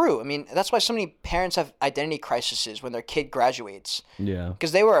 it's true. I mean, that's why so many parents have identity crises when their kid graduates, yeah,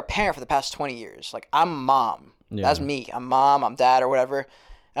 because they were a parent for the past 20 years. Like, I'm mom. Yeah. That's me. I'm mom, I'm dad, or whatever.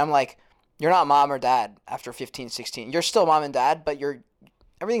 And I'm like, you're not mom or dad after 15, 16. You're still mom and dad, but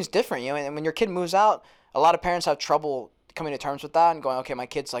everything's different, you know. And when your kid moves out, a lot of parents have trouble coming to terms with that and going, okay, my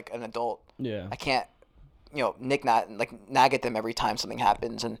kid's like an adult. yeah, I can't, nag at them every time something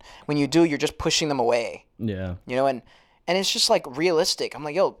happens. And when you do, you're just pushing them away, yeah, you know. And it's just like realistic. I'm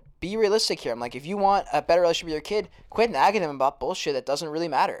like, yo, be realistic here. I'm like, if you want a better relationship with your kid, quit nagging them about bullshit that doesn't really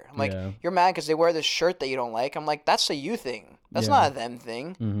matter. I'm like, Yeah. you're mad because they wear this shirt that you don't like. I'm like, that's a you thing. That's Yeah. not a them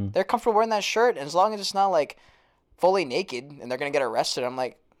thing. Mm-hmm. They're comfortable wearing that shirt, and as long as it's not like fully naked and they're gonna get arrested, I'm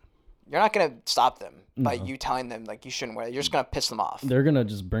like, you're not gonna stop them by you telling them like you shouldn't wear it. You're just gonna piss them off. They're gonna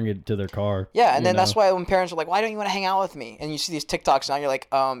just bring it to their car. Yeah, and you then that's know? why when parents are like, "Why don't you want to hang out with me?" and you see these TikToks now, you're like,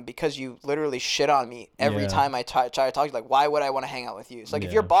 because you literally shit on me every Yeah. time I try to talk to you. Like, why would I want to hang out with you? It's like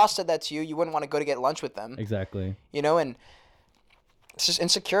if Yeah. your boss said that to you, you wouldn't want to go to get lunch with them, Exactly. you know. And it's just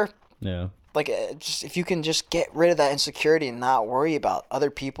insecure. Yeah. Like, just if you can just get rid of that insecurity and not worry about other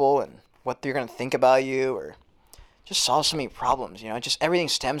people and what they're gonna think about you, or just solve so many problems, you know. Just everything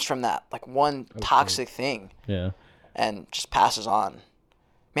stems from that like one toxic thing, Yeah. and just passes on.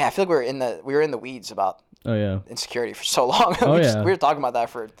 Man, I feel like we were in the weeds about Oh yeah. insecurity for so long. Oh, we, yeah. we were talking about that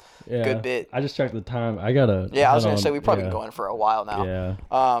for Yeah. good bit. I just checked the time. I gotta. Yeah, I was head gonna on. say we've probably yeah. been going for a while now.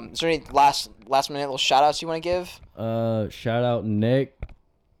 Yeah. Is there any last minute little shout outs you want to give? Shout out Nick.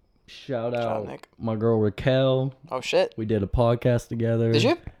 Shout out out Nick. my girl Raquel. Oh shit! We did a podcast together. Did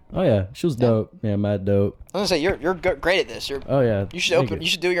you? Oh yeah, she was dope. Yeah, mad dope. I was gonna say you're great at this. Oh yeah. You should Thank You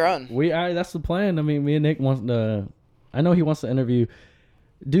should do your own. That's the plan. I mean, me and Nick wants to. I know he wants to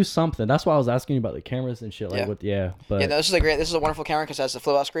do something. That's why I was asking you about the cameras and shit. Like but Yeah, no, this is a wonderful camera because it has the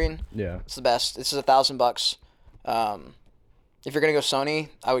flip out screen. yeah. It's the best. This is $1,000. If you're gonna go Sony,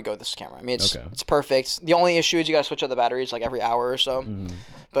 I would go with this camera. I mean, Okay. it's perfect. The only issue is you gotta switch out the batteries like every hour or so.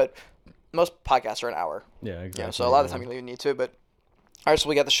 But most podcasts are an hour. Yeah, exactly. Yeah, so a lot of the time you don't even need to. But all right, so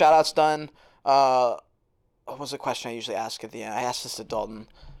we got the shout outs done. What was the question I usually ask at the end? I asked this to Dalton.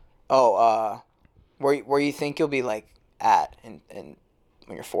 Oh, where you think you'll be like at in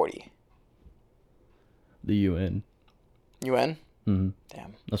when you're 40? The UN. UN? Mm-hmm.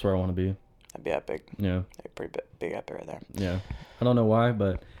 Damn, That's where I want to be. that'd be epic. Yeah. That'd be pretty big epic right there. Yeah. I don't know why,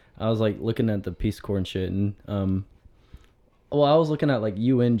 but I was like looking at the Peace Corps and shit, and well, I was looking at like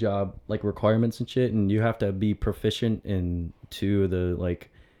UN job like requirements and shit, and you have to be proficient in two of the like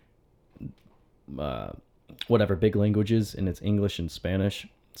whatever big languages, and it's English and Spanish.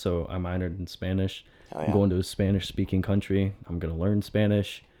 So I minored in Spanish. Hell I'm yeah. going to a Spanish-speaking country. I'm gonna learn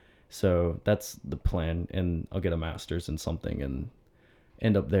Spanish, so that's the plan. And I'll get a master's in something and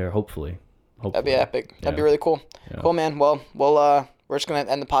end up there. Hopefully. That'd be epic. That'd be Yeah. really cool. Yeah. Cool, man. Well, we're just gonna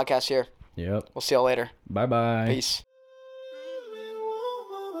end the podcast here. Yep. We'll see y'all later. Bye bye. Peace.